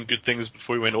was doing good things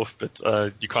before he went off, but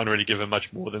you can't really give him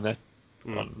much more than that.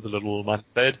 on the little month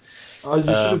played. Oh, you should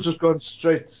have just gone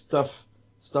straight stuff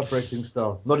rating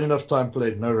style. Not enough time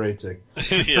played, no rating.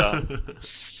 Yeah.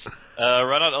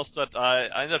 Reinhard Elstad,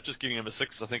 I ended up just giving him a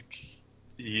 6. I think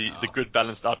the good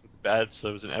balanced out with the bad, so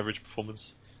it was an average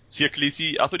performance. Siya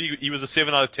Kolisi, I thought he was a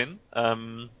 7 out of 10.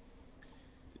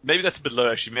 Maybe that's a bit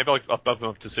low actually. Maybe I'll bump him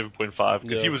up to 7.5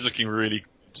 because he was looking really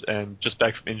good and just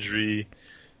back from injury.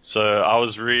 So I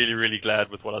was really, really glad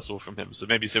with what I saw from him. So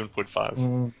maybe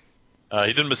 7.5.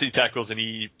 He didn't miss any tackles and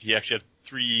he actually had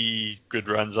 3 good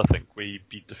runs, I think, where he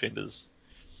beat defenders.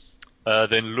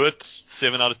 Then Lut,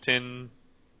 7 out of 10.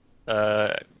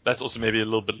 That's also maybe a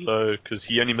little bit low because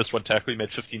he only missed 1 tackle. He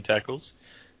made 15 tackles.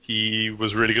 He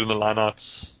was really good in the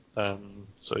lineouts.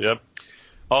 So yeah.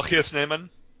 Archie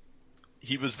Snyman,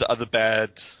 he was the other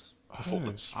bad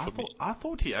performance for me. I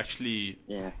thought he actually.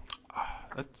 Yeah.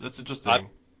 That's interesting.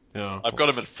 I've got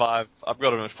him at 5. I've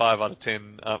got him at 5 out of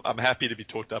 10. I'm happy to be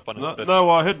talked up on it. No,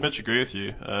 well, I heard Mitch agree with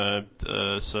you.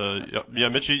 So yeah,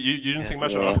 Mitch, you didn't think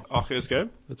much of Archea's game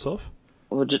itself?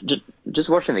 Well, just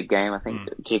watching the game, I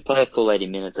think to play a full 80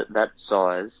 minutes at that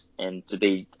size and to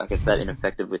be, I guess, that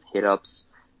ineffective with hit-ups,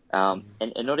 and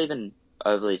not even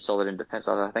overly solid in defense.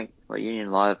 I think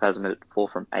Union Live has him at 4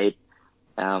 from 8.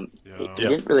 He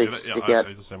didn't really stick out.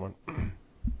 He's the same one.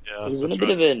 He's in a bit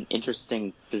of an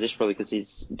interesting position probably because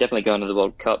he's definitely going to the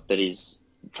World Cup, but he's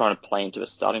trying to play into a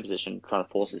starting position, trying to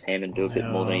force his hand and do a bit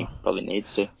more than he probably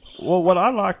needs to. Well, what I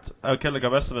liked, okay, look, I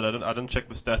must admit, I didn't check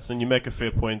the stats, and you make a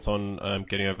fair point on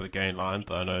getting over the gain line.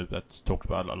 I know that's talked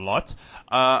about a lot.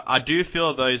 I do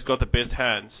feel though he's got the best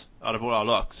hands out of all our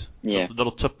locks. Yeah.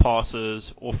 Little tip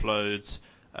passes, offloads.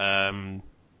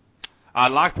 I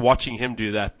liked watching him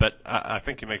do that, but I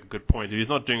think you make a good point. If he's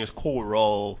not doing his core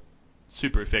role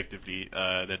super effectively,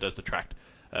 that does detract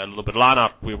a little bit. Line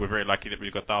out, we're very lucky that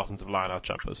we've got thousands of line out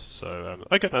jumpers. So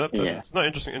okay,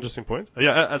 interesting point.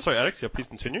 Sorry, Alex. Yeah, please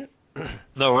continue.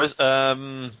 No worries.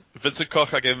 Vincent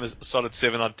Koch, I gave him a solid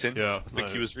 7 out of 10. Yeah, I think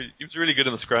he was really good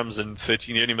in the scrums and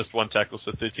 13. He only missed 1 tackle,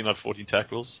 so 13 out of 14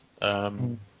 tackles.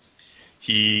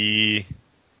 He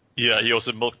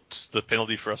also milked the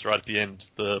penalty for us right at the end,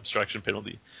 the obstruction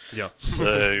penalty. Yeah.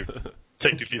 So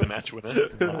technically the match winner.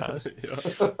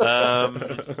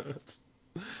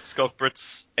 Schalk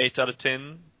Brits, 8 out of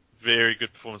 10. Very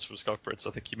good performance from Schalk Brits.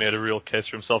 I think he made a real case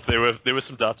for himself. There were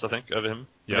some doubts, I think, over him.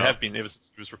 Yeah. There have been ever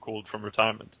since he was recalled from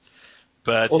retirement.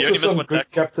 But also he only missed 1 good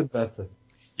tackle. Captain batter.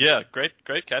 Yeah, great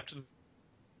captain.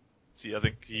 I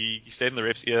think he stayed in the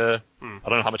ref's ear. I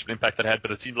don't know how much of an impact that had,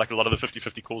 but it seemed like a lot of the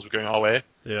 50-50 calls were going our way.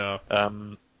 Yeah.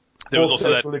 There was also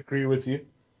that. I will agree with you.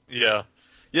 Yeah.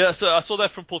 Yeah, so I saw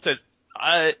that from Paul Tate.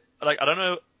 I don't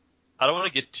know. I don't want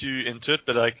to get too into it,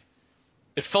 but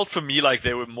it felt for me like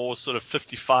there were more sort of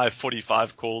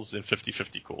 55-45 calls than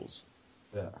 50-50 calls.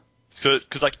 Yeah. So,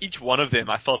 because each one of them,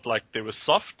 I felt like they were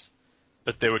soft,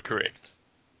 but they were correct.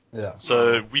 Yeah.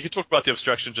 So we could talk about the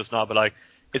obstruction just now, but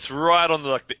it's right on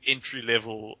the entry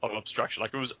level of obstruction.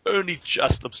 It was only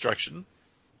just obstruction,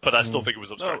 but I still think it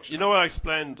was obstruction. No, you know what I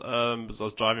explained? Because I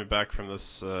was driving back from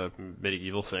this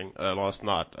medieval thing last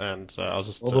night, and I was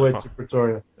just all the way to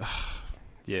Pretoria.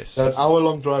 Yes. An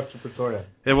hour-long drive to Pretoria.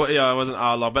 It was an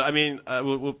hour long, but I mean, I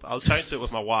was chatting to it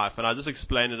with my wife, and I just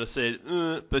explained it. I said,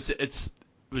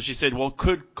 but she said, well,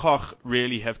 could Koch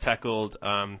really have tackled?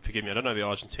 Forgive me, I don't know the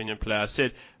Argentinian player. I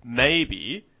said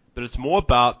maybe, but it's more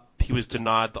about he was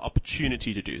denied the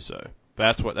opportunity to do so.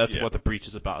 That's what the breach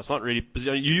is about. It's not really.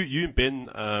 You and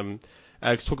Ben,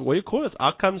 Alex, talk. What do you call it? It's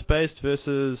outcomes based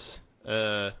versus.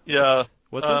 Yeah.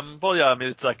 What's it? Well, yeah. I mean,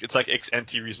 it's like ex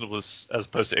ante reasonableness as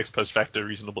opposed to ex post facto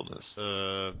reasonableness.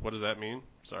 What does that mean?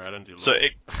 Sorry, I don't do. So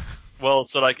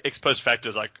ex post facto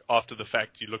is after the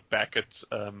fact you look back at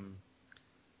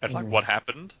what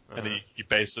happened and then you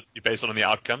base it on the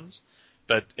outcomes.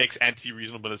 But ex ante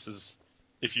reasonableness is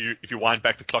if you wind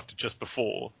back the clock to just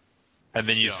before, and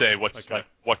then you say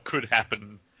what could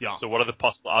happen. Yeah. So what are the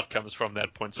possible outcomes from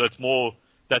that point? So that's more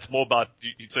about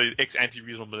so ex ante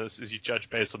reasonableness is you judge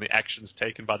based on the actions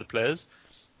taken by the players.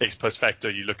 Ex post facto,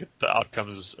 you look at the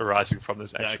outcomes arising from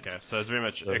those actions. Yeah, okay. So it's very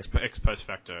much ex post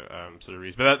facto sort of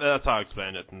reason. But that's how I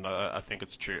explained it, and I think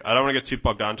it's true. I don't want to get too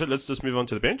bogged down to it. Let's just move on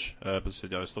to the bench. But I've still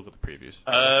got the previews.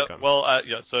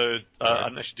 So I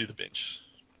didn't actually do the bench.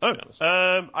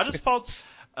 I just felt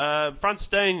Frans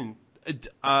Steyn,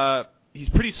 he's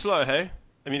pretty slow, hey?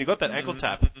 I mean, he got that ankle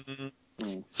tap.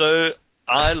 So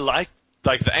I like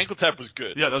the ankle tap was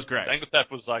good. Yeah, that was great. The ankle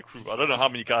tap was I don't know how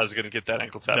many guys are going to get that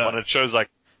ankle tap on. It shows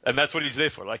and that's what he's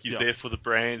there for. He's there for the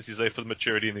brains, he's there for the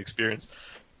maturity and the experience.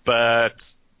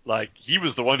 But he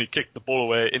was the one who kicked the ball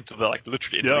away into the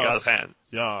literally into the guy's hands.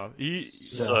 Yeah, he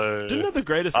didn't have the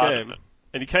greatest game.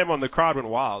 And he came on, the crowd went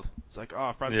wild. It's like,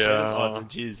 oh, Franz Leder's on, and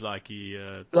geez, like he...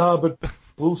 but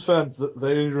Bulls fans,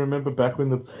 they remember back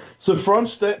when So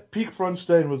peak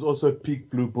Fronstein was also peak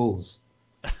Blue Bulls.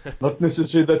 Not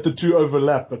necessarily that the two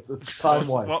overlap, but it's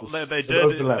time-wise. Well, they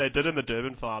did in the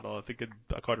Durban final. I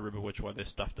can't remember which one they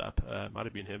stuffed up. Might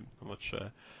have been him. I'm not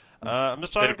sure. I'm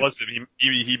just trying it was him.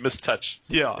 He missed touch.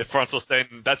 Yeah. If Franz was staying,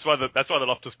 that's why the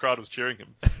Loftus crowd was cheering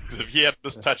him. Because if he had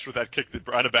missed touch with that kick, then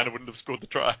Brian Abana wouldn't have scored the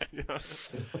try. Yeah.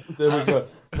 There we go.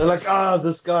 They're like,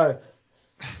 this guy.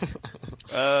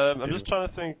 I'm just trying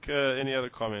to think any other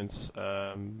comments.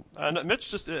 And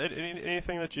Mitch, just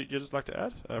anything that you just like to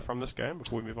add from this game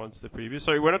before we move on to the preview?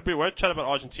 So we won't chat about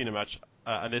Argentina much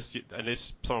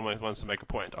unless someone wants to make a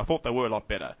point. I thought they were a lot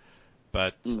better.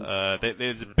 But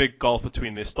there's a big gulf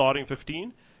between their starting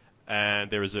 15 and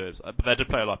their reserves. But they did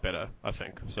play a lot better, I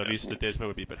think. So at least Desmo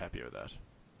would be a bit happier with that.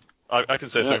 I can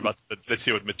say something about it, but let's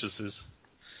see what Mitch's is.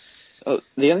 Oh,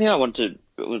 the only thing I wanted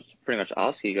was pretty much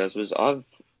ask you guys was I've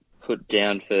put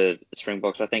down for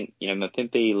Springboks, I think,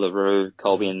 Mapimpi, LaRue,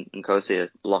 Colby, and Nkosi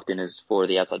are locked in as four of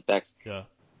the outside backs. Yeah.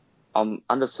 I'm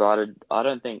undecided. I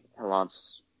don't think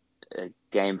Haaland's a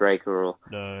game breaker or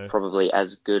probably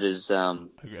as good as I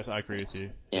agree with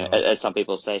you. As some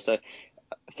people say. So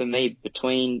for me,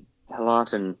 between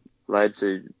Haaland and Loads,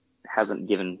 who hasn't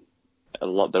given a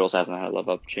lot but also hasn't had a lot of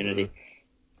opportunity,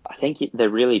 I think they're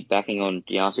really backing on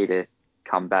Deontay to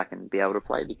come back and be able to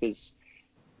play, because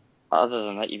other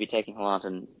than that, you'd be taking Haaland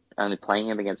and only playing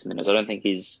him against minutes. I don't think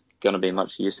he's going to be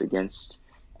much use against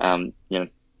a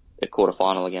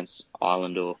quarterfinal against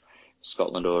Ireland or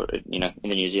Scotland or in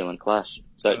the New Zealand clash.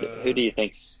 So who do you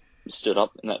think's stood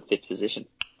up in that fifth position?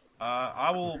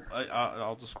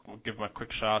 I'll just give my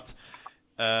quick shout.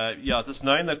 Just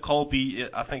knowing that Colby,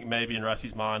 I think maybe in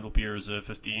Rassi's mind, will be a reserve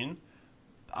 15.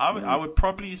 I would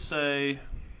probably say,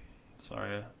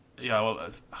 Damon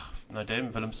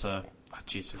Willems,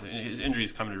 his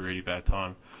injury's come at a really bad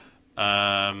time.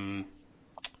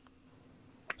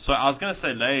 So I was going to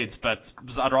say Lades, but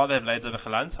I'd rather have Lades over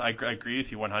Haaland. I agree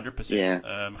with you 100%. Yeah.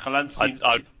 Haaland seems...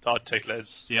 I'd take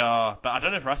Lades. Yeah, but I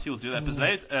don't know if Rassi will do that. Because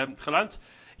Haaland,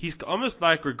 he's almost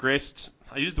like regressed.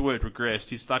 I use the word regressed.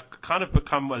 He's like kind of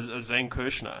become a Zane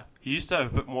Kirshner. He used to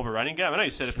have a bit more of a running game. I know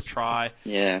he set up a try.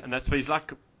 Yeah. And that's where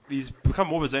he's become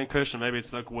more of a Zane Kirshner. Maybe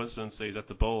it's no coincidence that he's at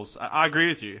the Bulls. I agree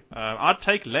with you. I'd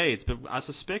take Lades, but I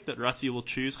suspect that Rassi will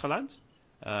choose Haaland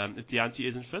if Deontay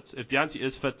isn't fit. If Deontay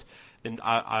is fit, then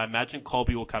I imagine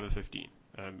Colby will cover 15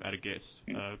 at a guess.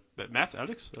 But Matt,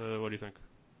 Alex, what do you think?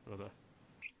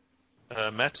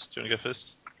 Matt, do you want to go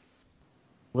first?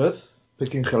 With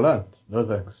picking Haaland. No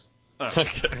thanks. Oh.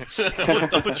 Okay. I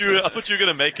thought you were going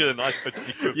to make a nice pitch.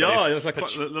 Yeah, it was like a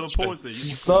little pause there.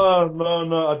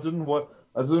 No, I didn't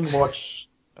watch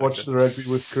the rugby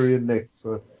with Korean Nick.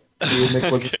 So Korean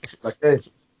Nick was like, hey,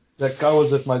 that guy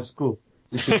was at my school.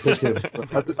 You should pick him.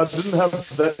 I didn't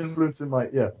have that influence in my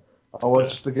ear. I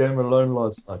watched the game alone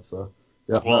last night, so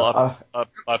yeah. Well, I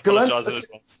apologize in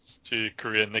advance to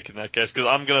Korean Nick in that case, because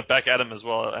I'm going to back Adam as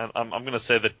well, and I'm going to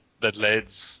say that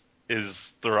Lades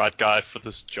is the right guy for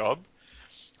this job.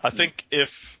 I think the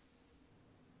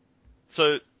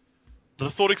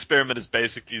thought experiment is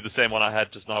basically the same one I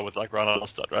had just now with like Ronald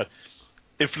Alstad, right?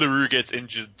 If LaRue gets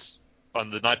injured on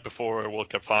the night before a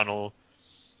World Cup final,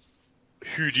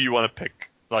 who do you want to pick?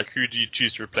 Like, who do you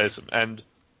choose to replace him? And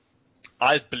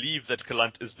I believe that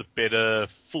Haaland is the better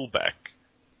fullback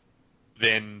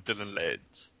than Dylan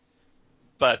Lades.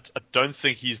 But I don't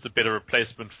think he's the better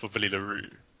replacement for Willie LaRue.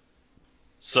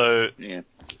 So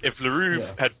if LaRue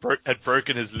had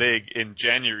broken his leg in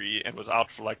January and was out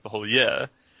for like the whole year,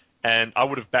 and I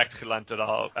would have backed Haaland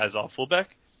as our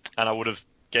fullback, and I would have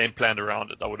game planned around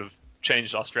it. I would have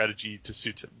changed our strategy to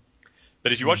suit him.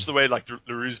 But if you watch the way like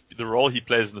LaRue's, the role he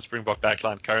plays in the Springbok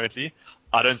backline currently,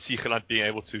 I don't see Haaland being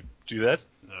able to do that.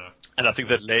 No. And I think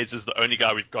that Lades is the only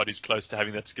guy we've got who's close to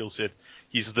having that skill set.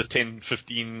 He's the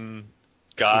 10-15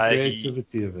 guy. The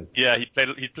creativity of it. Yeah, he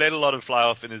played a lot of fly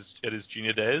off at his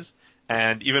junior days,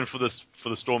 and even for the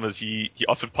Stormers, he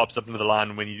often pops up into the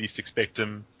line when you least expect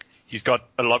him. He's got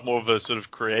a lot more of a sort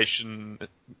of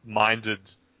creation-minded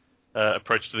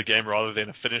approach to the game rather than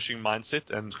a finishing mindset,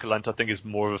 and Haaland, I think, is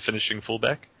more of a finishing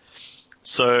fullback.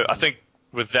 So I think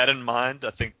with that in mind,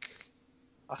 I think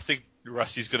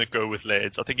Rusty's going to go with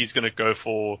Lades. I think he's going to go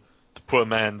for the poor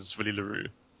man's Willie LaRue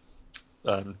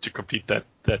to complete that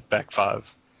back five.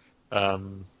 I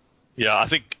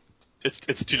think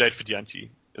it's too late for Deontay.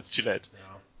 It's too late.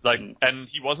 Yeah. And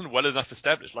he wasn't well enough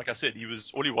established. Like I said,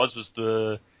 all he was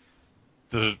the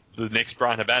next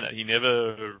Brian Habana. He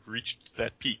never reached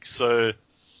that peak. So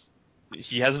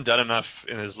he hasn't done enough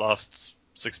in his last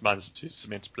 6 months to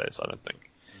cement a place, I don't think.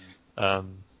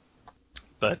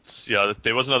 But yeah,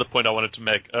 there was another point I wanted to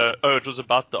make. It was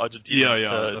about the Argentina.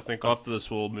 Yeah. I think after this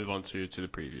we'll move on to the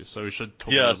previews, so we should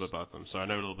talk a little bit about them. So I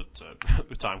know a little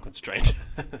bit time constraint.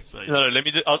 So, No, let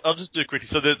me. I'll just do it quickly.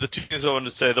 So the two things I wanted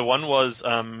to say. The one was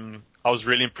I was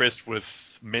really impressed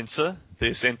with Mensah,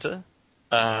 their center.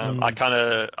 I kind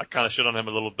of shit on him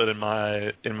a little bit in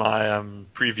my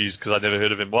previews because I'd never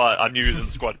heard of him. Well, I knew he was in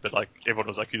the squad, but like everyone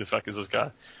was like, "Who the fuck is this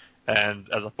guy?" And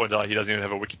as I pointed out, he doesn't even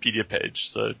have a Wikipedia page,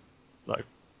 so like,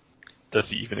 does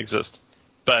he even exist?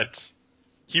 But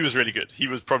he was really good. He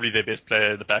was probably their best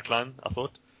player in the back line, I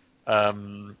thought.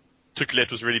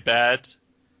 Tukulet was really bad.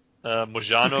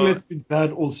 Mojano. Tukulet's been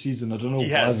bad all season. I don't know why.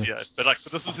 He has, yeah. But like,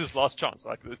 this was his last chance.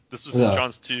 Like, this was his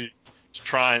chance to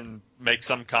try and make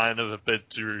some kind of a bid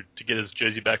to get his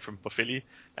jersey back from Boffelli,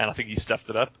 and I think he stuffed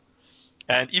it up.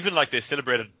 And even like they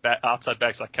celebrated outside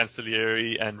backs like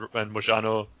Cancellieri and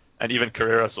Mojano, and even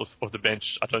Carreras off the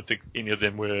bench, I don't think any of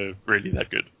them were really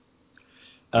that good.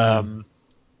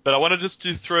 But I wanted just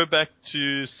to throw back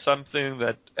to something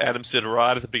that Adam said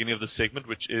right at the beginning of the segment,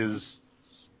 which is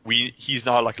he's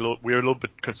now like we're a little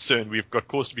bit concerned. We've got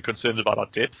cause to be concerned about our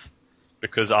depth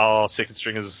because our second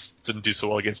stringers didn't do so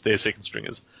well against their second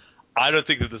stringers. I don't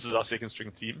think that this is our second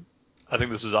string team. I think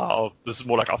this is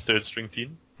more like our third string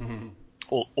team. Mm-hmm.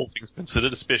 All things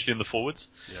considered, especially in the forwards.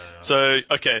 Yeah. So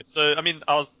I mean,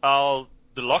 the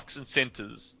locks and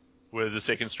centers were the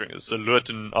second stringers. So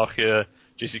Luton, Archer,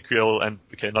 Jesse Creel, and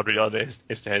not really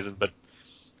Esterhazen, but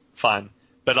fine.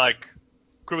 But like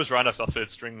Kobus Reinach's our third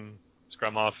string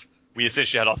scrum half. We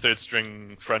essentially had our third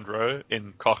string front row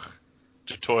in Koch,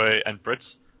 Dutoy, and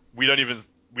Brits. We don't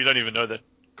even know that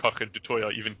Koch and Dutoy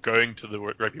are even going to the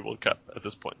Rugby World Cup at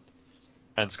this point.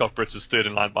 And Scott Brits is third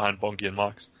in line behind Bongi and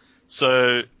Marks.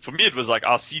 So for me, it was like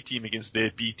our C team against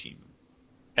their B team,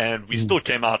 and we still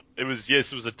came out. It was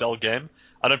a dull game.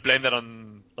 I don't blame that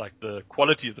on like the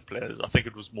quality of the players. I think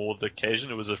it was more the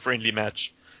occasion. It was a friendly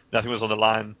match. Nothing was on the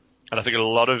line, and I think a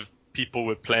lot of people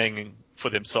were playing for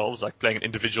themselves, like playing an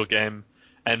individual game.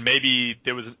 And maybe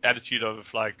there was an attitude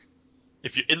of like,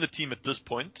 if you're in the team at this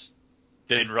point,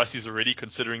 then Rusty's already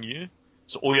considering you.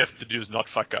 So all you have to do is not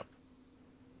fuck up.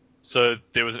 So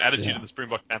there was an attitude in the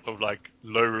Springbok camp of like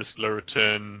low risk, low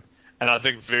return, and I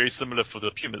think very similar for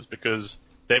the Pumas because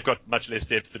they've got much less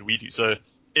depth than we do. So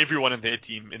everyone in their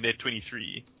team, in their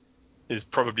 23, is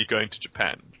probably going to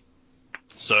Japan.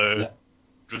 So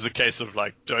it was a case of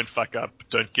like, don't fuck up,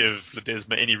 don't give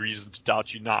Ledesma any reason to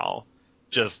doubt you now.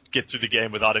 Just get through the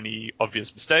game without any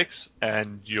obvious mistakes,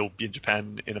 and you'll be in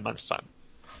Japan in a month's time.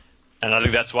 And I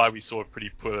think that's why we saw a pretty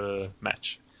poor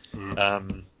match.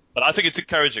 But I think it's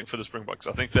encouraging for the Springboks.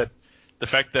 I think that the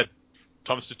fact that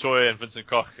Thomas Dutoy and Vincent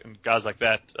Koch and guys like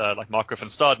that, like Marco van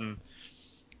Staden,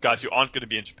 guys who aren't going to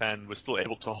be in Japan, were still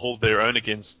able to hold their own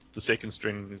against the second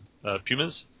string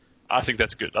Pumas. I think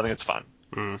that's good. I think it's fine.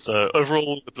 So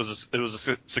overall, it was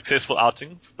a successful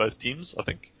outing for both teams, I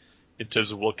think, in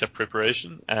terms of World Cup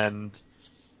preparation. And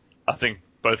I think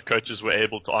both coaches were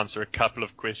able to answer a couple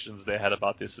of questions they had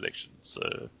about their selection.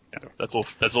 So yeah, that's all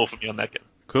for me on that game.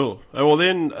 Cool. Well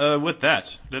then, with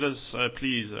that, let us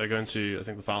please go into, I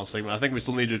think, the final segment. I think we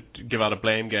still need to give out a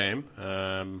blame game.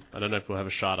 I don't know if we'll have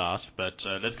a shout out, but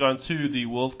let's go into the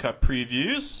World Cup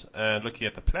previews and looking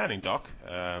at the planning doc.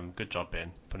 Good job,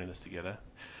 Ben, putting this together.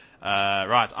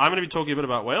 Right, I'm going to be talking a bit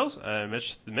about Wales.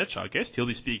 Mitch, our guest, he'll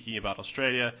be speaking about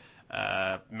Australia.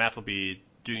 Matt will be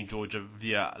doing Georgia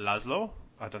via Laszlo.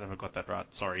 I don't know if I got that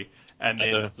right, sorry. And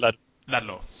then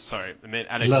Ladlo, sorry. I mean,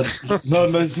 Alex. No,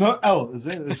 there's no L, is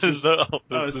there? There's no L.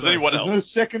 There's only one L. There's no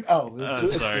second L.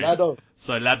 It's sorry. Lado.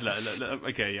 So Ladlo.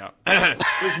 Okay, yeah.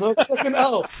 There's no second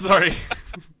L. Sorry.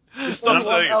 I'm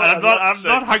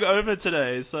not hungover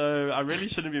today, so I really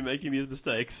shouldn't be making these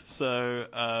mistakes. So,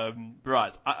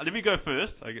 right. Let me go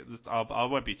first. I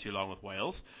won't be too long with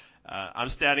Wales. I'm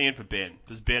standing in for Ben,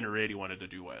 because Ben really wanted to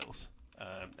do Wales.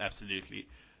 Absolutely.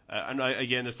 And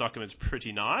again, this document's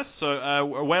pretty nice.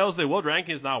 So Wales, their world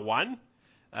ranking is now 1.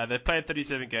 They've played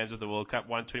 37 games of the World Cup,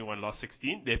 won 21, lost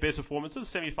 16. Their best performances,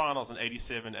 semi-finals in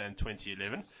 87 and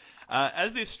 2011.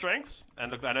 As their strengths,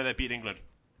 and look, I know they beat England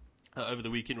over the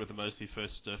weekend with a mostly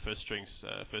first string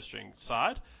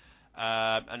side.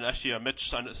 And actually,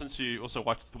 Mitch, since you also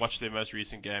watched their most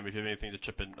recent game, if you have anything to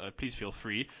chip in, please feel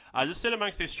free. I just said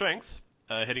amongst their strengths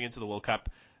heading into the World Cup,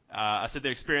 I said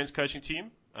their experienced coaching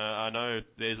team. I know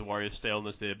there's a Warriors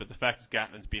staleness there, but the fact is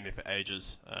Gatland's been there for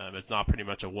ages. It's now pretty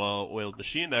much a well-oiled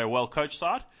machine. They're a well-coached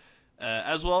side.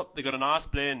 As well, they've got a nice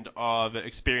blend of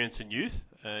experience and youth,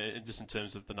 just in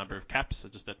terms of the number of caps, so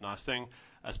just that nice thing,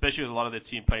 especially with a lot of their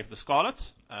team playing for the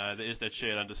Scarlets. There is that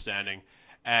shared understanding.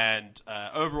 And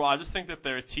overall, I just think that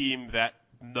they're a team that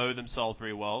know themselves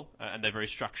very well, and they're very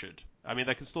structured. I mean,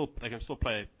 they can still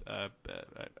play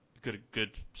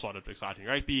good, solid, exciting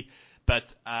rugby,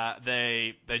 but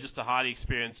they're just a highly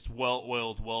experienced,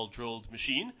 well-oiled, well-drilled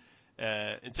machine.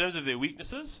 In terms of their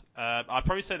weaknesses, I'd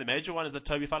probably say the major one is that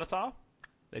Toby Faletau,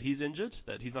 that he's injured,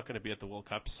 that he's not going to be at the World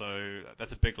Cup, so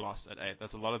that's a big loss at 8.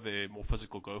 That's a lot of their more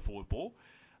physical go-forward ball.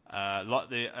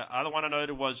 The other one I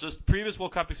noted was just previous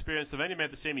World Cup experience. They've only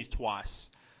made the semis twice.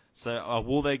 So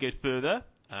will they get further?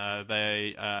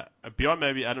 Beyond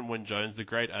maybe Adam Wynne-Jones, the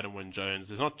great Adam Wynne-Jones,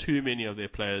 there's not too many of their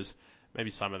players, maybe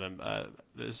some of them.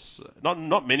 There's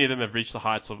not many of them have reached the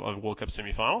heights of a World Cup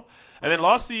semi-final. And then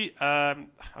lastly, I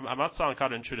might sound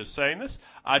kind of intuitive saying this,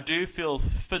 I do feel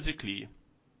physically,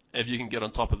 if you can get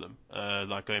on top of them,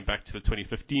 like going back to the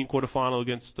 2015 quarterfinal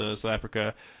against South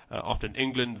Africa, often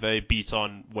England, they beat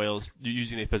on Wales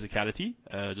using their physicality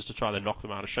just to try to knock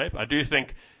them out of shape. I do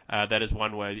think that is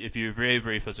one way. If you're very,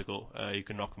 very physical, you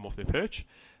can knock them off their perch.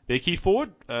 Their key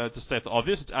forward, to state the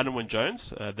obvious, it's Adam Wynne-Jones,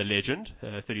 the legend,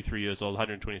 33 years old,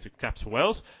 126 caps for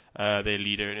Wales, their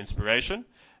leader and inspiration.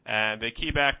 And their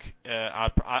key back,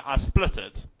 I split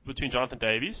it between Jonathan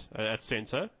Davies at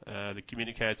centre, the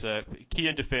communicator, key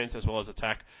in defence as well as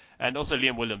attack, and also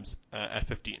Liam Williams at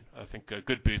 15. I think a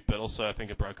good boot, but also I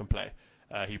think a broken play.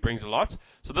 He brings a lot.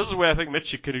 So this is where I think,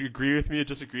 Mitch, you could agree with me or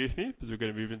disagree with me, because we're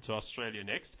going to move into Australia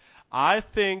next. I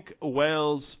think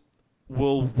Wales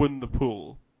will win the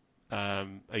pool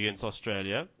against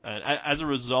Australia, and as a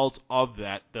result of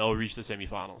that, they'll reach the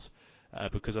semi-finals,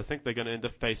 because I think they're going to end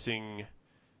up facing...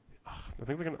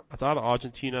 it's either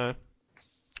Argentina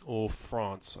or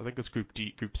France. I think it's Group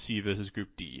C versus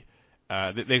Group D.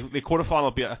 Their quarterfinal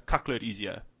will be a cuckload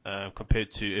easier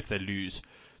compared to if they lose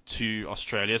to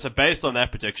Australia. So based on that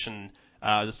prediction,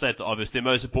 to state the obvious, their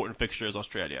most important fixture is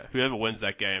Australia. Whoever wins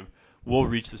that game will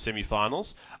reach the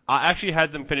semi-finals. I actually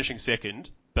had them finishing second,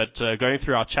 but going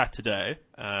through our chat today,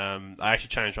 I actually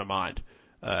changed my mind.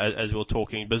 As we were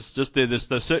talking, but it's just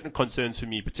there's certain concerns for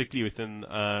me, particularly within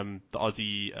the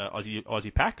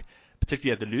Aussie pack,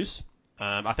 particularly at the loose.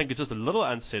 I think it's just a little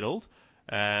unsettled,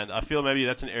 and I feel maybe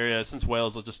that's an area, since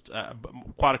Wales are just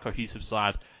quite a cohesive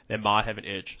side, they might have an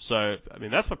edge. So I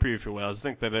mean, that's my preview for Wales. I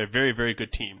think that they're a very, very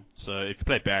good team. So if you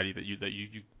play badly, that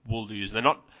you will lose. They're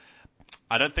not.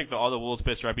 I don't think they are the world's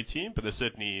best rugby team, but they're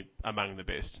certainly among the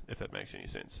best, if that makes any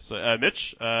sense. So,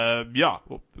 Mitch, and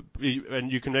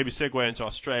you can maybe segue into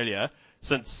Australia,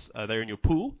 since they're in your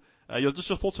pool. Your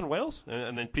thoughts on Wales,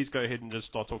 and then please go ahead and just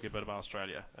start talking a bit about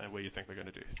Australia and where you think they're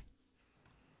going to do.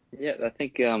 Yeah, I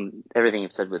think everything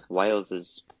you've said with Wales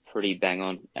is pretty bang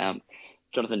on.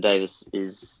 Jonathan Davis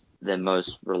is their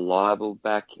most reliable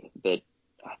back, but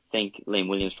I think Liam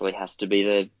Williams probably has to be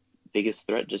the biggest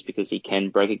threat, just because he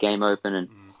can break a game open, and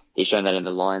he's shown that in the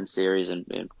Lions series and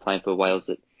playing for Wales,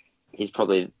 that he's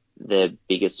probably their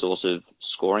biggest source of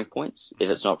scoring points, if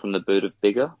it's not from the boot of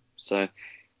Biggar. So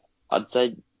I'd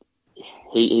say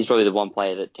he's probably the one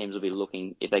player that teams will be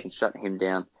looking, if they can shut him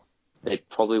down, they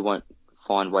probably won't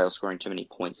find Wales scoring too many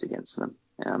points against them.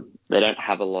 They don't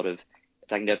have a lot of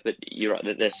attacking depth, but you're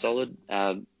right, they're solid.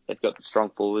 They've got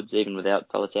strong forwards, even without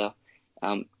Faletau,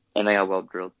 and they are well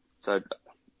drilled. So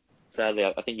sadly,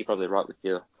 I think you're probably right with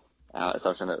your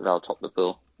assumption that they'll top the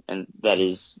pool, and that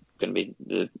is going to be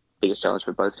the biggest challenge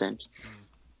for both teams.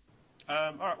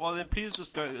 All right, well then please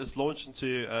just launch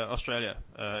into Australia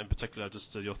in particular,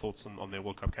 just your thoughts on their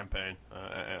World Cup campaign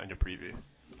and your preview.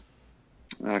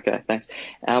 Okay, thanks.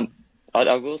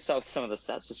 I will start with some of the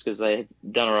stats just because they've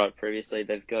done all right previously.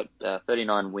 They've got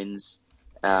 39 wins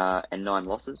and 9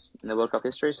 losses in their World Cup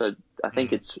history, so I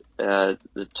think it's the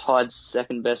tied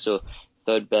second best or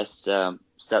third best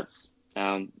stats,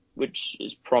 which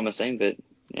is promising, but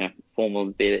form will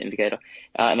be the indicator.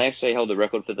 And they actually held the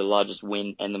record for the largest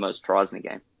win and the most tries in a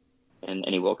game in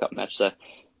any World Cup match. So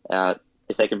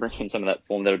if they can bring in some of that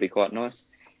form, that would be quite nice.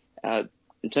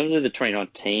 In terms of the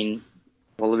 2019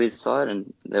 Wallabies side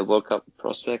and their World Cup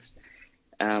prospects,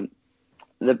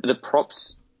 the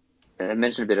props, I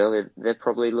mentioned a bit earlier, they're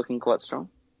probably looking quite strong,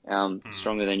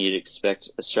 stronger than you'd expect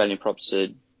Australian props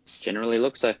to generally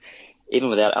look. So even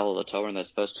without Alaalatoa in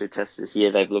those first 2 tests this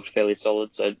year, they've looked fairly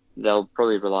solid. So they'll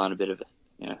probably rely on a bit of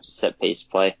set piece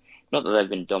play. Not that they've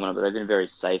been dominant, but they've been very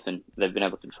safe, and they've been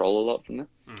able to control a lot from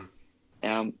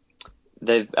them.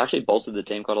 They've actually bolstered the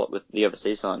team quite a lot with the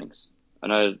overseas signings. I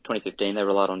know 2015 they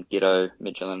relied on Giddo,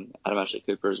 Mitchell, and Adam Ashley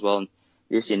Cooper as well. And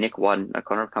this year Nick White and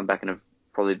O'Connor have come back and have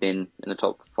probably been in the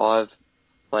top 5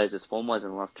 players as form-wise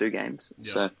in the last 2 games.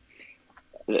 Yep.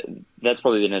 So that's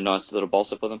probably been a nice little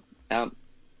bolster for them.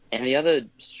 And the other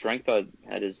strength I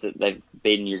had is that they've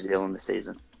beaten New Zealand this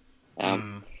season.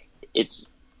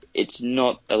 It's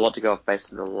not a lot to go off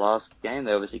based on the last game.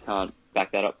 They obviously can't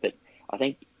back that up, but I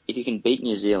think if you can beat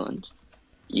New Zealand,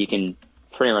 you can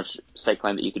pretty much stake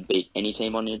claim that you could beat any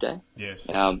team on your day. Yes.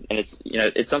 And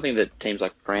it's something that teams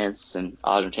like France and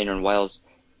Argentina and Wales,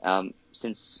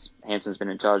 since Hanson's been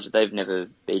in charge, they've never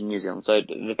beaten New Zealand. So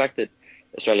the fact that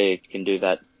Australia can do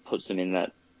that puts them in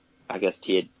that, I guess,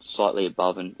 tier slightly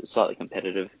above and slightly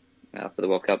competitive for the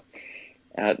World Cup.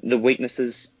 The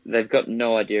weaknesses, they've got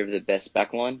no idea of the best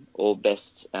backline or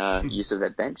best use of their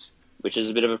bench, which is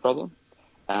a bit of a problem.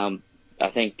 I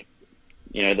think,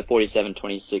 the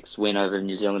 47-26 win over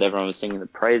New Zealand, everyone was singing the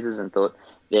praises and thought,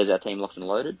 there's our team locked and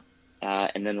loaded.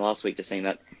 And then last week, just seeing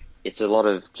that, it's a lot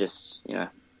of just,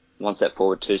 one step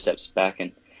forward, two steps back,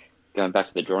 and going back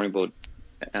to the drawing board.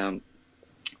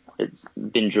 It's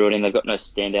been drilled in. They've got no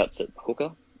standouts at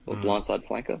hooker or blindside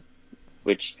flanker,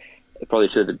 which are probably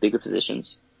two of the bigger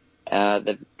positions.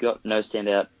 They've got no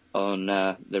standout on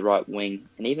the right wing,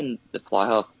 and even the fly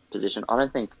half position. I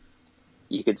don't think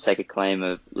you could take a claim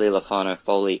of Leilofano,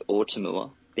 Foley, or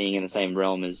Tamua being in the same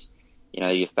realm as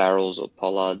your Farrells or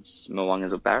Pollards,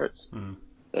 Mwangas or Barretts.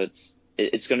 So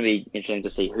it's going to be interesting to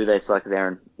see who they select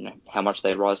there and how much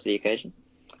they rise to the occasion.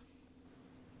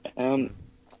 On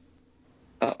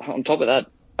top of that,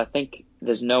 I think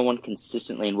there's no one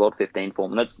consistently in World 15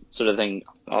 form, and that's sort of thing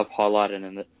I've highlighted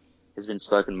and that has been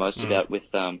spoken most about with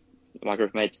my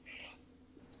group mates.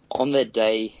 On their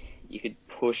day, you could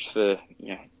push for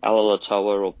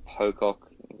Alalatoa or Pocock,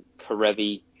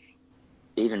 Karevi,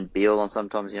 even Beale on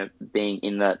sometimes being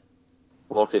in that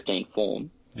World 15 form.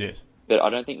 Yes. But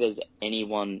I don't think there's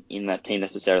anyone in that team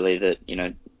necessarily that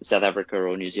South Africa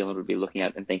or New Zealand would be looking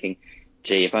at and thinking,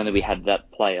 gee, if only we had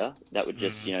that player, that would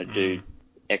just, do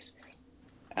X.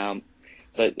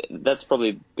 So that's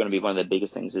probably going to be one of the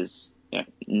biggest things is,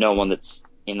 no one that's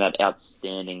in that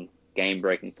outstanding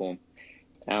game-breaking form.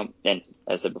 And as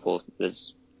I said before,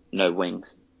 there's no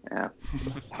wings.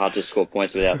 Hard to score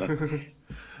points without them.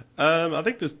 I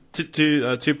think there's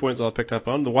two points I'll pick up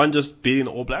on. The one just beating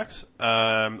the All Blacks.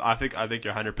 I think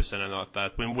you're 100% about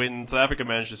that. When South Africa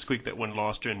managed to squeak that win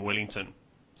last year in Wellington,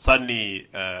 suddenly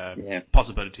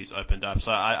possibilities opened up.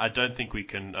 So I don't think we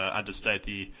can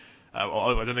understate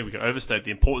I don't think we can overstate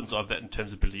the importance of that in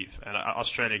terms of belief. And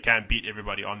Australia can beat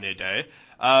everybody on their day.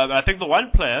 I think the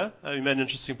one player, you made an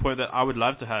interesting point that I would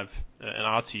love to have in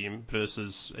our team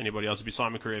versus anybody else would be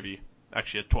Simon Karevi,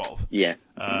 actually at 12. Yeah.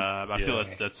 I feel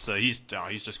that's he's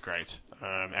just great.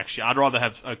 Actually, I'd rather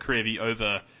have Karevi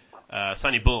over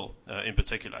Sonny Bull in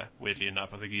particular. Weirdly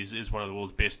enough, I think he's one of the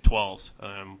world's best 12s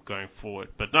going forward.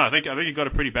 But no, I think you got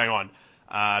it pretty bang on.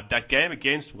 That game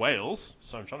against Wales.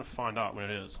 So I'm trying to find out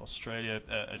when it is. Australia.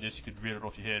 I guess you could read it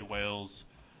off your head. Wales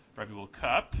Rugby World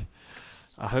Cup.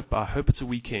 I hope it's a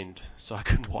weekend so I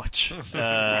can watch.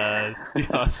 Sorry,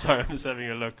 I'm just having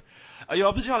a look.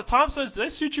 Obviously, the time zones, they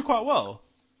suit you quite well,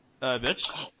 Mitch.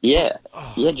 Yeah.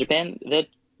 Yeah, Japan,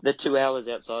 they're 2 hours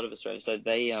outside of Australia, so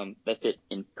they fit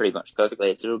in pretty much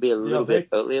perfectly. So it'll be a little bit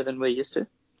earlier than we're used to.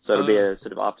 So it'll be a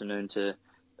sort of afternoon to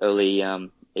early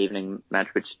evening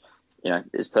match, which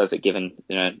is perfect given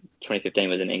 2015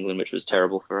 was in England, which was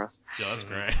terrible for us. Yeah, that's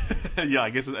great. Yeah, I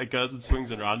guess it goes in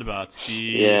swings and roundabouts.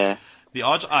 Here we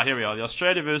are. The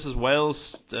Australia versus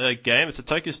Wales game. It's at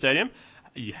Tokyo Stadium.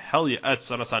 Hell yeah,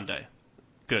 it's on a Sunday.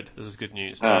 Good. This is good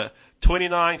news.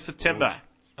 29 September.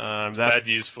 That's bad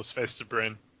news for Svester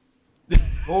Bren.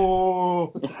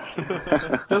 Oh.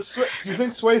 Do you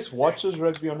think Swace watches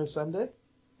rugby on a Sunday?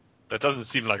 That doesn't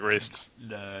seem like rest.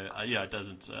 No, it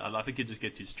doesn't. I think it just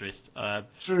gets you stressed.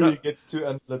 True, it gets too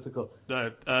analytical.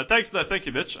 No, thanks. No, thank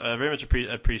you, Mitch. Very much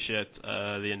appreciate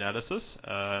the analysis.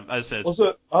 As I said,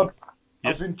 also, I've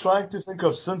been trying to think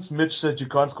of, since Mitch said you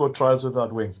can't score tries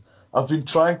without wings, I've been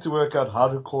trying to work out how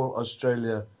to call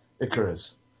Australia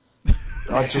Icarus.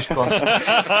 I just can't.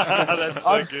 That's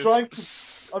so good.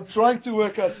 I'm trying to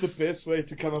work out the best way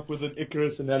to come up with an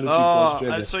Icarus analogy for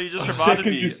Australia. So you just reminded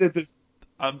me. The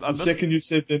second you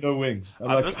said there are no wings, I'm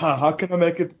like, how can I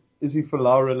make it? Is he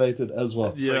Folau related as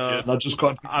well? Yeah. And I just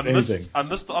can't think of anything. I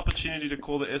missed the opportunity to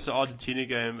call the SA Argentina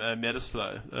game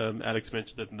Metaslow. Alex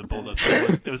mentioned it in the build-up.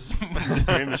 It was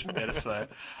very much Metaslow.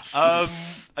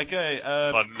 Okay.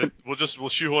 We'll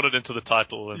shoehorn it into the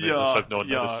title and then just hope no one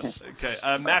notices. Okay.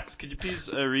 Matt, could you please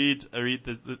read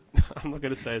the I'm not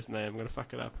going to say his name. I'm going to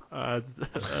fuck it up. I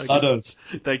don't.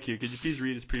 Thank you. Could you please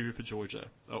read his preview for Georgia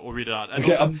or read it out? And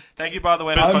okay, also, thank you, by the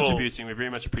way, for contributing. We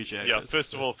very much appreciate it. Yeah.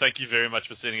 First of all, thank you very much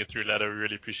for sending it through ladder. We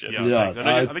really appreciate it. Yeah,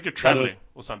 I think you're traveling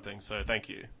or something, so thank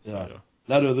you. Yeah.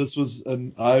 Lado, this was,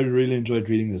 I really enjoyed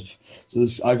reading this.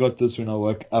 So I got this when I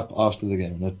woke up after the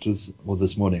game, or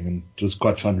this morning, and it was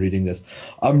quite fun reading this.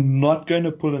 I'm not going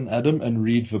to pull an Adam and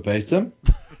read verbatim.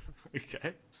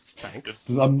 Okay. Thanks.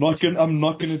 I'm not going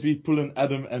to be pulling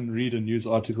Adam and read a news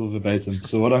article verbatim.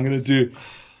 So what I'm going to do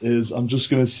is I'm just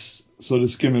going to sort of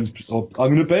skim and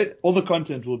I'm going to all the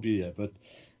content will be here, but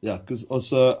yeah, because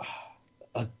also,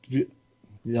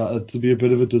 to be a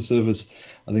bit of a disservice,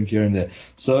 I think here and there.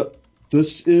 So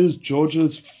this is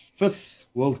Georgia's 5th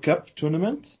World Cup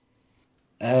tournament,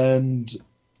 and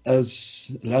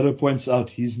as Lado points out,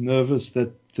 he's nervous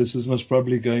that this is most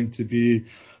probably going to be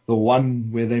the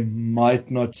one where they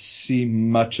might not see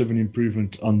much of an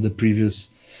improvement on the previous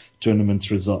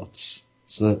tournament's results.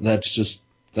 So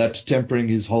that's tempering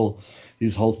his whole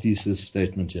thesis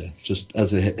statement here, just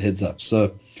as a heads up.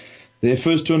 So their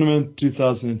first tournament,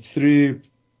 2003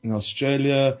 in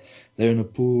Australia, they're in a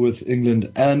pool with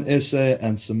England and SA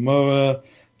and Samoa.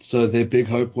 So their big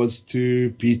hope was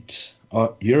to beat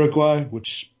Uruguay,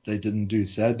 which they didn't do,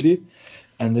 sadly.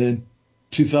 And then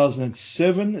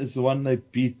 2007 is the one they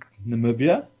beat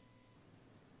Namibia.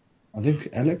 I think,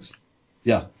 Alex?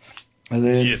 Yeah. And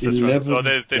then yes, that's 11,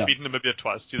 right. They've beaten Namibia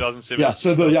twice, 2007. Yeah,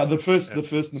 so the first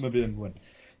Namibian win.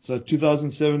 So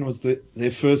 2007 was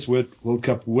their first World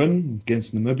Cup win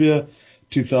against Namibia.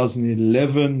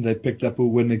 2011 they picked up a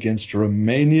win against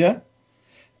Romania,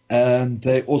 and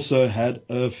they also had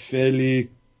a fairly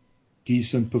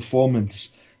decent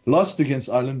performance. Lost against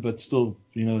Ireland, but still,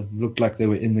 looked like they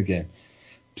were in the game.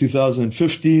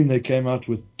 2015 they came out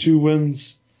with 2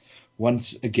 wins,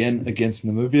 once again against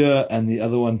Namibia and the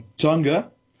other one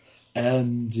Tonga.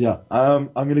 And yeah, I'm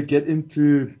going to get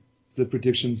into the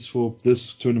predictions for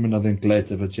this tournament, I think,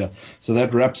 later. But yeah, so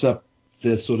that wraps up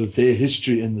their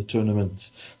history in the tournament,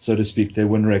 so to speak, their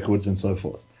win records and so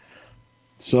forth.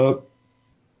 So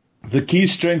the key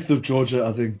strength of Georgia,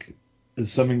 I think,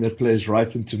 is something that plays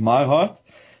right into my heart,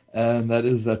 and that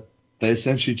is that they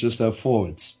essentially just have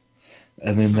forwards.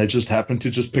 And then they just happen to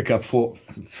just pick up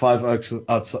 5 oaks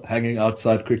hanging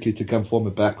outside quickly to come form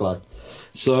a backline.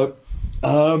 So,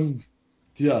 so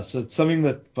it's something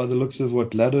that, by the looks of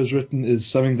what Lado's written, is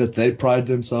something that they pride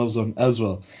themselves on as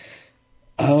well.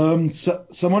 So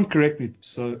someone correct me.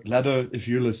 So Lado, if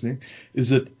you're listening,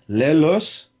 is it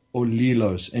Lelos or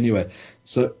Lilos? Anyway,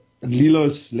 so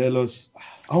Lelos.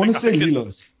 I want to say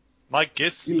Lilos. My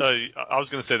guess. I was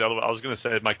going to say the other one. I was going to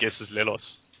say my guess is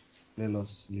Lelos.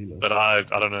 Lelos. But I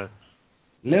don't know.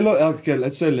 Okay,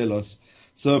 let's say Lelos.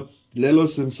 So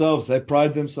Lelos themselves, they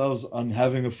pride themselves on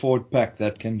having a forward pack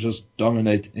that can just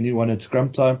dominate anyone at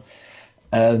scrum time.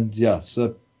 And yeah,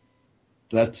 so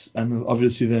and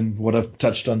obviously then what I've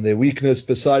touched on, their weakness,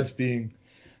 besides being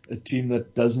a team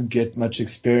that doesn't get much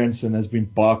experience and has been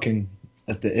barking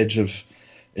at the edge of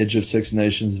Six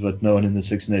Nations, but no one in the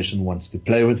Six Nations wants to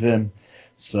play with them.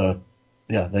 So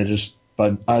yeah, they just,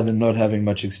 by either not having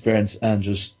much experience and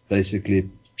just basically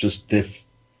just their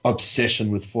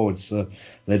obsession with forwards, so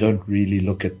they don't really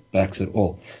look at backs at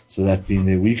all. So that being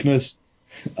their weakness.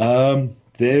 So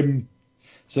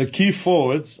key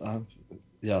forwards,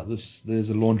 there's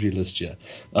a laundry list here.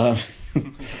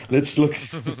 Let's look.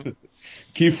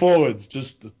 Key forwards,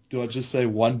 do I just say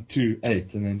 1, 2,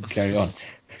 8 and then carry on?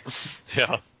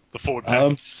 Yeah, the forward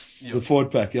pack. The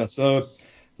forward pack, yeah. So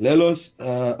Lado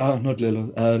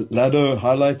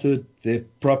highlighted their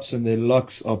props and their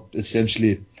locks are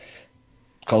essentially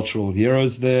cultural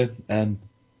heroes there, and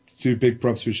 2 big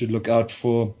props we should look out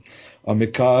for are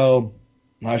Mikhail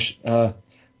Nariashvili,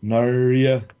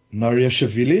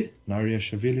 Nariashvili,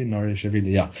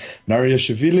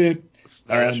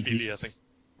 I think.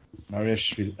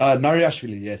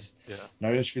 Nariashvili, yes. Yeah.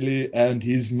 Nariashvili and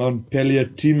his Montpellier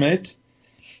teammate,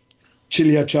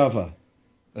 Chiliachava.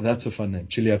 That's a fun name,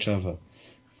 Chiliachava.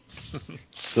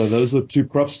 So those are 2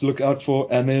 props to look out for.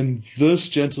 And then this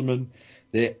gentleman,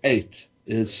 their 8,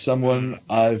 is someone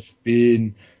I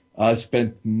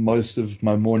spent most of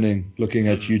my morning looking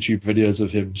at YouTube videos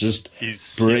of him just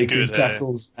breaking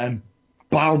tackles and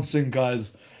bouncing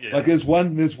guys. Yeah. Like there's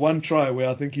one try where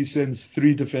I think he sends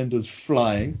 3 defenders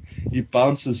flying. He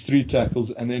bounces 3 tackles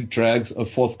and then drags a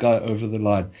 4th guy over the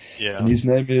line. Yeah. And his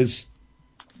name is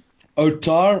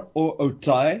Otar or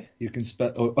Otai. You can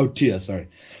spell Otia, sorry.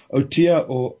 Otia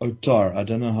or Otar. I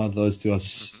don't know how those 2 are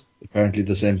apparently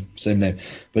the same name.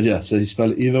 But yeah, so you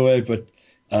spell it either way, but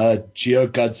Gio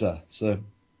Gadza. So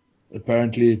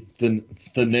apparently the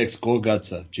next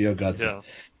Gorgadza, Gio Gadza. Yeah.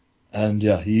 And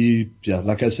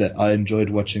like I said, I enjoyed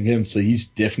watching him, so he's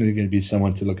definitely going to be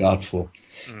someone to look out for.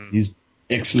 He's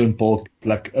excellent ball,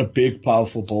 like a big,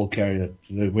 powerful ball carrier.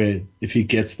 Where if he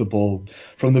gets the ball,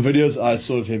 from the videos I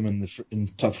saw of him in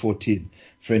top 14,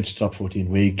 French top 14,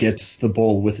 where he gets the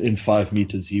ball within 5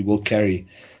 meters, he will carry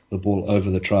the ball over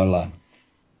the try line.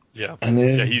 Yeah, and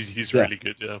then, he's really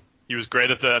good. Yeah, he was great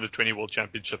at the Under-20 World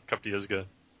Championship a couple of years ago.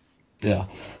 Yeah.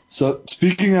 So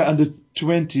speaking of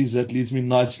under-20s, that leads me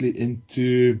nicely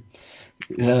into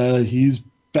his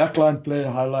backline player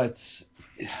highlights.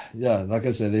 Yeah, like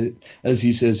I said, as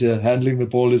he says here, handling the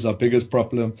ball is our biggest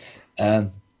problem,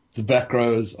 and the back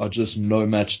rows are just no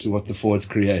match to what the forwards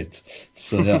create.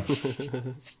 So yeah.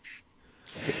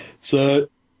 So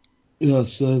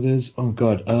there's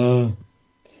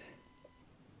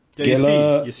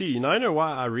Yeah, you see, I know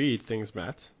why I read things,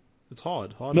 Matt. It's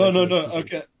hard. No.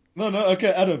 Okay. Okay,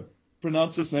 Adam,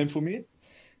 pronounce his name for me.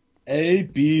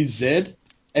 A-B-Z-H-A.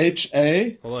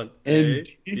 Hold on.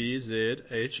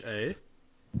 A-B-Z-H-A.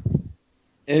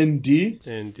 N-D.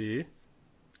 N-D.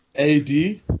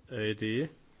 A-D. A-D.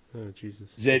 Oh, Jesus.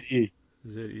 Z-E.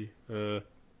 Z-E.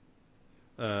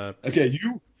 Okay,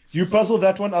 you puzzle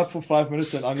that one up for 5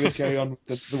 minutes, and I'm going to carry on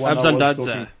with the one I was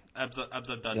talking.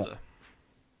 Abzadadza.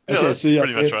 Yeah, okay, that's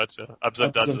pretty much right. Yeah.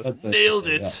 Abzadadza. Nailed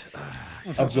it.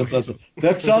 Yeah. Abzadadza.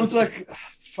 That sounds like,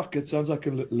 it sounds like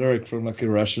a lyric from like a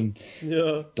Russian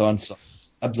dancer.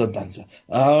 Abzadadza.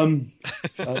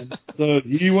 So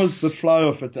he was the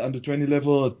fly-off at the under-20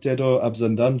 level, Tedo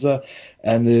Abzadadza,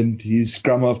 and then his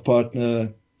scrum-off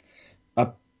partner,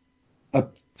 Apresidze.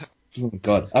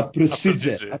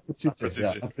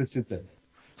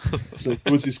 So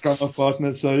he was his scrum-off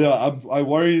partner. So yeah, I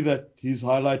worry that he's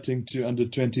highlighting to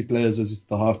under-20 players as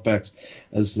the halfbacks,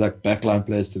 as like backline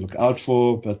players to look out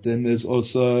for. But then there's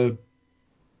also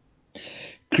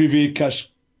Krivi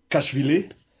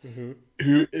Kashvili,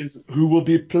 who will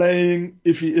be playing,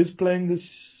 if he is playing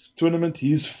this tournament,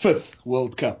 his 5th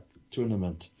World Cup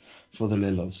tournament for the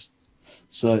Lelos.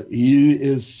 So he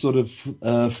is sort of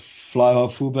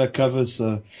fly-off fullback cover.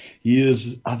 So he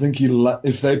is, I think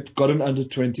if they've got an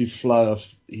under-20 fly-off,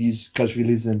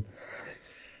 Kashvili's in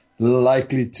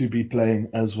likely to be playing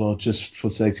as well, just for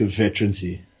sake of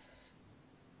veterancy.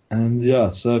 And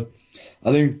yeah, so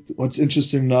I think what's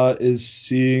interesting now is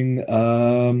seeing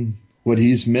what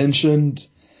he's mentioned.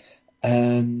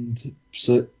 And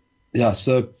so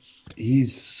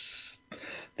he's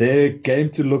their game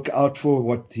to look out for,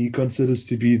 what he considers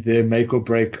to be their make or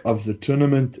break of the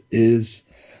tournament, is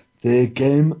their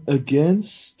game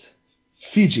against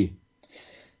Fiji.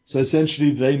 So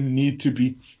essentially they need to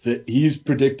beat, he's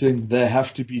predicting they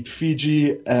have to beat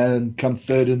Fiji and come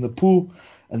 3rd in the pool,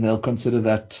 and they'll consider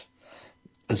that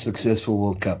a successful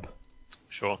World Cup.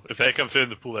 Sure. If they come 3rd in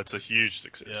the pool, that's a huge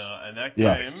success. Yeah, and that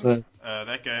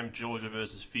game, Georgia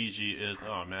versus Fiji is,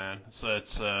 so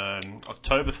it's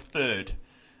October 3rd.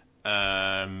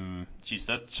 That's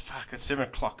 7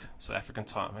 o'clock South African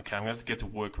time. Okay, I'm going to have to get to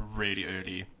work really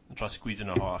early and try to squeeze in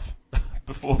a half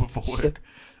before work.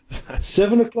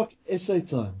 7 o'clock SA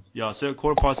time. Yeah, so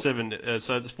 7:15.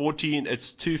 So it's 14.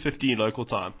 It's 2:15 local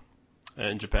time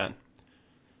in Japan.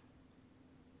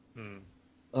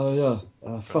 Oh yeah.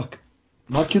 Fuck.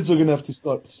 My kids are gonna have to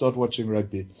start watching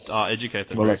rugby. Educate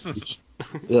them.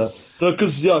 Yeah. No,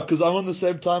 because I'm on the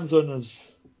same time zone as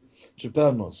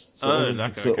Japan was. So all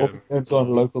the games are on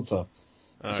local time.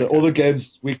 So all the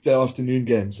games, weekday afternoon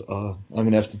games, I'm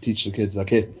going to have to teach the kids,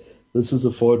 hey, this is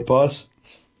a forward pass.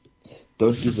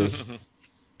 Don't do this.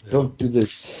 Don't do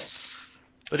this.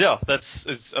 But yeah, I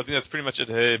think that's pretty much it.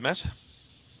 Hey, Matt?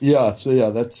 Yeah, so yeah,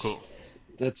 that's cool.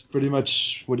 That's pretty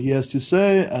much what he has to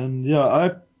say. And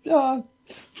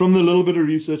from the little bit of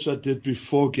research I did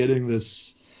before getting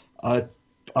this, I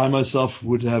myself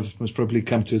would have most probably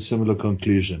come to a similar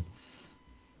conclusion.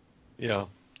 Yeah,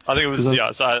 I think it was.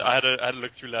 So I had a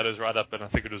look through Ladder's write-up, and I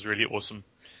think it was really awesome.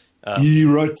 He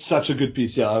wrote such a good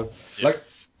piece. I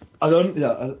don't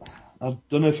know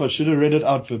if I should have read it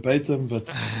out verbatim, but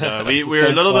we're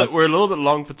a little bit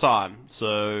long for time.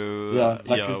 So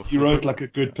he wrote like a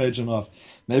good page and a half.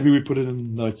 Maybe we put it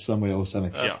in notes somewhere or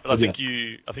something. I think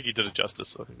you did it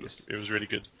justice. I think it was really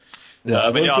good. Yeah,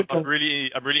 I'm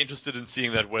really interested in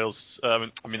seeing that Wales.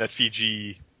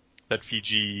 That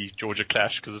Fiji Georgia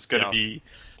clash, because it's going to be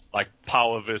like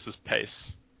power versus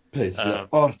pace. It's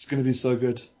going to be so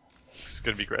good. It's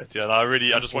going to be great. Yeah, and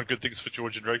I just want good things for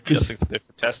Georgian rugby. I think that they're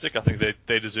fantastic. I think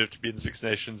they deserve to be in the Six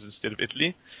Nations instead of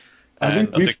Italy. I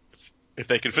think if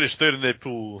they can finish 3rd in their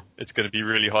pool, it's going to be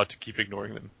really hard to keep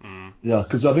ignoring them. Yeah,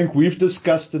 because I think we've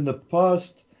discussed in the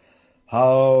past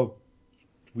how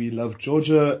we love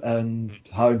Georgia and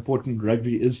how important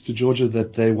rugby is to Georgia,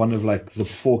 that they're one of like the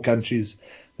 4 countries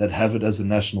that have it as a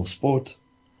national sport.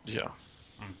 Yeah.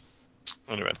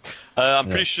 Anyway, I'm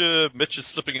pretty sure Mitch is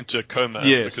slipping into a coma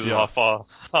because of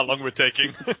how long we're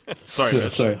taking. Sorry,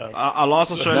 Mitch. Sorry. Our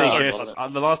last Australian guest,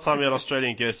 the last time we had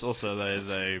Australian guests, also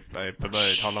they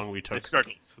promoted how long we took.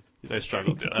 They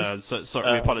struggled. So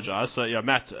we apologize. So yeah,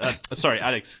 Matt. Sorry,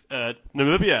 Alex.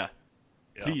 Namibia,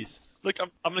 please. Look,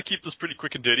 I'm going to keep this pretty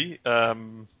quick and dirty,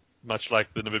 much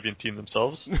like the Namibian team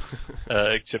themselves,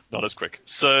 except not as quick.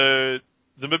 So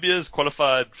Namibia has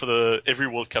qualified for every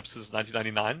World Cup since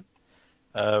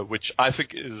 1999, which I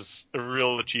think is a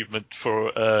real achievement for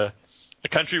a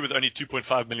country with only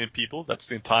 2.5 million people. That's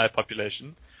the entire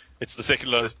population. It's the second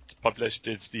lowest population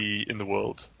density in the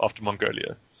world after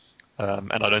Mongolia.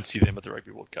 And I don't see them at the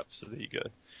Rugby World Cup, so there you go.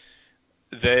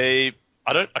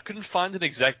 I couldn't find an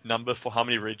exact number for how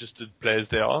many registered players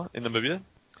there are in Namibia,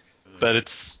 but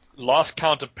its last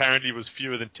count apparently was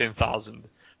fewer than 10,000.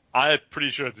 I'm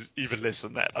pretty sure it's even less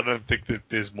than that. I don't think that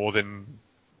there's more than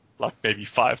like maybe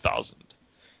 5,000.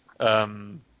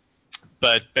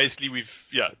 But basically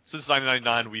since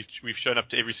 1999 we've shown up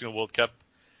to every single World Cup,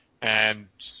 and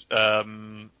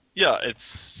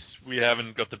we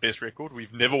haven't got the best record.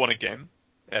 We've never won a game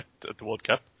at the World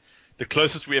Cup. The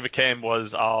closest we ever came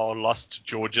was our loss to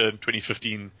Georgia in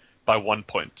 2015 by 1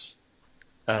 point.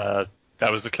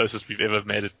 That was the closest we've ever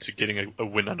made it to getting a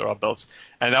win under our belts.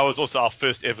 And that was also our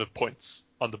first ever points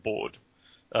on the board,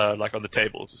 like on the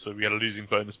table. So we had a losing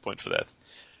bonus point for that.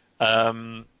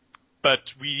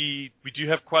 But we do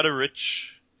have quite a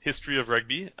rich history of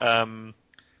rugby. I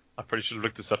probably should have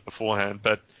looked this up beforehand,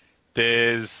 but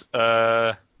there was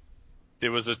I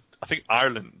think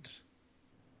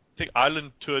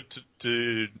Ireland toured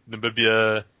to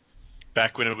Namibia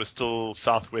back when it was still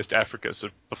Southwest Africa, so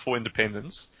before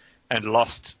independence, and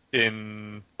lost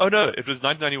in... Oh no, it was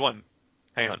 1991.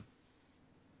 Hang on.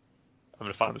 I'm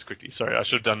going to find this quickly. Sorry, I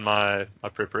should have done my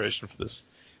preparation for this.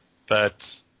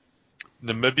 But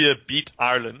Namibia beat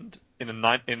Ireland in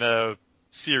a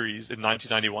series in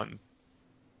 1991.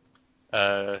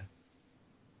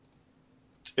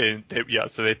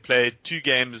 So they played 2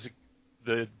 games,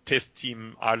 the test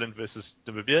team Ireland versus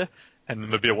Namibia, and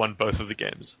Namibia won both of the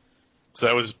games. So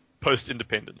that was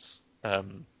post-independence.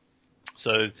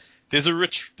 So there's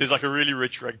like a really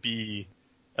rich rugby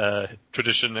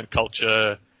tradition and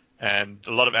culture, and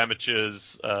a lot of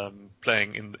amateurs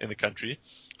playing in the country.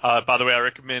 By the way, I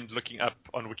recommend looking up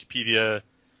on Wikipedia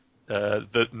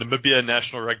the Namibia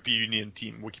National Rugby Union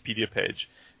Team Wikipedia page.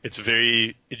 It's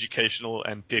very educational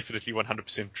and definitely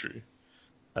 100% true.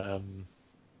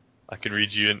 I can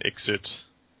read you an excerpt.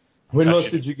 When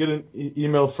last did you get an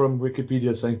email from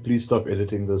Wikipedia saying, please stop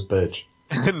editing this page?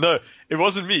 No, it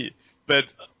wasn't me.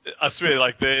 But I swear,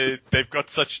 like they've got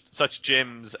such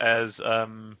gems as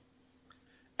of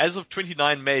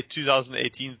 29 May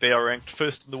 2018, they are ranked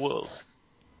first in the world.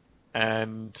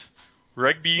 And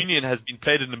rugby union has been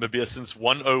played in Namibia since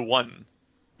 101,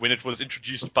 when it was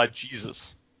introduced by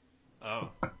Jesus. Oh.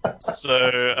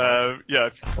 So,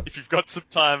 if you've got some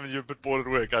time and you're a bit bored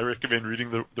at work, I recommend reading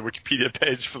the Wikipedia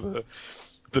page for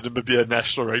the Namibia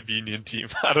National Rugby Union Team.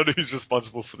 I don't know who's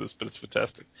responsible for this, but it's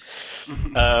fantastic.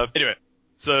 Anyway,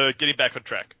 so getting back on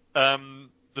track.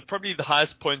 Probably the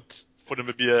highest point for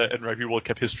Namibia in Rugby World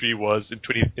Cup history was in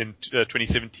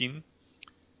 2017.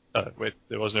 Wait,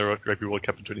 there was no Rugby World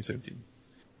Cup in 2017.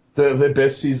 Their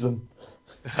best season.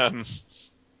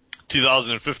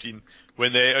 2015,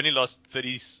 when they only lost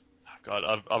 30. Oh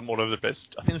God, I'm all over the place.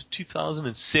 I think it was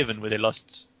 2007 where they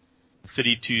lost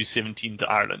 32-17 to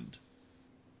Ireland,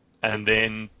 and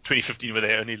then 2015 where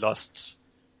they only lost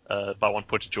by 1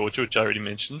 point to Georgia, which I already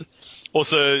mentioned.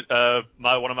 Also,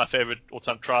 one of my favorite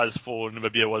all-time tries for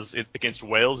Namibia was against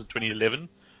Wales in 2011,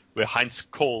 where Heinz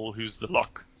Cole, who's the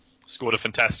lock, scored a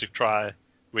fantastic try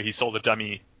where he sold a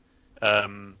dummy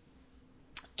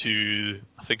to,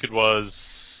 I think it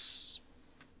was,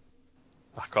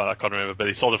 I can't remember, but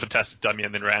he sold a fantastic dummy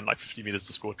and then ran like 50 meters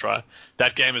to score a try.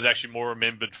 That game is actually more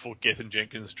remembered for Gethin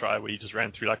Jenkins' try where he just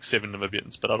ran through like 7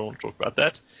 Namibians, but I don't want to talk about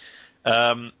that.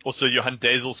 Also, Johan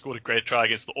Dazel scored a great try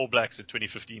against the All Blacks in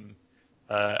 2015,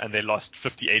 and they lost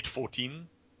 58-14.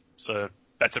 So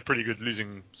that's a pretty good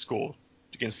losing score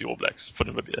against the All Blacks for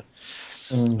Namibia.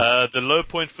 The low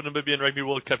point for Namibia in Rugby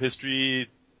World Cup history,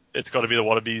 it's got to be the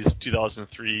Wallabies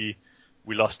 2003.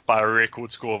 We lost by a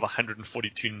record score of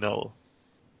 142-0.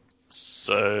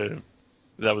 So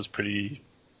that was pretty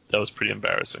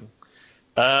embarrassing.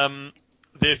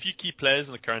 There are a few key players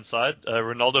on the current side.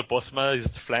 Ronaldo Bothma is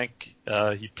the flank.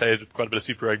 He played quite a bit of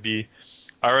Super Rugby.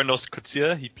 Aranos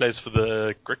Kutsia, he plays for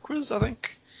the Griquas, I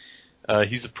think.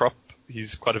 He's a prop.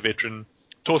 He's quite a veteran.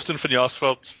 Torsten van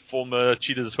Jaarsveld, former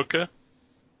Cheetahs hooker.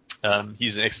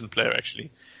 He's an excellent player,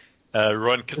 actually.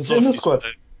 Rowan Kitsoff. Is he in the squad?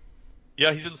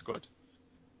 Yeah, he's in the squad.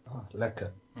 Oh,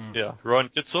 lekker. Yeah, Rowan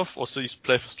Kitsoff also used to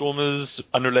play for Stormers,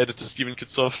 unrelated to Steven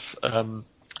Kitsoff.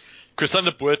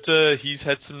 Chrisander Buerta, he's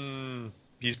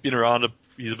been around,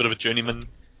 he's a bit of a journeyman.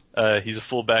 He's a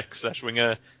fullback /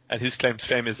 winger, and his claim to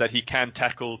fame is that he can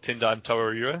tackle Tendai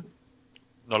Tawarira.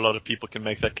 Not a lot of people can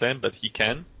make that claim, but he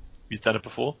can. He's done it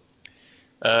before.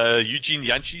 Eugene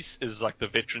Yanchis is like the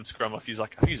veteran scrum off. I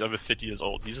think he's over 30 years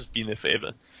old. He's just been there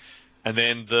forever. And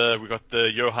then we got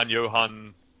the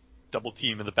Johan double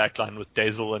team in the back line with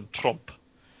Dazel and Tromp,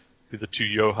 who are the two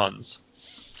Johans.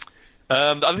 The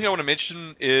other thing I want to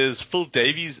mention is Phil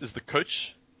Davies is the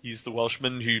coach. He's the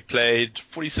Welshman who played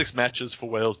 46 matches for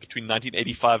Wales between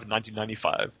 1985 and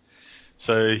 1995.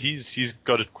 So he's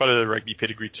got quite a rugby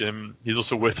pedigree to him. He's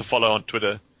also worth a follow on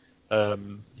Twitter.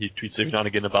 He tweets every now and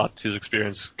again about his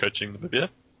experience coaching Namibia.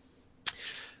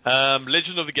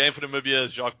 Legend of the game for Namibia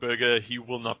is Jacques Burger. He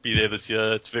will not be there this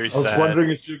year. It's very sad. I was wondering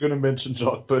if you're going to mention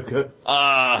Jacques Burger.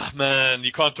 Man,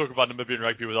 you can't talk about Namibian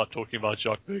rugby without talking about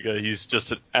Jacques Burger. He's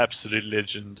just an absolute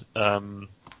legend.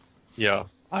 Yeah,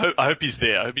 I hope he's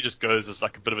there. I hope he just goes as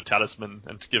like a bit of a talisman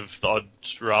and to give the odd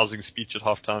rousing speech at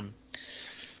halftime.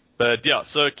 But yeah,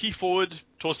 so key forward,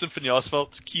 Torsten van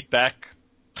Jaarsveld. Key back,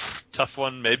 tough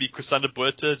one. Maybe Chrisander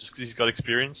Buerta, just because he's got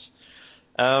experience.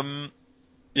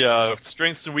 Yeah,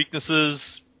 strengths and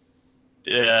weaknesses.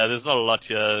 Yeah, there's not a lot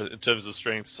here in terms of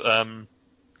strengths. I don't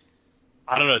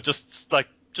know,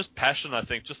 just passion, I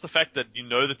think. Just the fact that you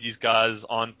know that these guys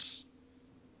aren't,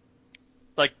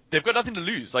 like, they've got nothing to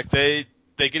lose. Like, they're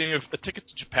getting a ticket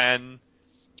to Japan.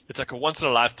 It's like a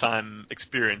once-in-a-lifetime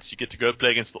experience. You get to go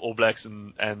play against the All Blacks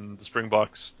and the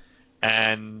Springboks,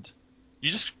 and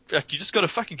you just got to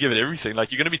fucking give it everything.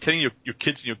 Like, you're going to be telling your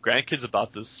kids and your grandkids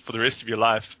about this for the rest of your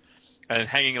life, and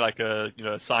hanging like a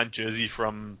signed jersey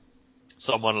from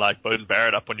someone like Bowden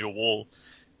Barrett up on your wall,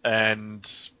 and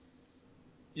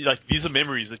like, these are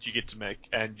memories that you get to make,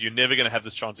 and you're never going to have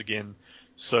this chance again.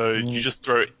 So you just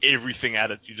throw everything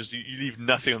at it. You leave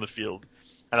nothing on the field.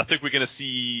 And I think we're going to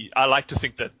see, I like to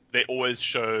think that they always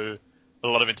show a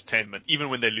lot of entertainment, even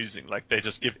when they're losing. Like, they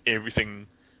just give everything,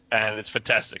 and it's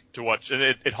fantastic to watch. And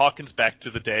it harkens back to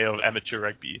the day of amateur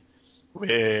rugby,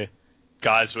 where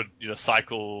guys would,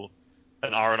 cycle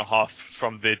an hour and a half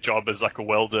from their job as like a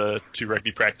welder to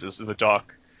rugby practice in the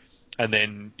dark. And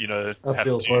then, have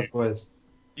to... both ways.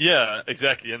 Yeah,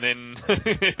 exactly. And then,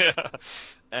 yeah.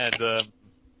 And,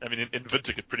 I mean, in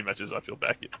Windhoek, it pretty much is uphill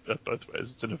back both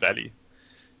ways. It's in a valley.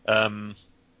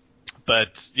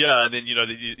 But yeah, and then you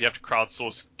have to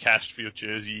crowdsource cash for your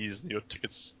jerseys and your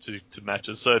tickets to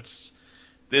matches. So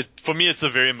for me, it's a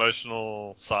very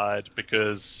emotional side,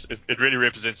 because it really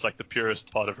represents like the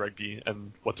purest part of rugby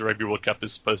and what the Rugby World Cup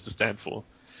is supposed to stand for.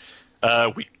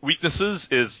 Weaknesses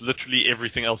is literally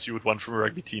everything else you would want from a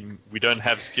rugby team. We don't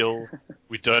have skill,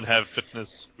 we don't have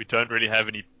fitness, we don't really have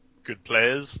any good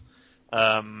players.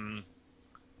 Yeah,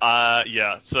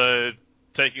 so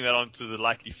taking that on to the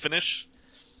likely finish,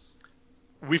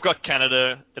 we've got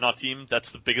Canada in our team.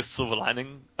 That's the biggest silver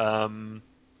lining. I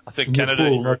think in Canada. The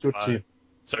pool, not your team.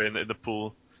 Sorry, in the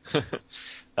pool.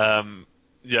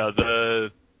 Yeah,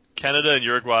 the Canada and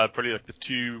Uruguay are probably like the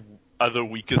two other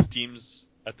weakest teams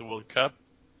at the World Cup,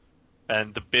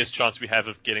 and the best chance we have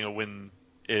of getting a win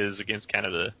is against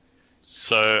Canada.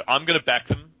 So I'm going to back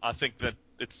them. I think that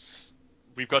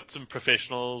we've got some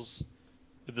professionals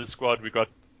in the squad. We've got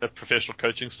a professional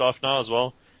coaching staff now as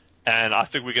well. And I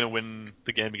think we're going to win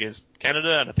the game against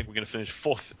Canada, and I think we're going to finish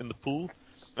 4th in the pool.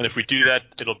 And if we do that,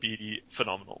 it'll be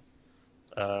phenomenal.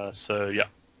 So yeah,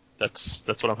 that's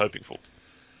what I'm hoping for.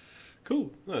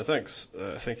 Cool. No, thanks.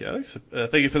 Thank you, Alex.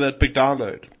 Thank you for that big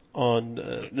download on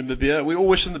Namibia. We all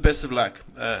wish them the best of luck,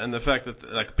 and the fact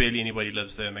that like barely anybody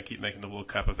lives there and they keep making the World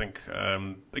Cup, I think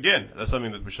again that's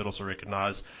something that we should also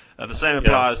recognise. The same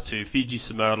applies to Fiji,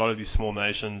 Samoa, a lot of these small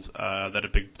nations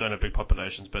that don't have big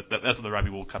populations, but that's what the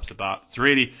Rugby World Cup's about.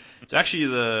 It's actually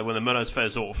when the minnows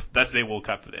phase off, that's their World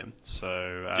Cup for them. So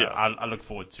I look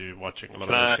forward to watching a lot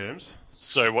of those games.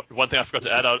 So one thing I forgot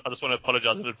to add, I just want to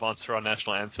apologise in advance for our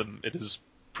national anthem. It is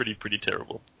pretty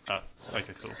terrible.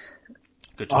 Okay, cool.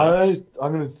 I'm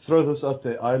going to throw this up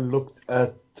there. I looked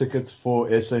at tickets for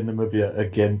SA Namibia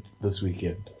again this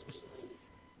weekend.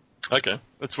 Okay,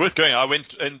 it's worth going. I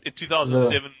went in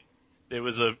 2007. There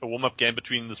was a warm-up game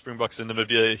between the Springboks and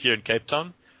Namibia here in Cape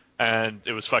Town, and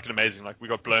it was fucking amazing. Like, we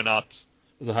got blown out.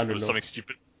 It was 100. It was something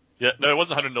stupid. Yeah, no, it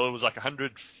wasn't 100. It was like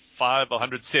 105 or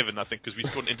 107, I think, because we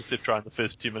scored an intercept try in the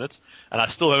first 2 minutes, and I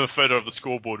still have a photo of the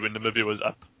scoreboard when Namibia was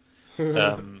up.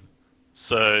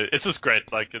 So it's just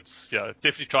great. Like,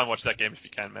 definitely try and watch that game if you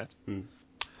can, Matt.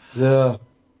 Yeah.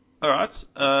 All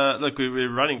right. Look, we're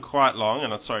running quite long,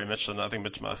 and I'm sorry, Mitch. I think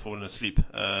Mitch might have fallen asleep.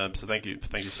 So thank you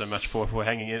so much for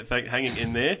hanging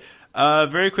in there.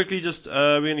 Very quickly, just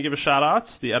we're going to give a shout out,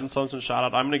 the Adam Thompson shout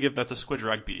out. I'm going to give that to Squid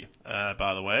Rugby,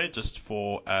 by the way, just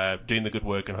for doing the good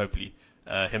work, and hopefully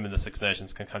him and the Six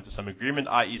Nations can come to some agreement,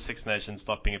 i.e. Six Nations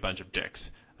stop being a bunch of dicks.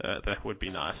 That would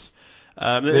be nice.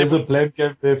 There's a blame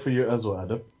game there for you as well,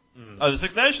 Adam. Oh, the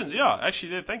Six Nations, yeah.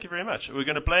 Actually, thank you very much. We're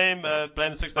going to blame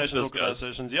the Six Nations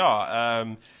organizations,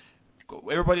 yeah.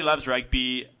 Everybody loves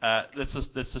rugby. Let's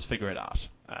just figure it out,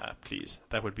 please.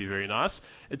 That would be very nice.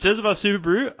 In terms of our Super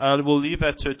Brew, we'll leave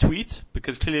that to a tweet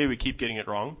because clearly we keep getting it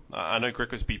wrong. I know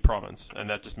Griquas beat Province, and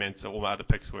that just meant that all my other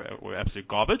picks were absolute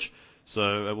garbage.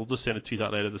 So we'll just send a tweet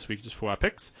out later this week just for our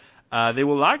picks. There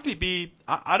will likely be.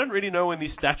 I don't really know when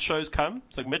these stat shows come.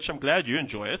 It's like, Mitch, I'm glad you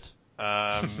enjoy it.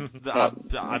 I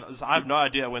have no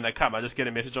idea when they come. I just get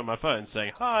a message on my phone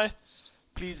saying, "Hi,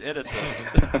 please edit this."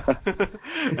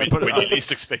 when you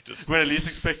least expect it. When I least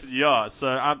expected, yeah. So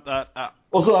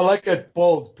also, I like that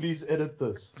bold. Please edit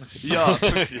this. Yeah,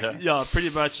 pretty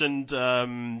much. And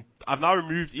I've now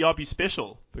removed ERB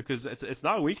special because it's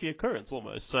now a weekly occurrence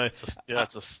almost. So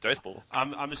it's a straight ball.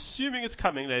 I'm assuming it's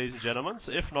coming, ladies and gentlemen.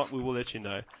 So if not, we will let you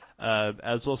know.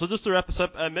 As well. So just to wrap us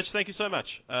up, Mitch, thank you so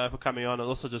much for coming on, and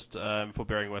also just for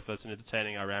bearing with us and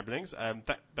entertaining our ramblings.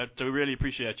 But we really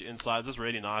appreciate your insights. It's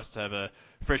really nice to have a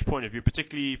fresh point of view,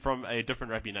 particularly from a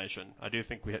different rugby nation. I do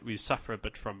think we suffer a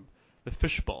bit from the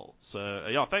fishbowl. So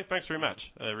yeah, thanks very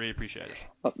much. I really appreciate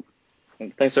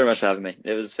it. Thanks very much for having me.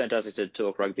 It was fantastic to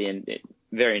talk rugby, and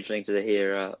very interesting to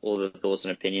hear all the thoughts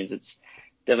and opinions. It's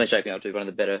definitely shaping up to be one of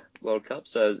the better World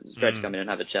Cups, so it's great to come in and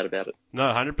have a chat about it. No,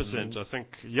 100%. I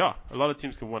think, a lot of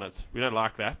teams can win it. We don't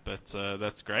like that, but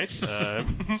that's great.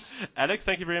 Alex,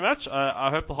 thank you very much. I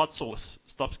hope the hot sauce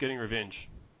stops getting revenge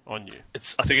on you.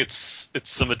 I think it's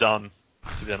simmered down,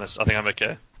 to be honest. I think I'm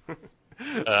okay.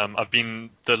 I've been,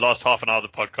 the last half an hour of the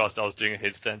podcast, I was doing a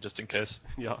headstand just in case.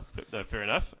 Yeah, no, fair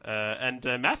enough. And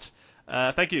Matt,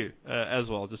 thank you as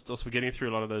well. Just for getting through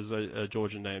a lot of those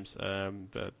Georgian names.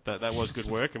 That was good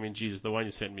work. I mean, Jesus, the one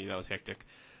you sent me, that was hectic.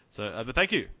 So, but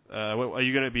thank you. Are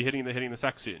you going to be hitting the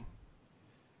sack soon?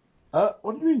 What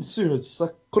do you mean soon? It's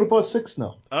like 6:15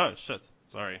 now. Oh shit!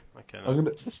 Sorry. Okay.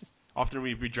 Often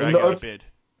we drag out of bed.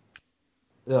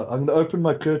 Yeah, I'm gonna open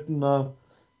my curtain now.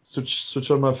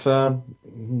 Switch on my fan.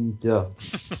 Yeah,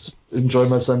 enjoy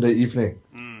my Sunday evening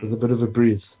with a bit of a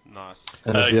breeze. Nice.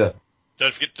 And yeah.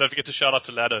 Don't forget to shout out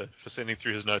to Lado for sending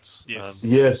through his notes. Yes.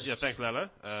 Yes. Yeah, thanks, Lado.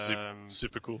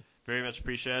 Super cool. Very much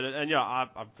appreciated. And yeah, I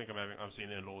think I'm seeing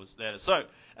in-laws there. So,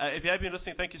 if you have been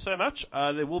listening, thank you so much.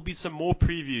 There will be some more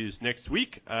previews next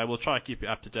week. We'll try to keep you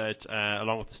up to date,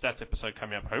 along with the stats episode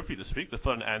coming up hopefully this week, the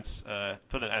Phil and Ant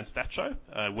stat show,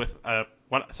 with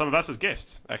some of us as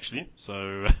guests, actually.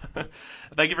 So,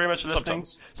 thank you very much for listening.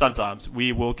 Sometimes.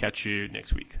 We will catch you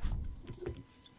next week.